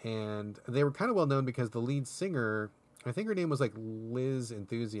 And they were kind of well known because the lead singer, I think her name was like Liz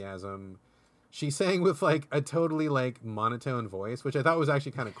Enthusiasm. She sang with like a totally like monotone voice, which I thought was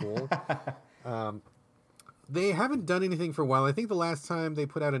actually kind of cool. They haven't done anything for a while. I think the last time they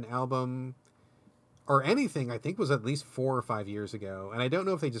put out an album or anything, I think was at least 4 or 5 years ago. And I don't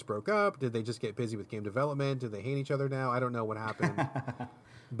know if they just broke up. Did they just get busy with game development? Do they hate each other now? I don't know what happened.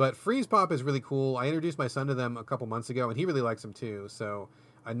 But Freeze Pop is really cool. I introduced my son to them a couple months ago, and he really likes them too. So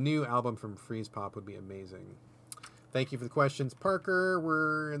a new album from Freeze Pop would be amazing. Thank you for the questions, Parker.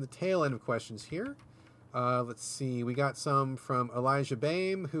 We're in the tail end of questions here. Let's see. We got some from Elijah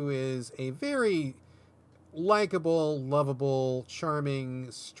Bame, who is a very likable, lovable, charming,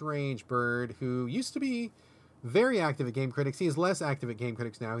 strange bird who used to be very active at Game Critics. He is less active at Game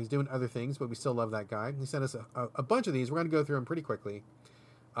Critics now. He's doing other things, but we still love that guy. He sent us a bunch of these. We're going to go through them pretty quickly.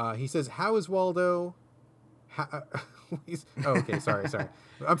 He says, how is Waldo? Okay, sorry.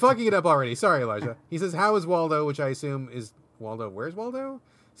 I'm fucking it up already. Sorry, Elijah. He says, how is Waldo, which I assume is Waldo. Where's Waldo?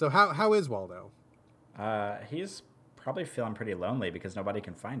 So how is Waldo? He's probably feeling pretty lonely because nobody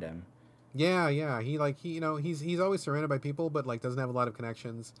can find him. Yeah. He's always surrounded by people, but like doesn't have a lot of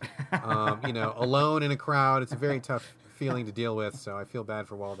connections. Alone in a crowd. It's a very tough feeling to deal with. So I feel bad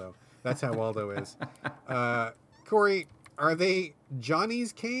for Waldo. That's how Waldo is. Corey, are they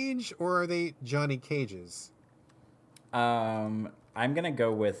Johnny's Cage or are they Johnny Cages? I'm gonna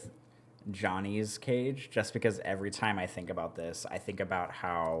go with Johnny's Cage, just because every time I think about this, I think about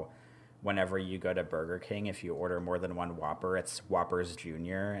how whenever you go to Burger King, if you order more than one Whopper, it's Whoppers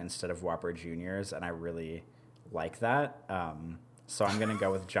Jr. instead of Whopper Juniors, and I really like that. So I'm going to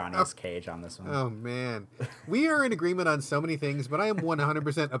go with Johnny's Cage on this one. Oh, man. We are in agreement on so many things, but I am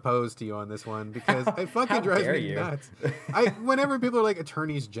 100% opposed to you on this one because it fucking drives me nuts. Whenever people are like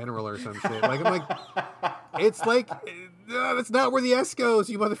attorneys general or some shit, like I'm like, it's like, that's not where the S goes,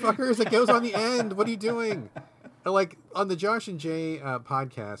 you motherfuckers. It goes on the end. What are you doing? Like on the Josh and Jay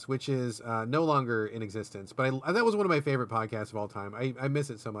podcast, which is no longer in existence, but that was one of my favorite podcasts of all time. I miss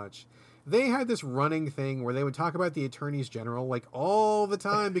it so much. They had this running thing where they would talk about the attorneys general like all the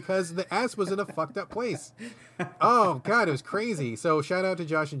time because the S was in a fucked up place. Oh God, it was crazy. So shout out to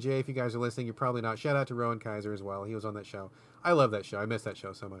Josh and Jay if you guys are listening. You're probably not. Shout out to Rowan Kaiser as well. He was on that show. I love that show. I miss that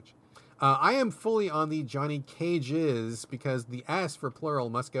show so much. I am fully on the Johnny Cages because the S for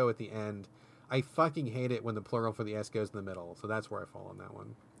plural must go at the end. I fucking hate it when the plural for the S goes in the middle. So that's where I fall on that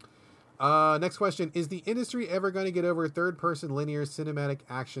one. Next question. Is the industry ever going to get over third-person linear cinematic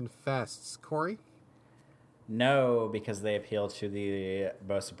action fests? Corey? No, because they appeal to the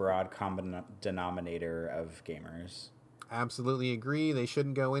most broad common denominator of gamers. Absolutely agree. They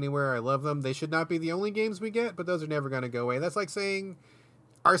shouldn't go anywhere. I love them. They should not be the only games we get, but those are never going to go away. That's like saying,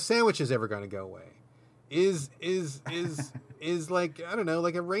 are sandwiches ever going to go away? Is like, I don't know,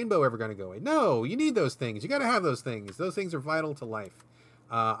 like a rainbow ever going to go away? No, you need those things. You got to have those things. Those things are vital to life.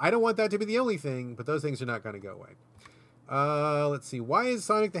 I don't want that to be the only thing, but those things are not going to go away. Let's see. Why is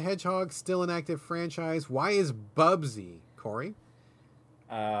Sonic the Hedgehog still an active franchise? Why is Bubsy, Corey?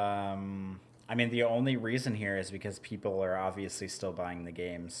 I mean, the only reason here is because people are obviously still buying the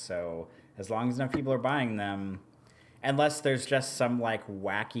games. So as long as enough people are buying them, unless there's just some like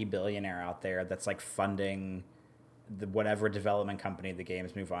wacky billionaire out there that's like funding whatever development company the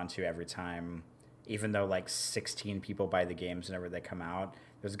games move on to every time, even though like 16 people buy the games whenever they come out.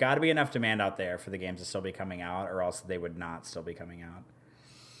 There's got to be enough demand out there for the games to still be coming out, or else they would not still be coming out.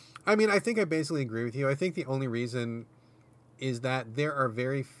 I mean, I think I basically agree with you. I think the only reason is that there are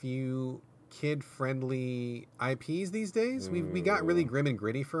very few kid-friendly IPs these days. We got really grim and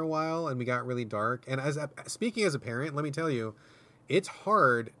gritty for a while, and we got really dark. And speaking as a parent, let me tell you, it's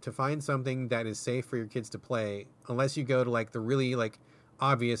hard to find something that is safe for your kids to play unless you go to like the really like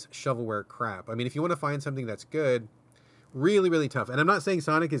obvious shovelware crap. I mean, if you want to find something that's good, really, really tough. And I'm not saying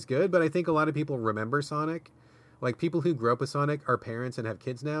Sonic is good, but I think a lot of people remember Sonic. Like, people who grew up with Sonic are parents and have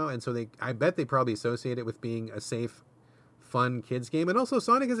kids now, and so I bet they probably associate it with being a safe, fun kids game. And also,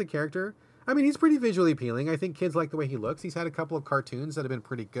 Sonic as a character, I mean, he's pretty visually appealing. I think kids like the way he looks. He's had a couple of cartoons that have been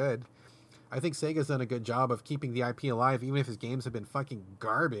pretty good. I think Sega's done a good job of keeping the IP alive, even if his games have been fucking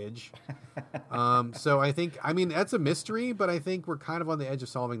garbage. So I think, I mean, that's a mystery, but I think we're kind of on the edge of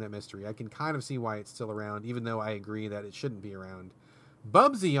solving that mystery. I can kind of see why it's still around, even though I agree that it shouldn't be around.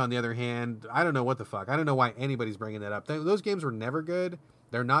 Bubsy, on the other hand, I don't know what the fuck. I don't know why anybody's bringing that up. Those games were never good.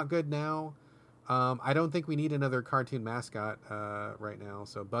 They're not good now. I don't think we need another cartoon mascot right now,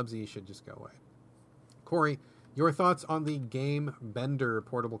 so Bubsy should just go away. Corey, your thoughts on the game Bender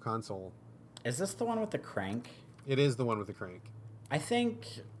portable console? Is this the one with the crank? It is the one with the crank. I think...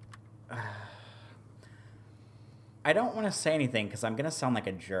 I don't want to say anything because I'm going to sound like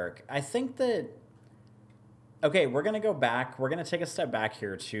a jerk. I think that... Okay, we're going to go back. We're going to take a step back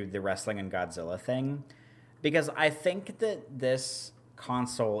here to the wrestling and Godzilla thing. Because I think that this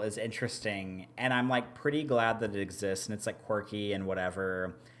console is interesting. And I'm, like, pretty glad that it exists. And it's, like, quirky and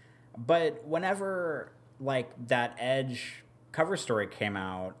whatever. But whenever, like, that Edge cover story came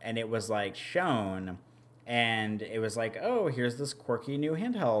out and it was, like, shown... And it was like, oh, here's this quirky new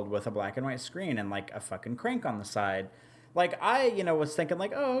handheld with a black and white screen and, like, a fucking crank on the side. Like, I, was thinking,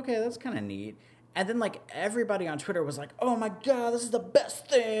 like, oh, okay, that's kind of neat. And then, like, everybody on Twitter was like, oh, my God, this is the best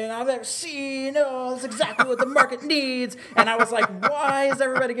thing I've ever seen. Oh, that's exactly what the market needs. And I was like, why is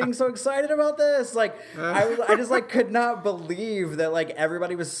everybody getting so excited about this? Like, I just, like, could not believe that, like,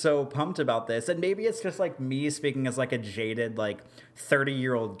 everybody was so pumped about this. And maybe it's just, like, me speaking as, like, a jaded, like,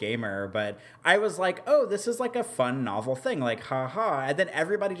 30-year-old gamer. But I was like, oh, this is, like, a fun, novel thing. Like, haha. And then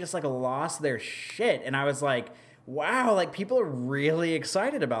everybody just, like, lost their shit. And I was like, wow, like, people are really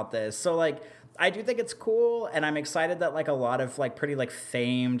excited about this. So, like... I do think it's cool, and I'm excited that, like, a lot of, like, pretty, like,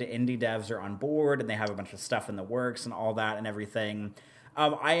 famed indie devs are on board, and they have a bunch of stuff in the works and all that and everything.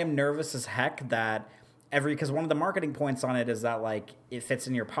 I am nervous as heck that because one of the marketing points on it is that, like, it fits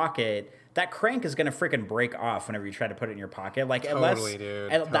in your pocket. That crank is going to freaking break off whenever you try to put it in your pocket. Like, totally,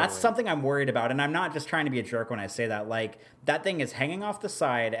 dude. That's something I'm worried about, and I'm not just trying to be a jerk when I say that. Like, that thing is hanging off the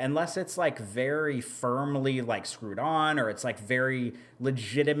side unless it's, like, very firmly, like, screwed on, or it's, like, very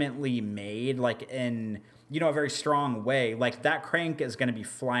legitimately made, like, in, a very strong way. Like, that crank is going to be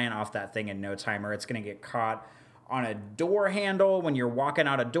flying off that thing in no time, or it's going to get caught on a door handle when you're walking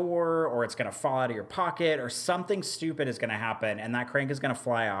out a door, or it's going to fall out of your pocket, or something stupid is going to happen, and that crank is going to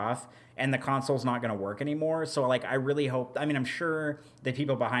fly off, and the console's not going to work anymore. So, like, I really hope... I mean, I'm sure the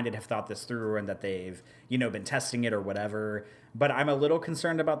people behind it have thought this through and that they've, been testing it or whatever, but I'm a little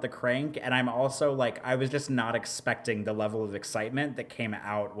concerned about the crank, and I'm also, like, I was just not expecting the level of excitement that came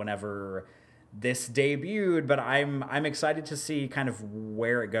out whenever this debuted, but I'm excited to see kind of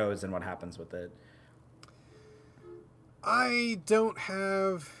where it goes and what happens with it. I don't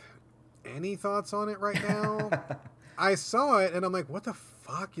have any thoughts on it right now. I saw it and I'm like, what the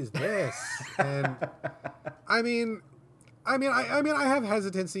fuck is this? And I mean, I have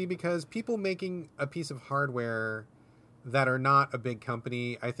hesitancy because people making a piece of hardware that are not a big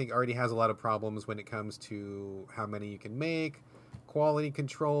company, I think already has a lot of problems when it comes to how many you can make, quality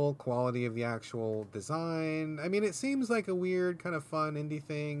control, quality of the actual design. I mean, it seems like a weird kind of fun indie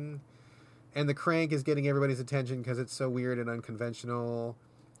thing. And the crank is getting everybody's attention because it's so weird and unconventional.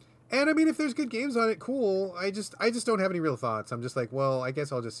 And I mean, if there's good games on it, cool. I just don't have any real thoughts. I'm just like, well, I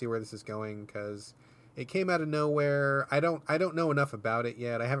guess I'll just see where this is going because it came out of nowhere. I don't know enough about it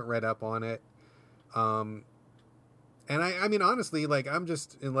yet. I haven't read up on it. And I mean, honestly, like, I'm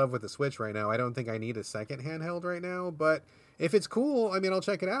just in love with the Switch right now. I don't think I need a second handheld right now. But if it's cool, I mean, I'll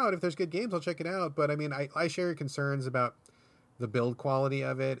check it out. If there's good games, I'll check it out. But I mean, I share your concerns about the build quality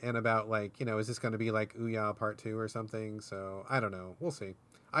of it and about, like, is this going to be like Ouya Part 2 or something? So I don't know. We'll see.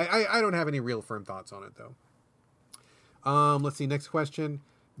 I don't have any real firm thoughts on it though. Let's see. Next question.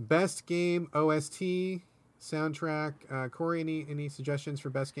 Best game OST soundtrack. Corey, any suggestions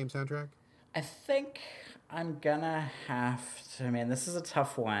for best game soundtrack? I think I'm gonna have to. Man, this is a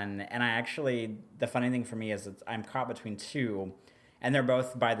tough one, and the funny thing for me is that I'm caught between two, and they're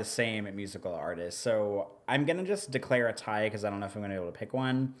both by the same musical artist. So I'm gonna just declare a tie because I don't know if I'm gonna be able to pick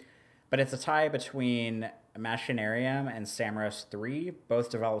one, but it's a tie between Machinarium and Samros 3, both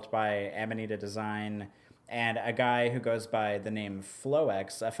developed by Amanita Design, and a guy who goes by the name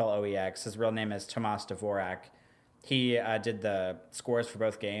Floex, Floex. His real name is Tomas Dvorak. He did the scores for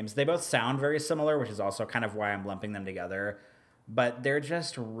both games. They both sound very similar, which is also kind of why I'm lumping them together. But they're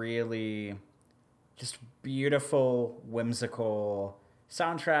just really just beautiful, whimsical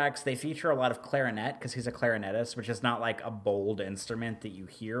soundtracks. They feature a lot of clarinet because he's a clarinetist, which is not like a bold instrument that you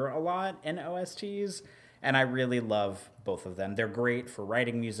hear a lot in OSTs. And I really love both of them. They're great for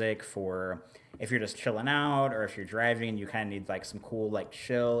writing music, for if you're just chilling out or if you're driving and you kind of need like some cool, like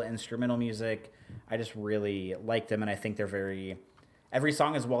chill instrumental music. I just really like them, and I think every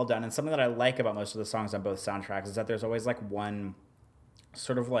song is well done. And something that I like about most of the songs on both soundtracks is that there's always like one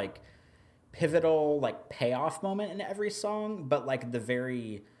sort of like pivotal like payoff moment in every song, but like the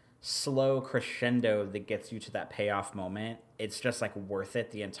very slow crescendo that gets you to that payoff moment, it's just like worth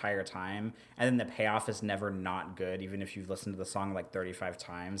it the entire time. And then the payoff is never not good, even if you've listened to the song like 35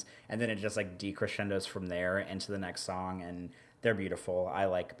 times, and then it just like decrescendos from there into the next song, and they're beautiful. I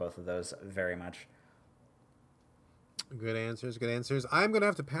like both of those very much. Good answers, good answers. I'm going to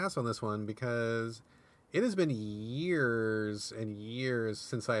have to pass on this one because it has been years and years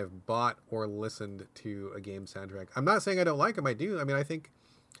since I have bought or listened to a game soundtrack. I'm not saying I don't like them. I do. I mean, I think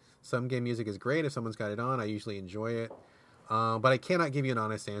some game music is great. If someone's got it on, I usually enjoy it. But I cannot give you an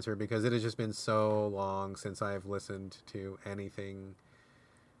honest answer because it has just been so long since I've listened to anything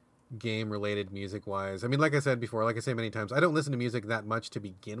game-related music-wise. I mean, like I said before, like I say many times, I don't listen to music that much to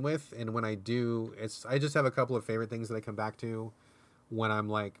begin with. And when I do, I just have a couple of favorite things that I come back to when I'm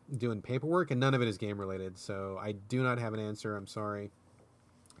like doing paperwork, and none of it is game-related. So I do not have an answer. I'm sorry.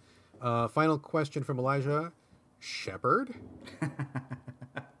 Final question from Elijah. Shepard?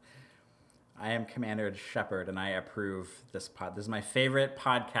 I am Commander Shepard, and I approve this pod. This is my favorite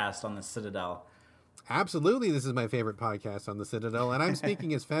podcast on the Citadel. Absolutely, this is my favorite podcast on the Citadel, and I'm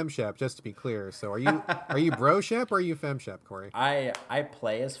speaking as FemShep, just to be clear. So, are you Bro Shep or are you FemShep, Corey? I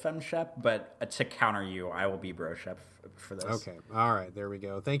play as FemShep, but to counter you, I will be Bro Shep for this. Okay, all right, there we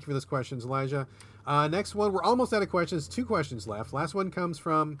go. Thank you for those questions, Elijah. Next one, we're almost out of questions. 2 questions left. Last one comes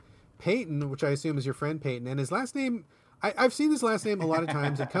from Peyton, which I assume is your friend Peyton, and his last name. I've seen this last name a lot of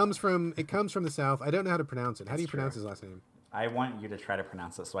times. It comes from the South. I don't know how to pronounce it. How do you pronounce his last name? I want you to try to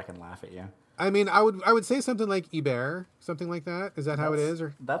pronounce it so I can laugh at you. I mean, I would say something like Iber, something like that. Is that how it is?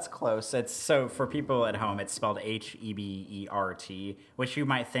 Or that's close. It's so for people at home, it's spelled Hebert, which you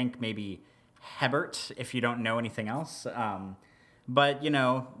might think maybe Hebert if you don't know anything else. But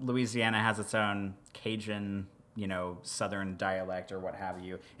Louisiana has its own Cajun, Southern dialect or what have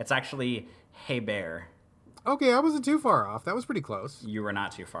you. It's actually Hebert. Okay, I wasn't too far off. That was pretty close. You were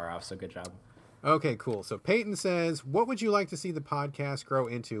not too far off, so good job. Okay, cool. So Peyton says, what would you like to see the podcast grow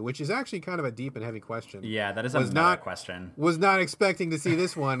into? Which is actually kind of a deep and heavy question. Yeah, that is a meta question. Was not expecting to see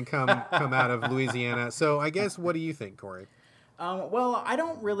this one come out of Louisiana. So I guess, what do you think, Corey? Well, I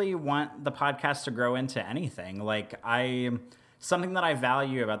don't really want the podcast to grow into anything. Like, something that I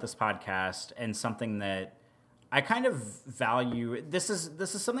value about this podcast and something that I kind of value, this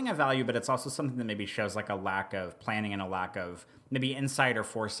is something I value, but it's also something that maybe shows like a lack of planning and a lack of maybe insight or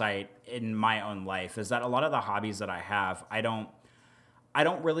foresight in my own life, is that a lot of the hobbies that I have, I don't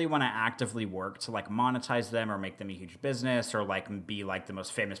really want to actively work to like monetize them or make them a huge business or like be like the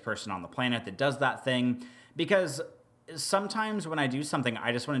most famous person on the planet that does that thing, because sometimes when I do something,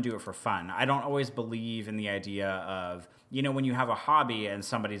 I just want to do it for fun. I don't always believe in the idea of, when you have a hobby and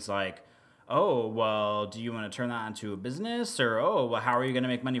somebody's like, oh, well, do you want to turn that into a business? Or, oh, well, how are you going to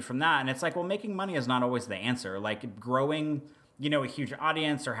make money from that? And it's like, well, making money is not always the answer. Like growing, a huge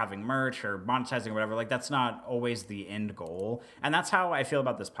audience or having merch or monetizing or whatever, like that's not always the end goal. And that's how I feel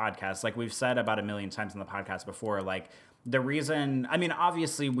about this podcast. Like we've said about 1 million times in the podcast before, like the reason,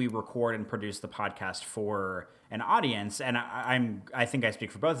 obviously we record and produce the podcast for an audience. And I think I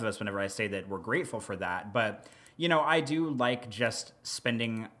speak for both of us whenever I say that we're grateful for that. But I do like just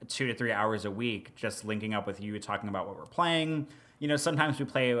spending 2 to 3 hours a week just linking up with you, talking about what we're playing. Sometimes we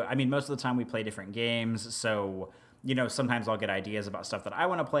play, most of the time we play different games. So, sometimes I'll get ideas about stuff that I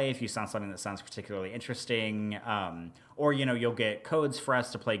want to play if you sound something that sounds particularly interesting. Or, you'll get codes for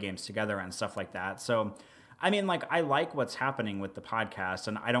us to play games together and stuff like that. So, I like what's happening with the podcast,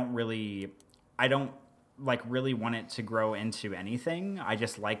 and I don't really want it to grow into anything. I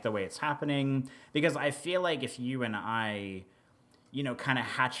just like the way it's happening because I feel like if you and I, kind of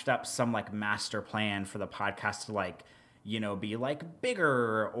hatched up some like master plan for the podcast to like, be like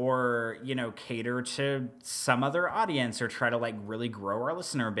bigger or, cater to some other audience or try to like really grow our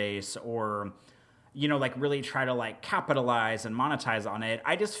listener base or, like really try to like capitalize and monetize on it,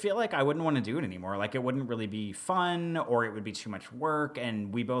 I just feel like I wouldn't want to do it anymore. Like it wouldn't really be fun or it would be too much work.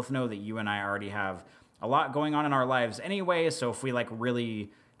 And we both know that you and I already have a lot going on in our lives anyway. So if we like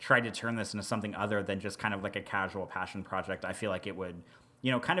really tried to turn this into something other than just kind of like a casual passion project, I feel like it would,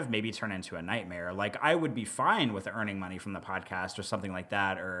 kind of maybe turn into a nightmare. Like I would be fine with earning money from the podcast or something like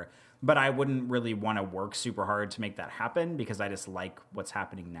that, but I wouldn't really want to work super hard to make that happen because I just like what's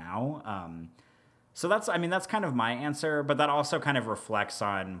happening now. So that's kind of my answer, but that also kind of reflects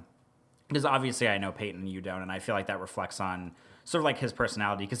on, because obviously I know Peyton, you don't, and I feel like that reflects on sort of like his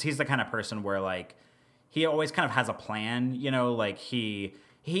personality, because he's the kind of person where like he always kind of has a plan, like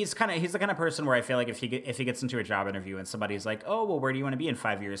he's the kind of person where I feel like if he gets into a job interview and somebody's like, oh, well, where do you want to be in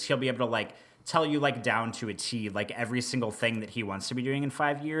 5 years? He'll be able to like tell you like down to a T, like every single thing that he wants to be doing in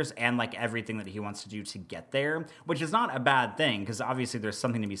 5 years and like everything that he wants to do to get there, which is not a bad thing because obviously there's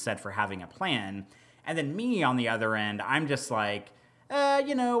something to be said for having a plan. And then me on the other end, I'm just like,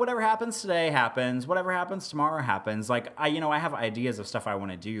 whatever happens today happens. Whatever happens tomorrow happens. Like I have ideas of stuff I want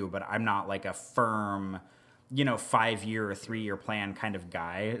to do, but I'm not like a firm 5-year or 3-year plan kind of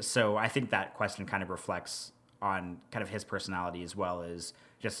guy. So I think that question kind of reflects on kind of his personality as well as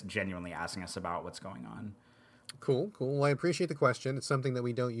just genuinely asking us about what's going on. Cool. Well, I appreciate the question. It's something that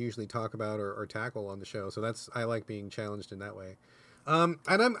we don't usually talk about or tackle on the show. So I like being challenged in that way. And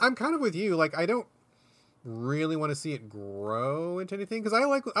I'm kind of with you. Like, I don't really want to see it grow into anything because I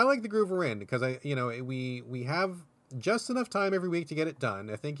like the groove we're in because we have just enough time every week to get it done.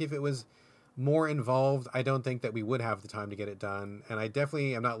 I think if it was more involved, I don't think that we would have the time to get it done. And I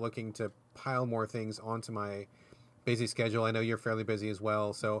definitely am not looking to pile more things onto my busy schedule. I know you're fairly busy as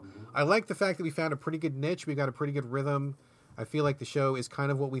well. So I like the fact that we found a pretty good niche. We got a pretty good rhythm. I feel like the show is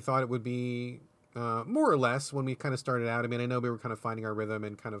kind of what we thought it would be, more or less when we kind of started out. I mean, I know we were kind of finding our rhythm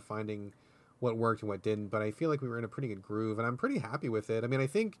and kind of finding what worked and what didn't, but I feel like we were in a pretty good groove and I'm pretty happy with it. I mean, I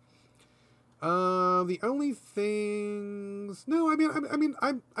think, the only things, no,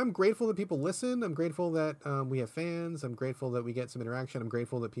 I'm grateful that people listen. I'm grateful that, we have fans. I'm grateful that we get some interaction. I'm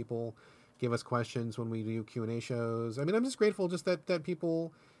grateful that people give us questions when we do Q&A shows. I mean, I'm just grateful just that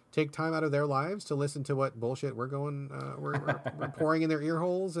people take time out of their lives to listen to what bullshit we're pouring in their ear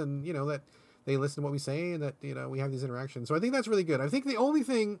holes and, that they listen to what we say and that, we have these interactions. So I think that's really good. I think the only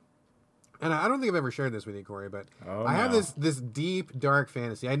thing, and I don't think I've ever shared this with you, Corey, but I have this deep, dark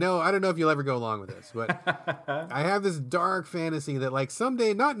fantasy. I don't know if you'll ever go along with this, but I have this dark fantasy that like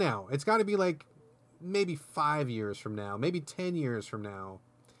someday, not now, it's got to be like maybe 5 years from now, maybe 10 years from now,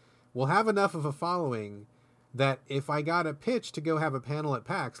 we'll have enough of a following that if I got a pitch to go have a panel at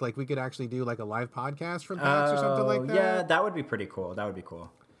PAX, like we could actually do like a live podcast from PAX or something like that. Yeah, that would be pretty cool.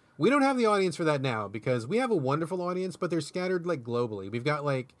 We don't have the audience for that now because we have a wonderful audience, but they're scattered like globally. We've got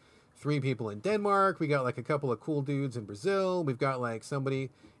like 3 people in Denmark. We got like a couple of cool dudes in Brazil. We've got like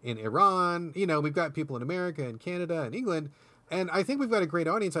somebody in Iran. We've got people in America and Canada and England. And I think we've got a great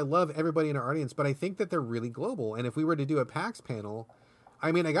audience. I love everybody in our audience, but I think that they're really global. And if we were to do a PAX panel,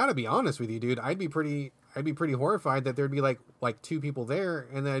 I mean, I gotta be honest with you, dude. I'd be pretty horrified that there'd be like 2 people there,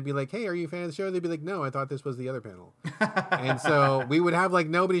 and then I'd be like, "Hey, are you a fan of the show?" They'd be like, "No, I thought this was the other panel." And so we would have like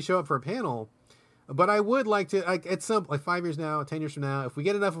nobody show up for a panel. But I would like to, like at some, like 5 years now, 10 years from now, if we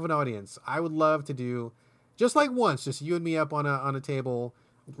get enough of an audience, I would love to do just like once, just you and me up on a table,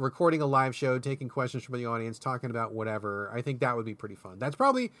 recording a live show, taking questions from the audience, talking about whatever. I think that would be pretty fun. That's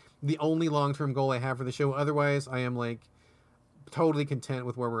probably the only long-term goal I have for the show. Otherwise, I am like totally content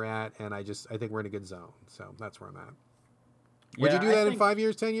with where we're at, and I think we're in a good zone. So that's where I'm at. Would you do that in 5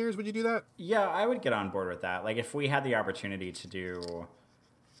 years, 10 years? Would you do that? Yeah, I would get on board with that. Like if we had the opportunity to do,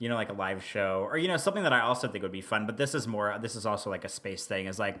 like a live show or, something that I also think would be fun, but this is also like a space thing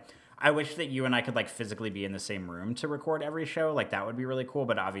is like, I wish that you and I could like physically be in the same room to record every show. Like that would be really cool.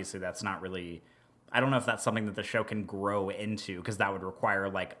 But obviously that's not really, I don't know if that's something that the show can grow into because that would require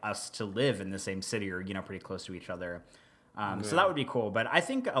like us to live in the same city or, pretty close to each other. So that would be cool. But I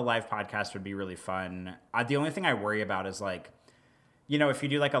think a live podcast would be really fun. The only thing I worry about is like, if you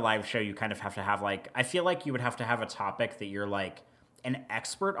do like a live show, you kind of have to have like, I feel like you would have to have a topic that you're like an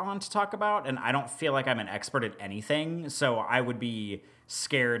expert on to talk about. And I don't feel like I'm an expert at anything. So I would be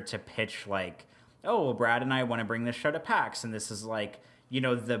scared to pitch like, oh, well, Brad and I want to bring this show to PAX. And this is like,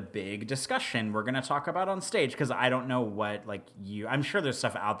 the big discussion we're going to talk about on stage. Cause I don't know what like I'm sure there's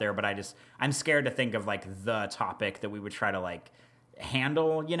stuff out there, but I'm scared to think of like the topic that we would try to like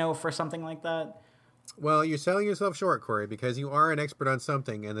handle, for something like that. Well, you're selling yourself short, Corey, because you are an expert on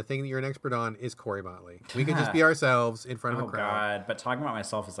something, and the thing that you're an expert on is Corey Motley. We could just be ourselves in front of Oh a crowd. God! But talking about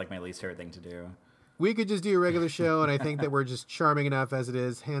myself is like my least favorite thing to do. We could just do a regular show, and I think that we're just charming enough as it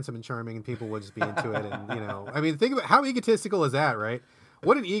is, handsome and charming, and people would just be into it. And, I mean, think about how egotistical is that, right?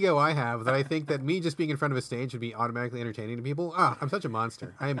 What an ego I have that I think that me just being in front of a stage would be automatically entertaining to people. I'm such a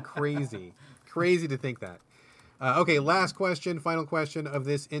monster. I am crazy. Crazy to think that. Okay, last question, final question of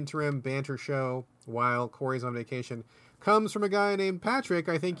this interim banter show while Corey's on vacation comes from a guy named Patrick.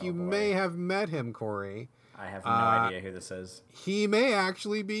 I think you may have met him, Corey. I have no idea who this is. He may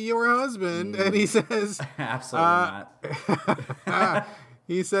actually be your husband. And he says... Absolutely not.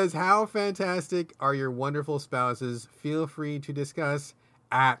 He says, how fantastic are your wonderful spouses? Feel free to discuss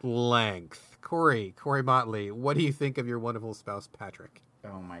at length. Corey Motley, what do you think of your wonderful spouse, Patrick?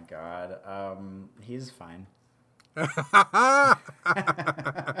 Oh my God. He's fine.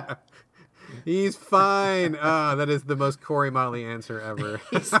 He's fine. That is the most Corey Motley answer ever.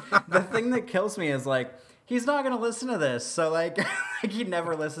 The thing that kills me is like, he's not going to listen to this. So like he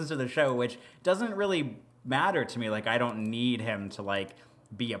never listens to the show, which doesn't really matter to me. Like, I don't need him to like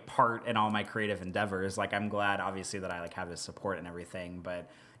be a part in all my creative endeavors. Like, I'm glad obviously that I like have his support and everything, but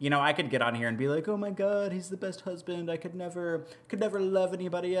I could get on here and be like, oh my God, he's the best husband. I could never love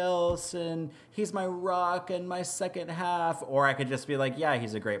anybody else. And he's my rock and my second half. Or I could just be like, yeah,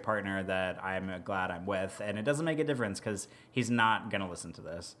 he's a great partner that I'm glad I'm with. And it doesn't make a difference because he's not going to listen to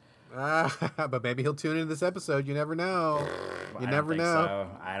this. But maybe he'll tune into this episode. You never know. You never know.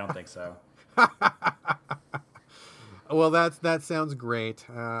 I don't think so. Well, that sounds great.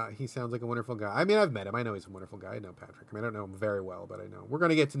 He sounds like a wonderful guy. I mean, I've met him. I know he's a wonderful guy. I know Patrick. I mean, I don't know him very well, but I know. We're going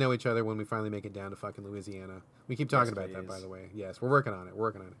to get to know each other when we finally make it down to fucking Louisiana. We keep talking about that, by the way. Yes, we're working on it.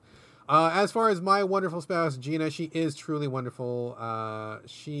 As far as my wonderful spouse, Gina, she is truly wonderful. I'm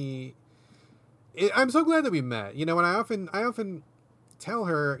so glad that we met. And I often tell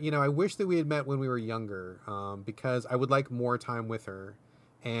her, I wish that we had met when we were younger, because I would like more time with her.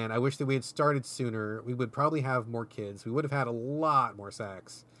 And I wish that we had started sooner. We would probably have more kids. We would have had a lot more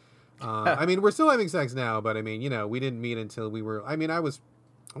sex. I mean, we're still having sex now, but I mean, we didn't meet until we were, I want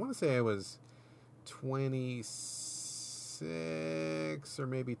to say I was 26 or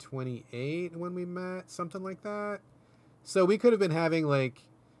maybe 28 when we met, something like that. So we could have been having like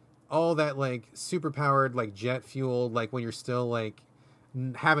all that like super powered, like jet fueled, like when you're still like,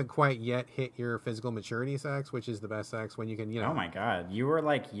 haven't quite yet hit your physical maturity sex, which is the best sex when you can, Oh my God. You were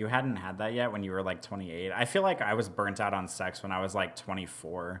like, you hadn't had that yet when you were like 28. I feel like I was burnt out on sex when I was like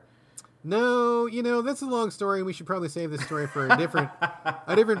 24. No, that's a long story, and we should probably save this story for a different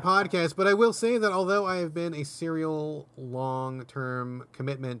podcast. But I will say that although I have been a serial long-term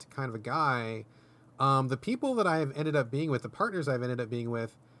commitment kind of a guy, the people that I have ended up being with, the partners I've ended up being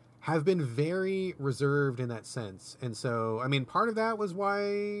with, have been very reserved in that sense. And so, I mean, part of that was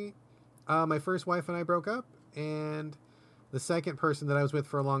why my first wife and I broke up. And the second person that I was with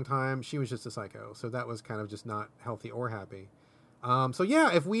for a long time, she was just a psycho. So that was kind of just not healthy or happy. So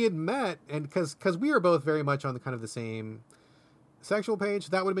yeah, if we had met, and because we are both very much on the kind of the same sexual page,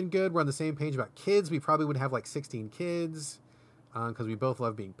 that would have been good. We're on the same page about kids. We probably would have like 16 kids because we both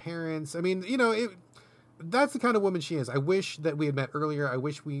love being parents. I mean, that's the kind of woman she is. I wish that we had met earlier. I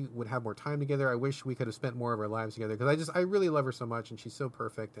wish we would have more time together. I wish we could have spent more of our lives together because I really love her so much, and she's so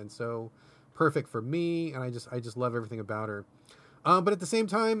perfect and so perfect for me, and I just love everything about her. But at the same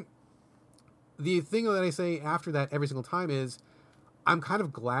time, the thing that I say after that every single time is I'm kind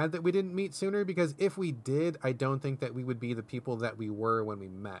of glad that we didn't meet sooner, because if we did, I don't think that we would be the people that we were when we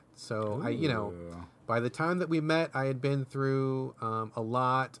met. So by the time that we met, I had been through a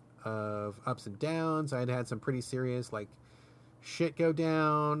lot of ups and downs. I had had some pretty serious like shit go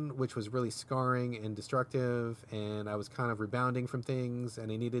down, which was really scarring and destructive, and I was kind of rebounding from things,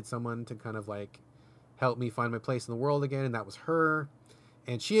 and I needed someone to kind of like help me find my place in the world again, and that was her.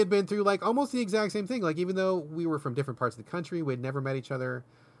 And she had been through like almost the exact same thing. Like, even though we were from different parts of the country, we had never met each other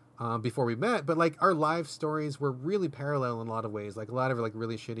before we met, but like our life stories were really parallel in a lot of ways. Like a lot of like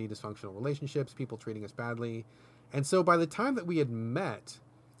really shitty dysfunctional relationships, people treating us badly. And so by the time that we had met,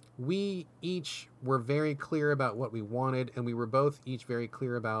 we each were very clear about what we wanted, and we were both each very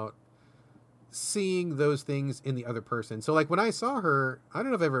clear about seeing those things in the other person. So like when I saw her, I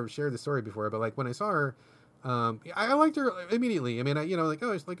don't know if I've ever shared this story before, but like when I saw her, I liked her immediately. I mean,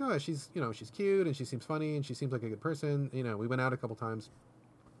 she's she's cute and she seems funny and she seems like a good person. We went out a couple times.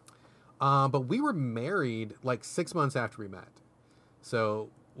 But we were married like 6 months after we met. So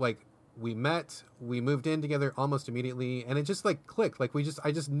like we met, we moved in together almost immediately, and it just like clicked. Like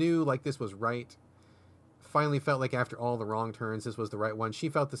I just knew like this was right. Finally felt like after all the wrong turns, this was the right one. She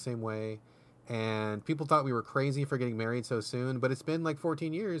felt the same way. And people thought we were crazy for getting married so soon, but it's been like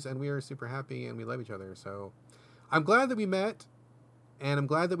 14 years and we are super happy and we love each other. So I'm glad that we met, and I'm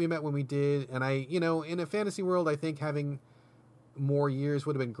glad that we met when we did. And in a fantasy world, I think having more years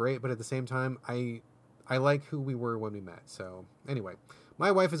would have been great, but at the same time, I like who we were when we met. So anyway,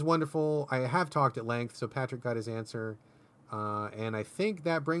 my wife is wonderful. I have talked at length, so Patrick got his answer. And I think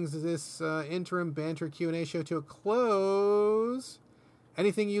that brings this interim banter Q&A show to a close.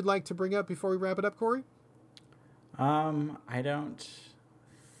 Anything you'd like to bring up before we wrap it up, Corey? I don't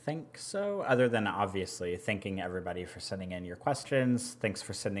think so, other than obviously thanking everybody for sending in your questions. Thanks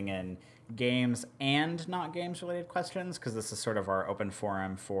for sending in games and not games related questions, because this is sort of our open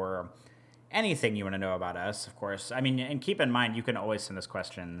forum for anything you want to know about us, of course. I mean, and keep in mind, you can always send us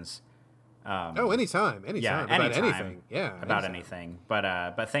questions. Anytime. Yeah, about anything. Yeah, about anything.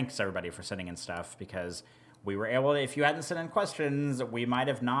 But thanks everybody for sending in stuff, because we were able to, if you hadn't sent in questions, we might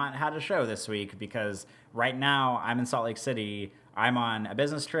have not had a show this week, because right now I'm in Salt Lake City. I'm on a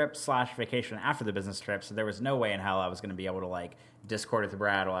business trip / vacation after the business trip, so there was no way in hell I was going to be able to Discord with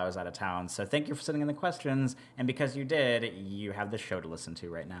Brad while I was out of town. So thank you for sending in the questions, and because you did, you have the show to listen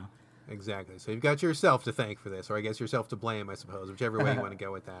to right now. Exactly. So you've got yourself to thank for this, or I guess yourself to blame, I suppose, whichever way you want to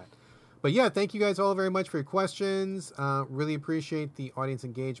go with that. But yeah, thank you guys all very much for your questions. Really appreciate the audience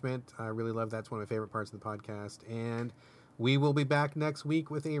engagement. I really love that's one of my favorite parts of the podcast. And we will be back next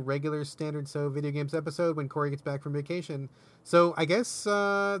week with a regular Standard So Video Games episode when Corey gets back from vacation. So I guess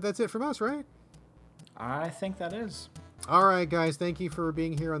that's it from us, right? I think that is. All right, guys. Thank you for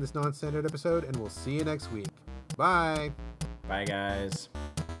being here on this non-standard episode, and we'll see you next week. Bye. Bye, guys.